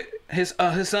cool with his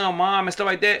son mom and stuff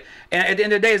like that, and at the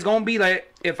end of the day it's gonna be like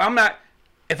if I don't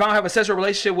have a sexual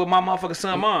relationship with my motherfucking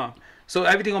son mom, so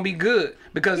everything gonna be good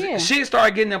because shit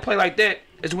started getting in play like that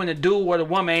is when the dude or the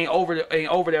woman ain't over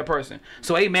that person,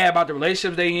 so they mad about the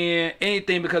relationships they in,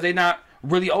 anything because they not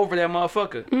really over that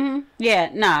motherfucker. Mm-hmm.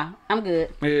 Yeah, nah, I'm good.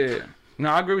 Yeah. No,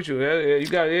 I agree with you. Yeah, you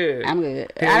got it. I'm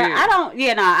good. Yeah, I don't.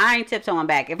 Yeah, no, I ain't tiptoeing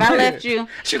back. If I left you,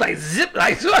 she like zip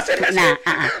like so. I said that's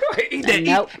it.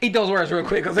 Nope. Eat those words real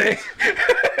quick, okay?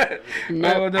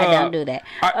 Nope, I don't do that.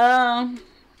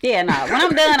 Yeah, no. When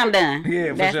I'm done, I'm done.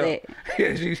 Yeah, that's for sure. it.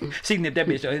 Yeah, she nipped that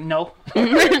bitch. No.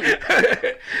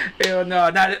 Hell no.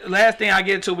 Now, the last thing I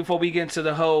get to before we get into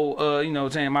the whole, you know,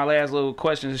 saying my last little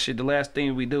questions and shit. The last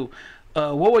thing we do.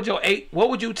 What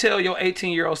would you tell your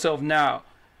 18-year-old self now?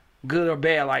 Good or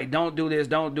bad, like don't do this,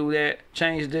 don't do that,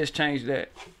 change this, change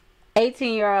that.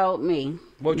 18-year-old me.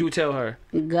 What would you tell her?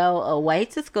 Go away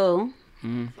to school.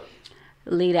 Mm-hmm.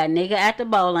 Leave that nigga at the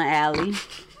bowling alley.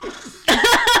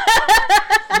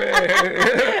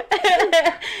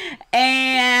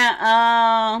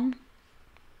 And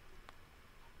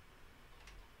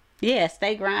yeah,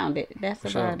 stay grounded. That's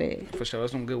about it. For sure,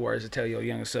 that's some good words to tell your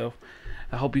younger self.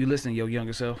 I hope you listen to your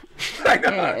younger self.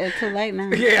 Yeah, it's too late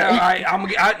now. Yeah, all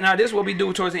right. Now this is what we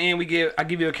do towards the end. I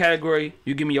give you a category.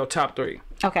 You give me your top 3.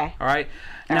 Okay. All right.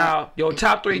 Now your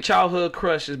top 3 childhood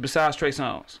crushes besides Trey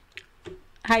Songz.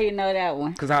 How you know that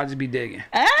one? Cause I'll just be digging.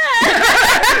 All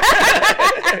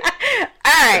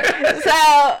right.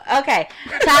 So okay,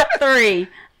 top 3.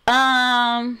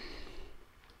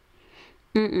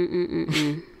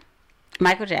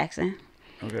 Michael Jackson.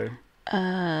 Okay.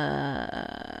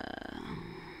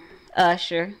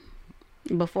 Usher.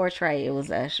 Before Trey, it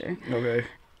was Usher. Okay.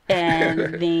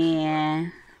 And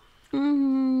then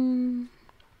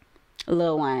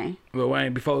Lil Wayne. Lil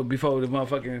Wayne before the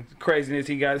motherfucking craziness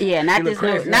he got. Yeah, not this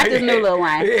new Lil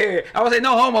Wayne. Yeah, I would say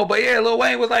no homo, but yeah, Lil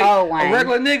Wayne was like a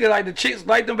regular nigga. Like the chicks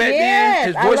liked him back then.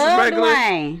 His voice was regular.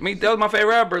 Wayne. Me, that was my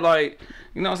favorite rapper. Like,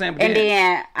 you know what I'm saying? But and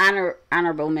then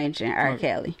honorable mention, R.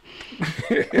 Kelly.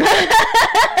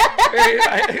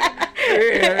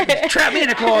 Trap me in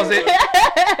the closet.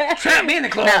 Trap me in the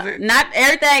closet. No, not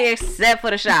everything except for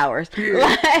the showers.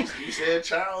 Like, you said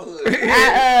childhood.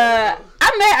 I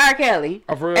met R. Kelly.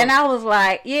 Oh, for real? And I was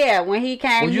like, yeah, when he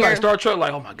came when you here. like Star Trek,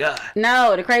 like, oh my God.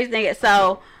 No, the crazy thing is,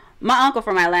 so my uncle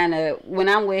from Atlanta, when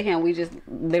I'm with him, we just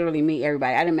literally meet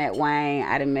everybody. I done met Wayne.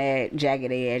 I done met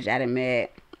Jagged Edge. I done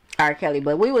met R. Kelly.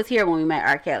 But we was here when we met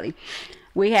R. Kelly.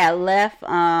 We had left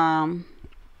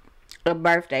a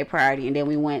birthday party, and then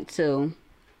we went to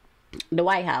the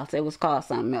White House. It was called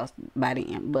something else by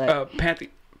then, but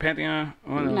Pantheon.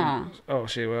 No. Oh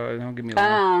shit! Well, don't give me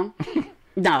a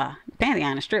Nah,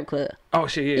 Pantheon a strip club. Oh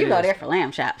shit, yeah. You go there for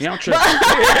lamb chops. Yeah, I'm tripping.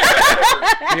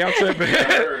 Yeah, I'm tripping.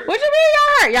 What you mean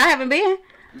y'all heard? Y'all haven't been?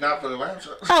 Not for the lamb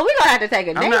chops. Oh, we gonna have to take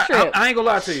a day trip. I ain't gonna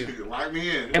lie to you. Lock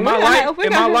me in. In my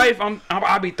life,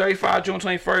 I'll be 35 June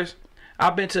 21st.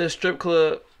 I've been to a strip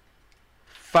club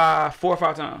 4 or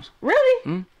 5 times. Really?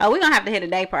 Mm-hmm. Oh, we gonna have to hit a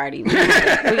day party. We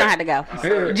gonna have to go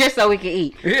just so we can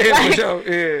eat. Yeah, for sure.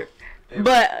 Yeah.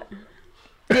 But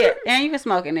yeah, and you can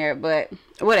smoke in there, but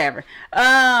whatever.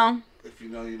 If you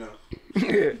know, you know.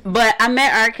 But I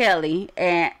met R. Kelly,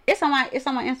 and it's on my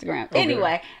Instagram. Okay.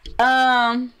 Anyway,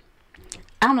 I'm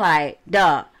like,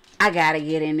 dog, I gotta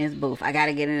get in this booth. Like,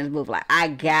 I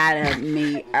gotta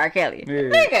meet R. Kelly. Yeah.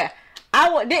 Nigga,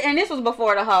 and this was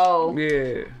before the whole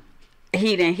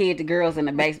he done hid the girls in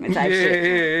the basement type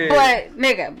shit. Yeah. But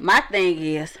nigga, my thing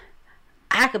is,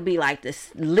 I could be like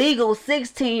this legal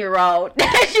 16-year-old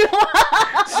that you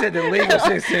want. Said the legal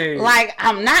 16. Like,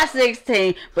 I'm not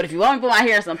 16, but if you want me to put my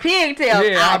hair in some pigtails,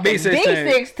 I'll be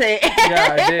 16.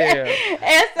 God damn.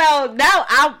 And so now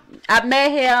I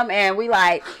met him, and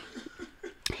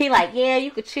he like, yeah,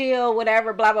 you could chill,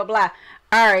 whatever, blah, blah, blah.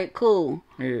 All right, cool.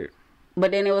 Yeah.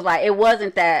 But then it was like, it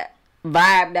wasn't that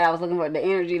vibe that I was looking for, the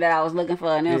energy that I was looking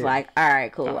for, and it was like, all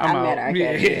right, cool. I met R.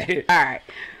 Kelly. All right.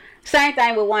 Same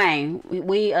thing with Wayne.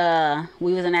 We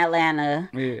was in Atlanta,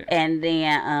 and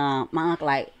then my uncle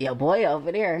like, your boy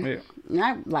over there. Yeah. And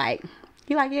I'm like,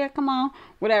 he like, yeah, come on,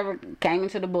 whatever. Came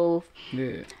into the booth.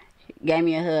 Yeah. Gave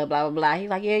me a hug, blah blah blah. He's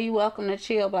like, yeah, you welcome to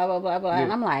chill, blah blah blah blah.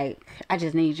 And I'm like, I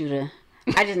just need you to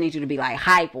be like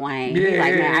hype, Wayne. He's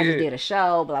like, man, I just did a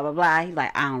show, blah blah blah. He's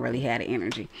like, I don't really have the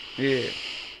energy. Yeah.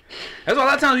 That's why a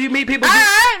lot of times you meet people. All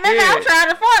right, nigga, I'm trying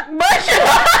to fuck, but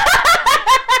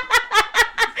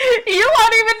you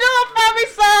won't even do it for me,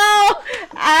 so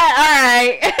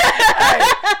alright.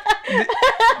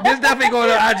 This definitely going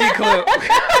to IG clip.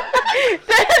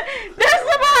 That's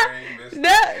about it.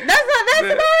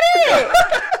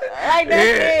 Like,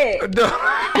 that's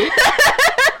it.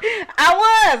 I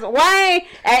was Wayne.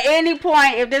 At any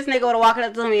point, if this nigga would have walked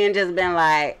up to me and just been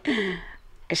like,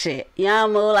 shit,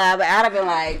 young moolah, but I'd have been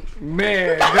like,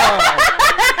 man, dog,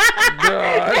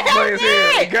 that's funny as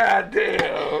hell. God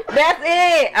damn. That's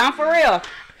it. I'm for real.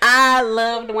 I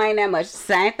loved Wayne that much.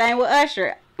 Same thing with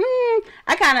Usher.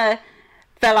 I kind of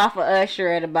fell off of Usher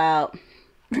at about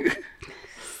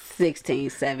 16,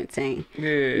 17.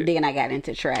 Yeah. Then I got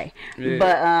into Trey. Yeah.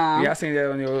 But I seen that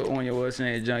on your what's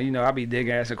name, John. You know, I be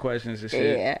digging asking questions and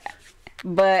shit. Yeah.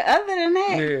 But other than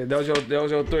that, those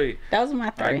your 3. Those are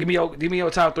my 3. All right, give me your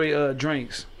top 3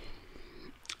 drinks.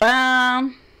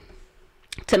 To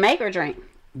make or drink?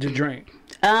 To drink.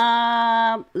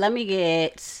 Let me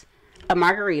get a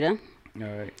margarita. All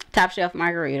right. Top shelf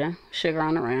margarita, sugar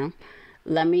on the rim.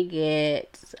 Let me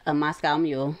get a Moscow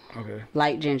Mule. Okay.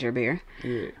 Light ginger beer.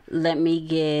 Yeah. Let me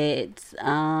get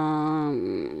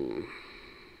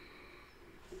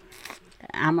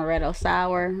amaretto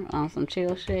sour on some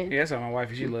chill shit. Yeah, that's how my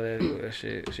wife is. She love that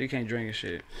shit. She can't drink and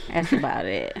shit. That's about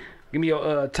it. Give me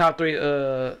your top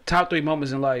 3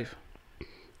 moments in life.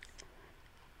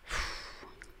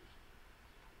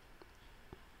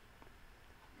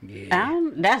 Yeah.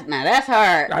 That's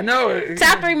hard. I know.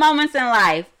 Top 3 moments in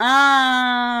life.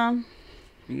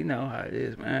 You know how it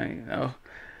is, man. You know,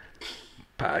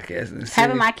 podcasting.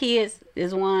 Having my kids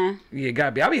is one. Yeah,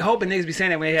 gotta be. I be hoping niggas be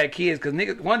saying that when they had kids, cause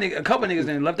a couple niggas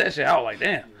didn't left that shit out. Like,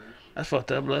 damn, that's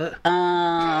fucked up, blood.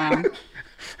 Alright,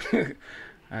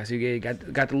 so you got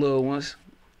the little ones.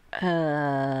 I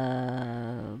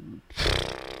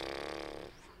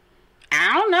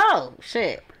don't know.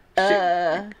 Shit.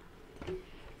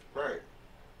 Right.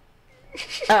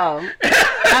 Oh,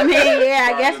 I mean,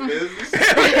 yeah, I guess.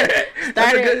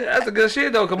 That's a good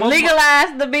shit though. Come on.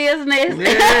 Legalize the business. Yeah,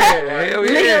 hell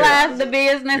yeah. Legalize the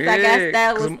business. Yeah, I guess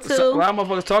that was 2. A lot of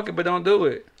motherfuckers talking, but don't do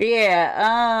it.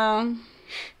 Yeah.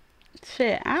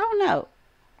 Shit, I don't know.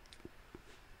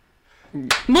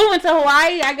 Moving to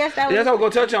Hawaii, I guess that was. That's what we're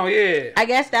gonna touch on. Yeah. I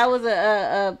guess that was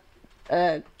a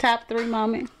top 3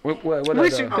 moment. What you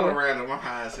I'm random. I'm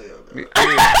high as hell. Though.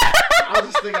 I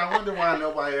was just thinking. I wonder why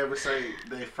nobody ever say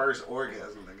their first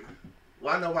orgasm, nigga.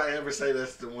 Why nobody ever say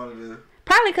that's the one of the.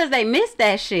 Probably because they missed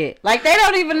that shit. Like, they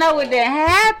don't even know what that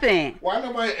happened. Why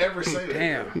nobody ever say that?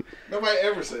 Damn. Nobody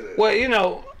ever say that. Well, you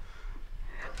know.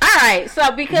 All right,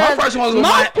 so because my first one was with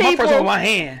my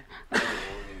hand,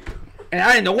 and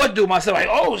I didn't know what to do with myself. Like,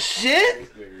 oh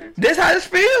shit, this how this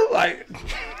feel? Like,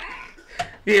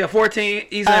 yeah, 14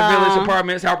 East Side Village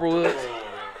Apartments, Harper Woods.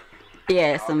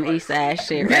 Yeah, some East Side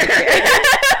shit right there.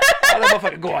 That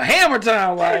motherfucker going hammer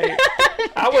time. Like,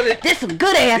 I wasn't. This some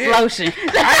good ass lotion.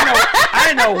 I I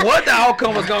didn't know what the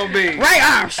outcome was gonna be. Right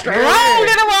arm strong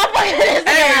to the motherfucker.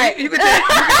 Hey, you could hey,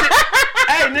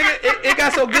 nigga, it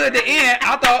got so good at the end.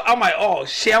 I'm like, oh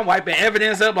shit, I'm wiping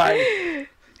evidence up. Like,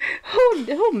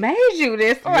 who made you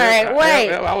this? Like,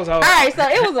 wait. I was all right, so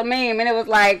it was a meme, and it was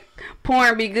like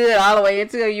porn be good all the way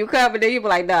until you come, and then you be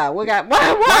like, nah, why I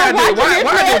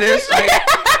do this?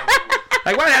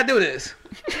 Like, why did I do this?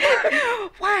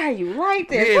 Why are you like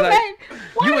this? Yeah,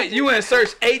 like, you in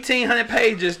search 1,800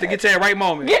 pages to get to that right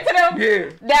moment. Get to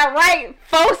that right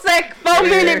 4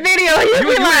 minute video.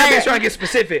 You like, trying to get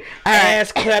specific.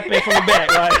 Ass clapping from the back.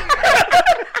 Like,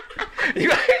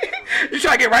 you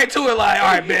try to get right to it. Like,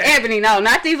 all right, man. Ebony, no,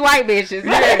 not these white bitches.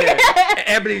 Yeah.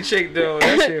 Ebony chick, though.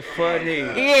 That shit funny.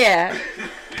 Yeah.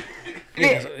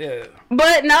 Yeah.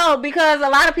 But no, because a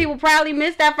lot of people probably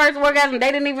missed that first orgasm.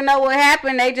 They didn't even know what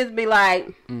happened. They just be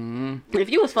like, if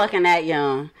you was fucking that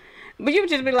young, but you would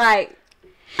just be like,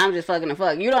 I'm just fucking the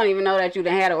fuck. You don't even know that you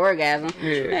done had an orgasm.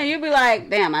 Yeah. And you be like,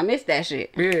 damn, I missed that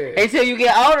shit. Yeah. Until you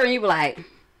get older and you be like,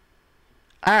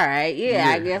 all right,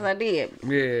 I guess I did.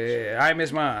 Yeah, I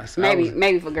missed mine. So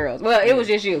maybe for girls. Well, it was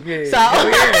just you. Yeah. So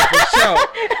for sure.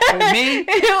 For me,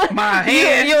 my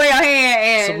hand, you and your hand,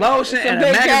 and some lotion and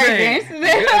a magazine.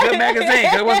 A good magazine.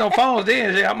 Cause there was no phones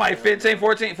then. I'm like 15,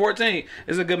 14.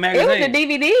 It's a good magazine. It was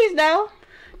the DVDs though.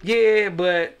 Yeah,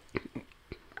 but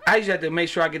I used to have to make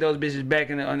sure I get those bitches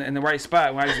back in the right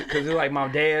spot because it's like my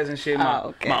dad's and shit,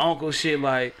 my uncle's shit.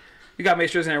 Like, you gotta make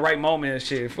sure it's in the right moment and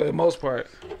shit for the most part.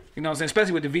 You know what I'm saying?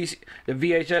 Especially with the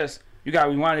VHS. You gotta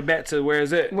rewind it back to where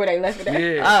it's at. Where they left it at?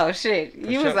 Yeah. Oh shit.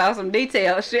 You was on some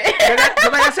detailed shit.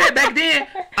 But like I said, back then,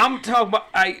 I'm talking about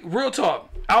real talk.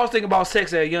 I was thinking about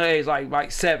sex at a young age,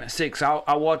 like 7, 6.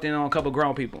 I walked in on a couple of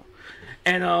grown people.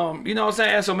 And you know what I'm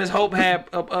saying? So Miss Hope had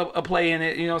a play in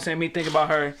it, you know what I'm saying? Me thinking about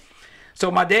her. So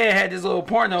my dad had this little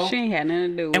porno. She ain't had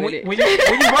nothing to do with it. When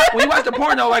you watch the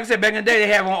porno, like I said, back in the day, they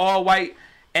have on all white,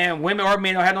 and women or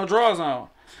men don't have no drawers on.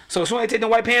 So as soon as they take the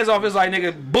white pants off, it's like,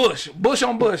 nigga, bush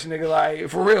on bush, nigga, like,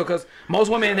 for real. Because most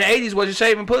women in the 80s was just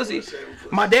shaving pussy.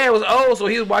 My dad was old, so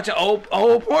he was watching old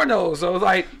pornos. So it was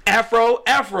like afro. So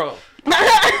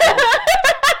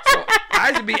I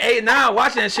used to be 8, 9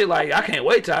 watching that shit like, I can't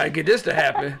wait till I get this to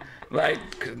happen. Like,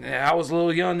 cause I was a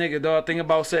little young nigga, dog, thinking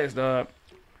about sex, dog.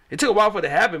 It took a while for it to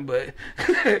happen, but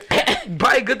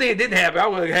probably a good thing it didn't happen. I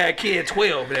would have had a kid at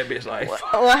 12 for that bitch. Like,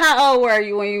 well, how old were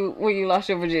you when you lost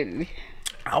your virginity?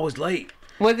 I was late.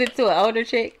 Was it to an older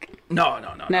chick? No.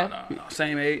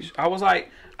 Same age. I was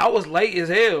late as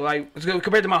hell. Like,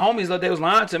 compared to my homies, like, they was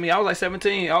lying to me. I was like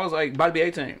 17. I was like about to be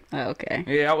 18. Oh, okay.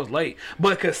 Yeah, I was late.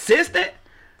 But consistency,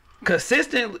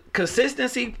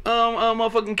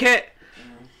 motherfucking cat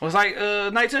was like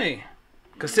 19.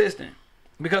 Consistent.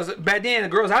 Because back then the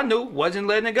girls I knew wasn't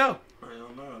letting it go.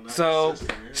 So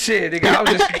shit, nigga, I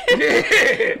was just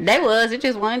They was, it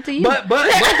just wasn't to you. But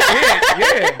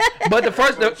yeah. But the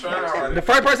first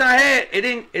person I had,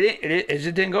 it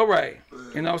just didn't go right.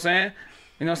 You know what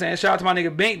I'm saying? Shout out to my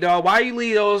nigga Bink, dog. Why you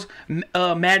leave those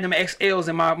Magnum XLs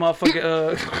in my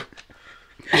motherfucking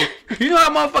you know how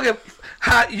motherfucking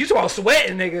hot you talking about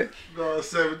sweating, nigga. No,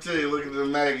 17, looking at the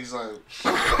Maggie's like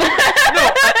no, an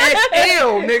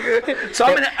XL, nigga. So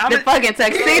I'm in the fucking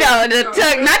tuxedo,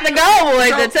 not the gold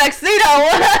boys, the tuxedo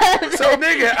one. So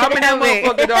nigga, I'm in that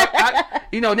motherfucker, dog.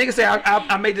 Niggas say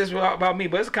I made this about me,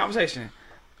 but it's a conversation.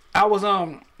 I was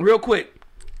real quick.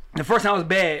 The first time was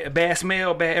bad, a bad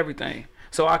smell, bad everything.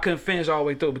 So I couldn't finish all the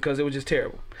way through because it was just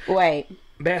terrible. Wait.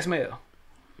 Bad smell.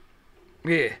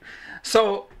 Yeah.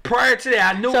 So prior to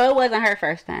that, I knew. So it wasn't her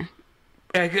first time.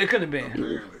 It couldn't have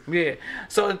been. Yeah.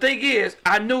 So the thing is,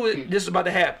 I knew this was about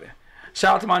to happen.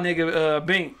 Shout out to my nigga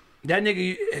Bink. That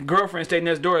nigga girlfriend stayed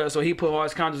next door, so he put all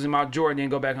his condoms in my drawer and then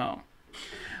go back home.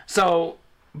 So,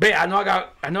 I know I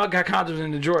got condoms in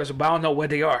the drawer, but I don't know where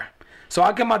they are. So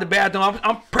I come out the bathroom.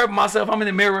 I'm prepping myself. I'm in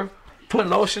the mirror,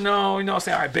 putting lotion on. You know what I'm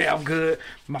saying? All right, bet I'm good.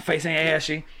 My face ain't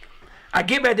ashy. I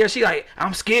get back there, she like,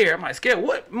 I'm scared. I'm like, scared?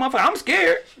 What? Motherfucker, I'm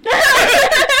scared.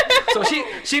 So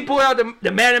she pulled out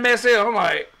the Magnum XL. I'm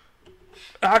like,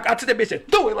 I took that bitch and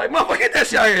threw it. Like, motherfucker, get that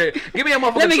shit out here. Give me a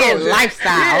motherfucker. Let me get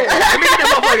lifestyle. Yeah, let me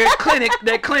get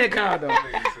that clinic condom.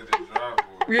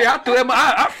 Yeah, I threw that.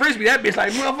 I frisbee that bitch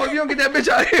like, motherfucker, you don't get that bitch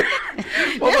out here.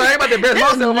 Motherfucker, I ain't about to embarrass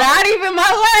myself. Not even my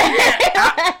way.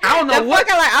 I don't know what.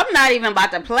 Like, I'm not even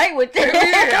about to play with this.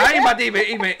 Yeah, I ain't about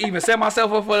to even set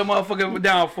myself up for the motherfucker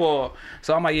downfall.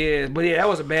 So I'm like, that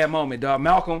was a bad moment, dog.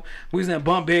 Malcolm, we was in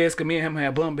bunk beds, cause me and him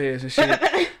had bunk beds and shit.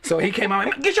 So he came out,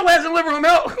 like, get your ass in the living room,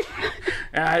 Mel.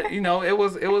 And it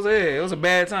was a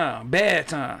bad time.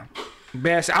 Bad.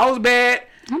 I was bad.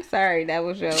 I'm sorry, that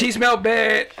was your. She smelled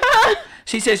bad.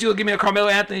 She said she would give me a Carmelo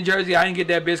Anthony jersey. I didn't get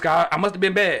that bitch. 'Cause I must have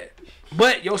been bad.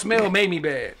 But your smell made me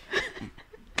bad.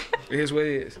 It is what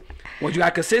it is. When you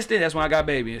got consistent, that's when I got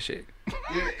baby and shit.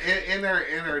 In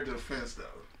her defense, though.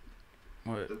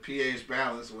 What? The pH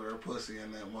balance with her pussy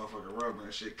and that motherfucking rubber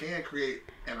and shit can create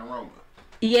an aroma.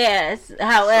 Yes,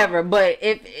 however, but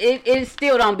if it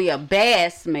still don't be a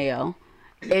bad smell.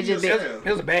 It just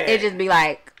be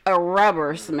like a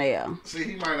rubber smell. See,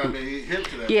 he might not be hip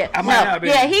to that. Yeah, I might not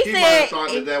be. He He said might have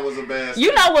thought that was a bad smell.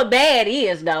 You know what bad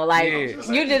is though. Like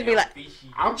you just be like,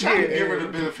 I'm trying to give her the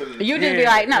benefit of the you just be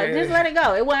like, no, just let it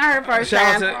go. It wasn't her first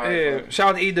time. Shout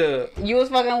out to E-Dub. You was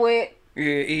fucking with. Yeah,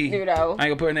 E. You know. I ain't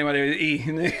gonna put her name out there.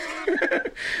 E.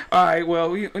 All right,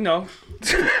 well, you know.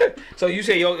 So you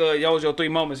say y'all was your 3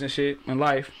 moments and shit in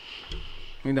life.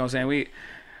 You know what I'm saying?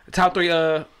 Top 3.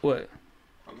 What?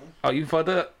 Oh, you fucked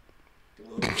up.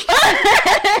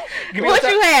 What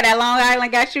you had? That Long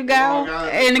Island got you going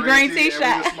in the green tea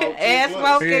shop and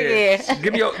smoking. Yeah.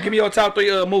 Give me your top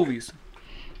 3 movies.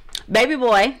 Baby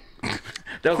Boy.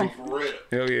 That was for real.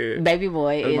 Hell yeah. Baby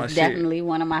Boy is definitely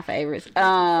one of my favorites.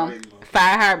 Fire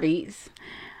Heartbeats.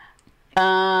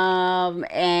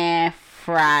 And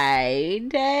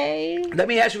Friday. Let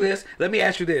me ask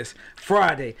you this.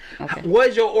 Friday. Okay. What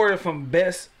is your order from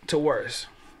best to worst?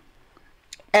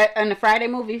 In the Friday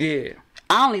movies? Yeah.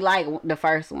 I only like the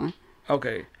first one.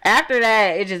 Okay. After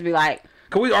that, it just be like,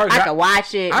 I could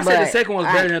watch it. I said the second one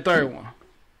was better than the third one.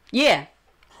 Yeah.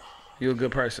 You're a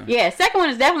good person. Yeah, second one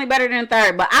is definitely better than the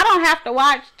third, but I don't have to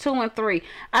watch 2 and 3.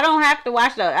 I don't have to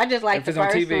watch I just like the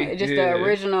first one. It's just the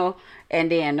original,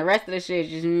 and then the rest of the shit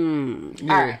just,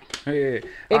 Yeah. All right. Yeah.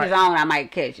 If it's on, I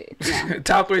might catch it. Yeah.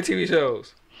 Top 3 TV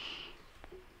shows.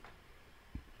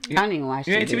 I don't even watch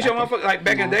You ain't TV show motherfucker like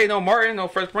back in the day, no Martin, no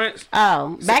Fresh Prince.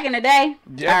 Oh, back in the day?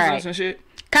 Jeffersons and shit.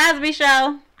 Cosby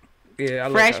Show. Yeah, I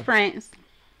love Fresh Prince.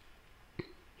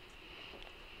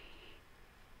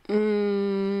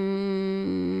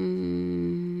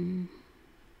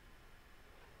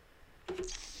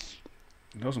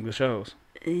 Those are some good shows.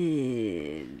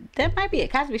 That might be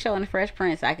it. Cosby Show and the Fresh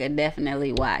Prince I could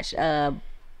definitely watch.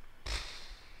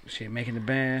 Shit, Making the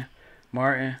Band,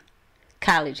 Martin.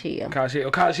 College Hill, yeah,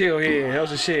 that was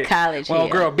the shit. College Hill. Well,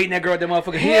 girl, beating that girl at that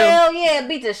motherfucking hill. Hell yeah,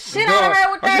 beat the shit out of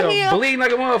her with that hill. Bleeding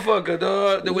like a motherfucker,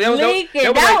 dog.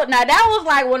 Now that was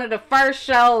like one of the first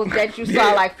shows that you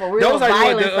saw like for real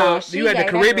violence. You had the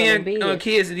Caribbean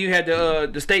kids and you had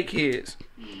the state kids.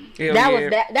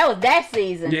 That was that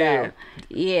season though.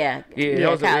 Yeah,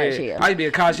 that was College Hill. I used to be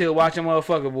a College Hill watching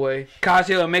motherfucker, boy. College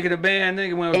Hill Making the Band,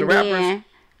 nigga, when it was the rappers.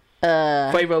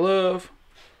 Flavor of Love.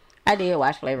 I did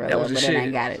watch Flavor of Love, but then I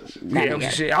ain't got it. That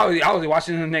was shit. I was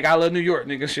watching nigga I Love New York,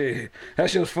 nigga, shit.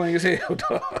 That shit was funny as hell,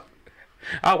 dog.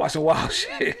 I was watching wild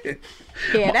shit.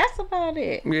 Yeah, that's about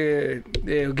it. Yeah.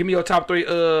 Give me your top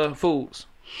 3 foods.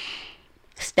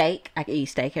 Steak. I can eat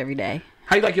steak every day.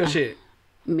 How you like your shit?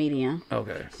 Medium.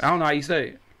 Okay. I don't know how you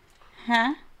steak.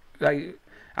 Huh? Like,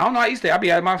 I don't know how you steak. I be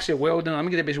having my shit well done. Let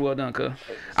me get that bitch well done, cuz.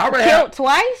 Killed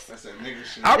twice? That's that nigga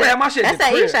shit. I already have my shit at the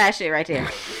crib. That's that Eastside shit right there.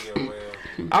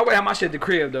 I already have my shit at the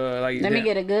crib, though. Like, Let me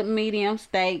get a good medium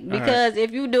steak. Because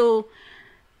if you do,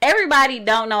 everybody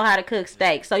don't know how to cook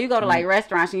steak. So you go to like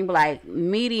restaurants and you be like,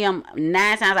 medium,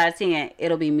 9 times out of 10,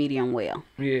 it'll be medium well.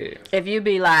 Yeah. If you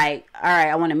be like, all right,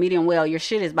 I want a medium well, your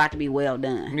shit is about to be well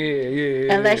done.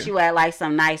 Yeah. Unless you at like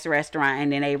some nice restaurant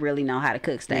and then they really know how to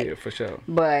cook steak. Yeah, for sure.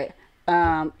 But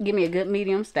give me a good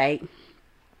medium steak.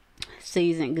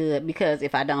 Seasoned good, because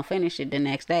if I don't finish it the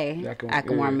next day, I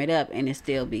can warm it up and it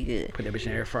still be good. Put that bitch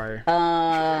in the air fryer.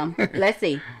 Let's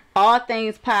see. All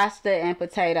things pasta and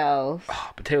potatoes.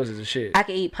 Oh, potatoes is a shit. I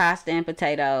can eat pasta and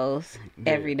potatoes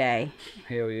every day.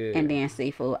 Hell yeah. And then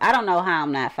seafood. I don't know how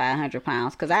I'm not 500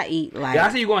 pounds because I eat like. Yeah,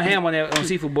 I see you going ham on that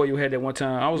seafood boy you had that one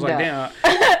time. I was like, damn.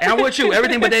 And I'm with you.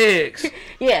 Everything but the eggs.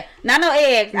 Yeah, not no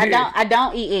eggs. I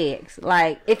don't eat eggs.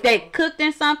 Like if they cooked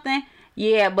in something.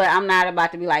 Yeah, but I'm not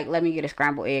about to be like, let me get a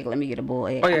scrambled egg, let me get a boiled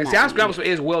egg. Oh yeah, I'm scrambled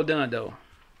eggs well done though.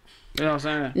 You know what I'm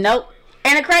saying? Nope.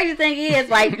 And the crazy thing is,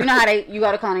 like, you know how you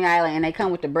go to Coney Island and they come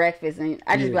with the breakfast, and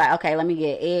I just be like, okay, let me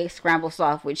get eggs scrambled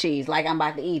soft with cheese, like I'm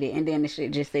about to eat it, and then the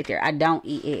shit just sit there. I don't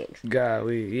eat eggs.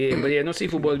 Golly, yeah, but yeah, no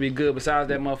seafood boys be good besides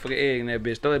that motherfucking egg in that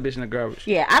bitch. Throw that bitch in the garbage.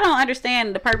 Yeah, I don't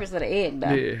understand the purpose of the egg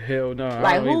though. Yeah, hell no.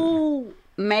 Like who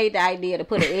made the idea to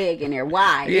put an egg in there?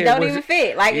 Why? It don't even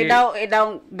fit. Like it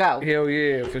don't go. Hell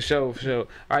yeah, for sure. All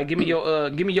right, give me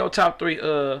your top 3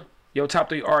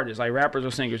 artists, like rappers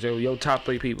or singers. Your top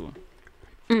 3 people.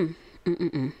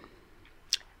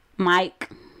 Mike.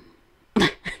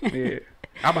 Yeah.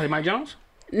 How about Mike Jones?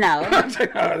 No.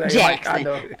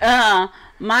 Jackson. Mike,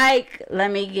 Mike, let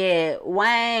me get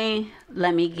Wayne,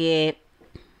 let me get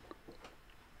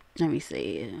Let me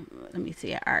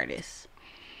see an artist.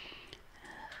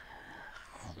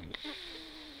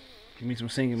 Give me some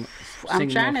singing. I'm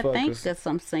trying to think of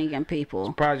some singing people.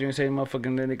 Surprised you didn't say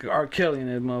motherfucking that nigga R. Kelly in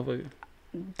that motherfucker.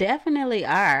 Definitely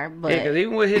are, but yeah, cause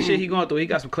even with his shit he going through, he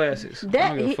got some classics. I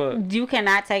don't give a fuck. You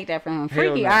cannot take that from him. Hell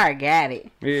Freaky no. R got it.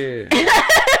 Yeah.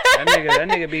 that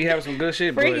nigga be having some good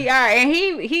shit, boy. Freaky R, and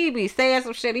he be saying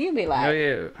some shit. He be like, oh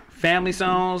yeah, family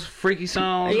songs, freaky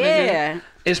songs, yeah, nigga.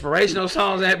 Inspirational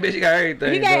songs. That bitch, he got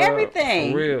everything. He got dog.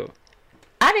 everything. For real.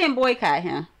 I didn't boycott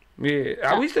him.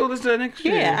 Yeah, we still listen to that nigga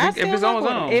shit. Yeah, if it's on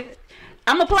his own.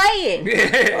 I'ma play it.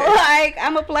 Yeah. Like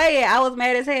I'ma play it. I was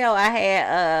mad as hell. I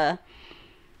had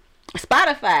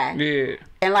Spotify. Yeah.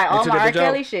 And like all my R.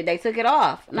 Kelly shit, they took it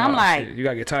off. And I'm like, shit. You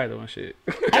gotta get tired of shit.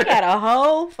 I had a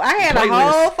whole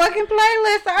fucking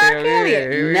playlist of R.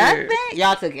 Kelly. Nothing.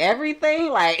 Y'all took everything.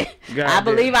 Like, I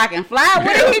believe I can fly.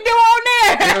 What did he do on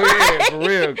there? Hell yeah, for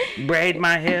real. Braid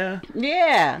my hair.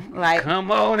 Yeah. Like,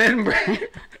 come on and braid.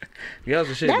 Yeah,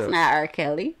 some shit that's though. not R.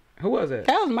 Kelly. Who was that?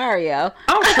 That was Mario.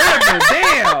 I'm tripping.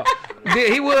 Damn.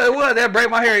 Yeah, he was. That break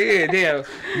my hair. Yeah,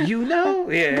 damn. You know?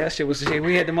 Yeah, that shit was the shit.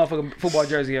 We had the motherfucking football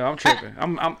jersey on. I'm tripping.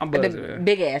 I'm buzzing. The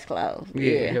big ass clothes.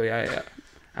 Yeah.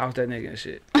 I was that nigga and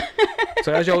shit.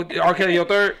 So that's your R. Kelly, your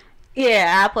third?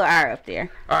 Yeah, I'll put R up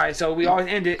there. All right, so we always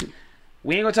end it.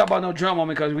 We ain't gonna talk about no drum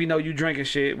moment because we know you drinking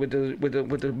shit with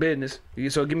the business.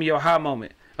 So give me your high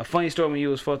moment. A funny story when you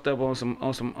was fucked up on some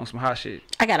hot shit.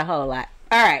 I got a whole lot.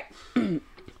 All right.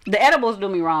 The edibles do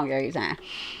me wrong every time.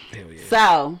 Hell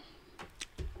yeah.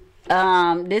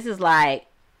 So, this is like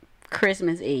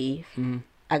Christmas Eve. Mm-hmm.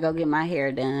 I go get my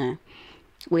hair done.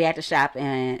 We at the shop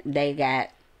and they got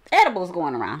edibles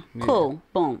going around. Yeah. Cool.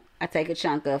 Boom. I take a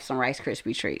chunk of some Rice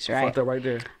Krispie treats, right? Fucked up right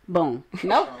there. Boom.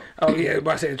 Nope. Oh yeah,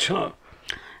 I said chunk.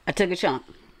 I took a chunk.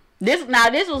 This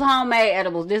was homemade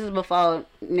edibles. This is before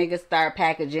niggas start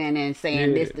packaging and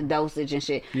saying this the dosage and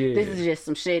shit. Yeah. This is just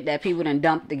some shit that people done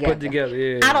dumped together. Put together,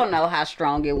 yeah. I don't know how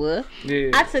strong it was. Yeah.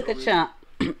 I took a chunk.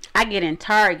 I get in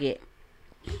Target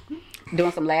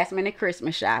doing some last minute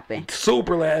Christmas shopping.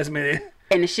 Super last minute.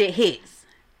 And the shit hits.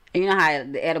 And you know how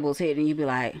the edibles hit and you be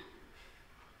like,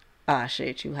 oh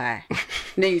shit, you high.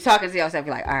 Then you talking to yourself,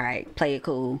 you're like, all right, play it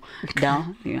cool.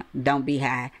 Don't be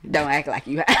high. Don't act like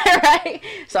you high, right?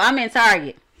 So I'm in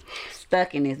Target,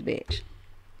 stuck in this bitch.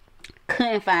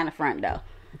 Couldn't find the front door.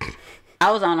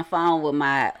 I was on the phone with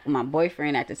my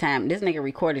boyfriend at the time. This nigga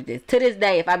recorded this. To this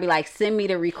day, if I be like, send me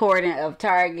the recording of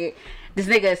Target, this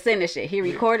nigga send the shit. He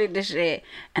recorded the shit,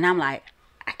 and I'm like,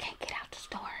 I can't get out the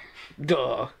store.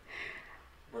 Duh.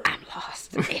 I'm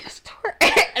lost in the store.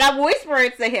 And I'm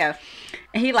whispering to him.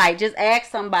 And he like, just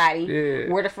ask somebody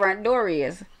where the front door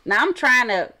is. Now I'm trying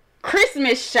to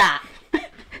Christmas shop.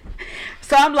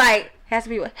 So I'm like, has to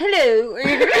be what? Hello.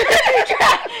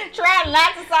 Trying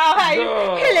not to sound high.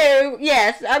 Hello.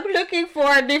 Yes, I'm looking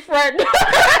for the front door.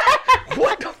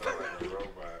 What the fuck?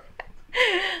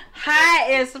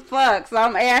 High as fuck. So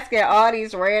I'm asking all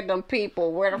these random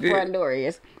people where the front door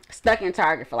is. Stuck in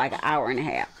Target for like an hour and a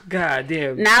half. God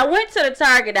damn. Now I went to the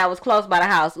Target that was close by the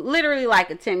house. Literally like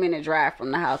a 10-minute drive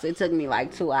from the house. It took me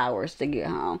like 2 hours to get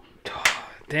home.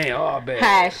 Damn, all bad.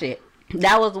 High shit.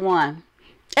 That was one.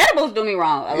 Edibles do me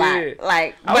wrong a lot.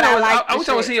 Like, but I wish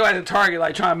I would see you at the Target,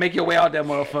 like trying to make your way out that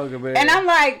motherfucker, man. And I'm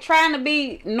like trying to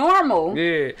be normal.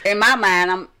 Yeah. In my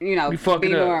mind, I'm be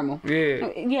normal.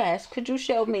 Yeah. Yes. Could you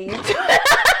show me?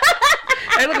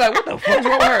 They look like, what the fuck's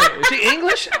wrong with her? Is she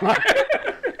English?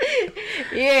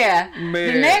 Yeah.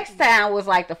 Man. The next time was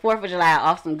like the 4th of July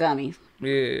off some gummies.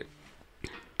 Yeah.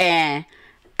 And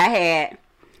I had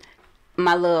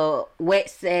my little wet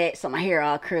set, so my hair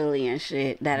all curly and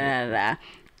shit.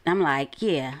 I'm like,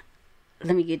 yeah,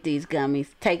 let me get these gummies.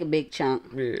 Take a big chunk.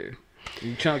 Yeah.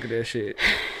 You chunk of that shit.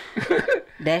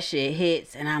 That shit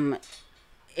hits, and I'm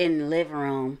in the living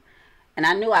room. And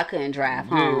I knew I couldn't drive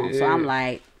home. So I'm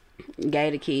like,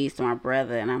 gave the keys to my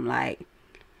brother, and I'm like,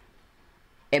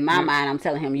 in my mind, I'm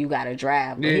telling him, you gotta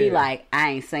drive. But he like, I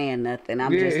ain't saying nothing.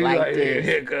 I'm just like this.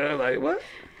 Yeah, girl, like, what?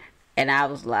 And I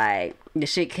was like, the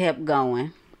shit kept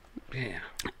going. Yeah.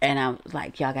 And I was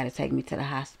like, y'all gotta take me to the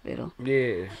hospital.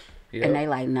 Yeah. Yep. And they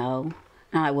like, no.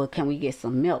 I'm like, well, can we get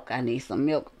some milk? I need some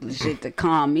milk, shit to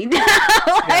calm me down.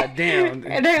 God damn.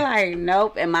 And they're like,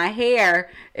 nope. And my hair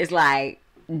is like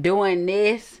doing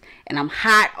this. And I'm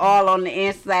hot all on the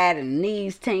inside and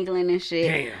knees tingling and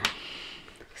shit. Damn.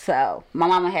 So my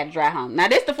mama had to drive home. Now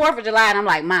this the 4th of July and I'm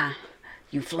like, Ma,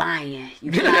 you flying.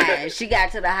 She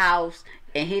got to the house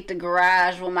and hit the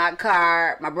garage with my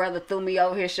car. My brother threw me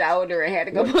over his shoulder and had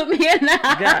to go put me in the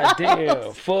house. God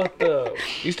damn. Fucked up.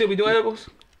 You still be doing edibles?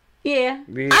 Yeah.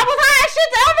 I was high as shit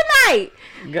the other night.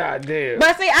 God damn.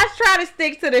 But see, I try to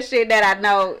stick to the shit that I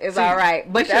know is all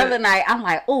right. But the other night, I'm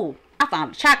like, ooh, I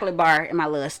found a chocolate bar in my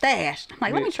little stash. I'm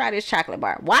like, let me try this chocolate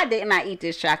bar. Why didn't I eat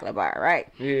this chocolate bar, right?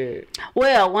 Yeah.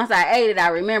 Well, once I ate it, I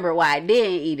remember why I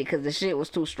didn't eat it, because the shit was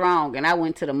too strong. And I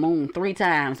went to the moon 3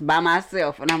 times by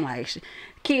myself. And I'm like,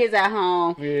 kids at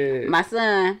home. Yeah. My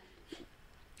son,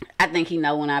 I think he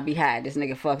know when I be high. This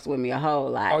nigga fucks with me a whole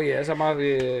lot. Oh, yeah. That's how my...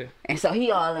 Yeah. And so he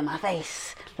all in my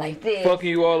face like this. Fucking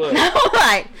you all up. I'm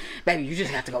like, baby, you just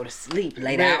have to go to sleep.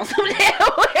 Lay down some damn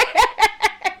way.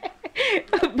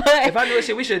 But if I knew this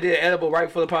shit, we should have did edible right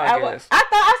for the podcast. I thought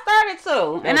I started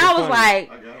to. And I was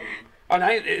like... Oh, no,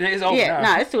 it's over now.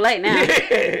 No, it's too late now.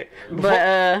 Yeah.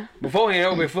 But, beforehand, it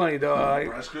would be funny,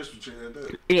 though.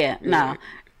 Yeah, no.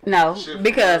 No,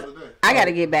 because I got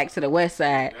to get back to the west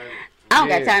side. I don't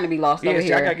got time to be lost over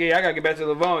here. I gotta get back to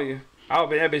Livonia. I would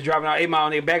be that bitch driving out 8 Mile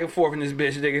nigga back and forth in this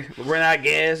bitch, nigga. Run out of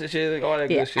gas and shit, all that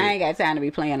good shit. I ain't got time to be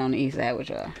playing on the east side with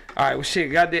y'all. Alright, well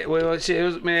shit, shit,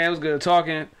 it was good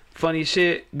talking, funny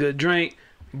shit, good drink,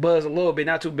 buzz a little bit,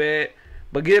 not too bad.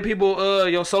 But give people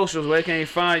your socials where they can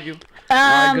find you.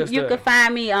 You can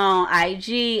find me on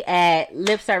IG at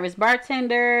Lip Service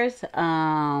Bartenders,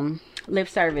 Lip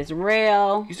Service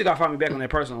Rail. You still gotta find me back on that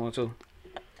personal one too.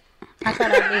 I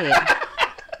thought I did.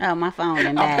 Oh, my phone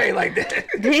and that. I'll pay like that.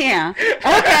 Damn. Okay,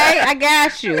 I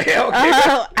got you. Okay.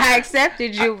 I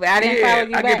accepted you, but I didn't follow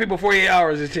you back. I give people 48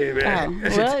 hours and shit, man.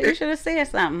 Oh, well, you should have said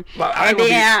something. Well, and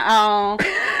then on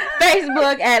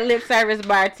Facebook at Lip Service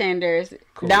Bartenders.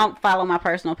 Cool. Don't follow my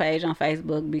personal page on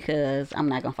Facebook because I'm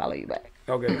not gonna follow you back.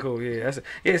 Okay, cool. Yeah,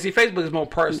 see, Facebook is more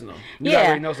personal. You gotta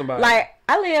really know somebody. Like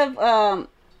I live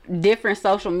different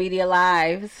social media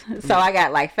lives. So I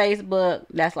got like Facebook,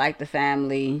 that's like the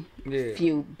family,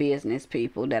 few business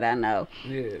people that I know.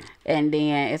 Yeah. And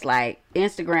then it's like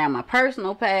Instagram, my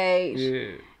personal page.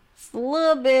 Yeah. It's a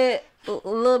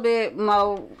little bit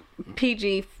more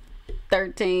PG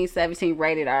 13, 17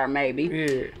 rated R maybe.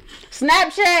 Yeah.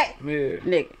 Snapchat. Yeah.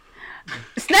 Nigga.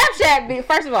 Snapchat,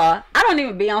 first of all, I don't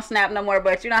even be on Snap no more,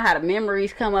 but you know how the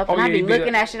memories come up and I be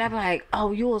looking at shit, I be like,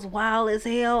 oh, you was wild as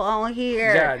hell on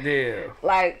here. God damn.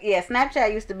 Like, yeah,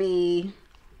 Snapchat used to be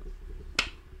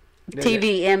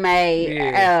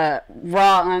TVMA,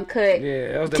 raw, uncut,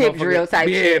 tip drill type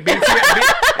shit.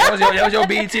 That was your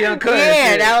BT uncut.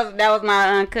 Yeah, that was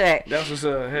my uncut. That's what's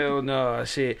up. Hell no,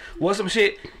 shit. What's some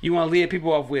shit you want to lead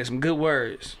people off with? Some good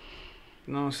words.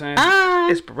 You know what I'm saying?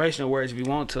 Inspirational words if you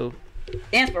want to.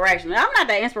 Inspirational. I'm not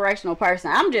that inspirational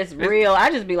person. I'm just real.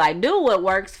 I just be like, do what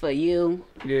works for you.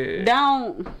 Yeah.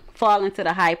 Don't fall into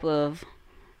the hype of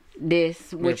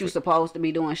this, what you supposed to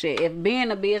be doing shit. If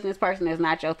being a business person is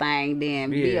not your thing, then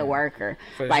be a worker.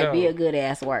 Be a good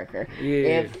ass worker.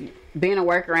 Yeah. If being a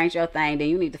worker ain't your thing, then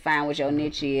you need to find what your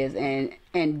niche is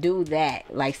and do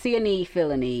that. Like, see a need,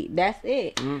 feel a need. That's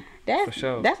it.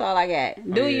 That's all I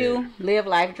got. Do you live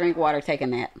life, drink water, take a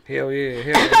nap? Hell yeah,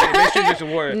 That's just a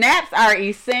word. Naps are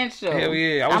essential. Hell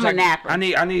yeah, I'm a napper. I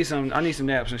need some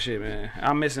naps and shit, man.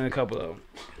 I'm missing a couple of them.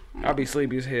 I'll be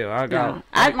sleepy as hell. I'm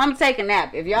gonna take a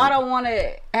nap. If y'all don't want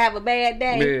to have a bad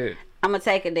day, I'm gonna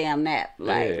take a damn nap.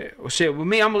 Like, well, shit. With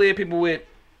me, I'm gonna leave people with.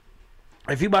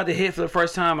 If you about to hit for the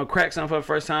first time or crack something for the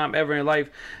first time ever in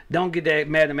life, don't get that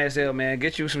Madam SL, man.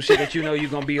 Get you some shit that you know you're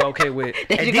going to be okay with.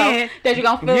 that you're going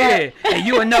to feel up. And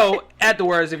you will know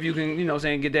afterwards if you can, you know what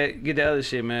I'm saying, get that other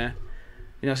shit, man.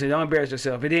 You know what I'm saying? Don't embarrass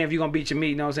yourself. And then if you're going to beat your meat,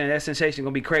 you know what I'm saying, that sensation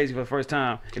going to be crazy for the first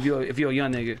time if you're a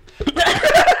young nigga.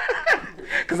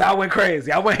 Because I went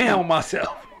crazy. I went ham on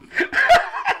myself.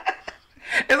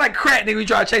 It's like crack, nigga. We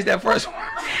try to chase that first one.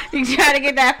 You try to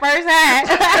get that first high.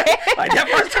 Like that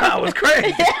first time was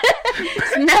crazy.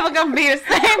 It's never gonna be the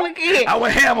same again. I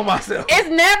went ham on myself. It's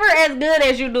never as good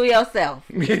as you do yourself.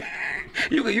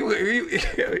 You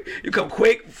come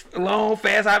quick, long,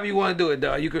 fast, however you want to do it,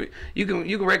 dog. You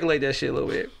can regulate that shit a little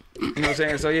bit. You know what I'm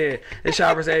saying? So yeah, it's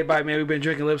shoppers, everybody, man. We've been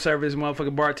drinking lip service,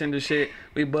 motherfucking bartender shit.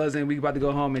 We buzzing. We about to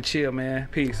go home and chill, man.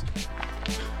 Peace.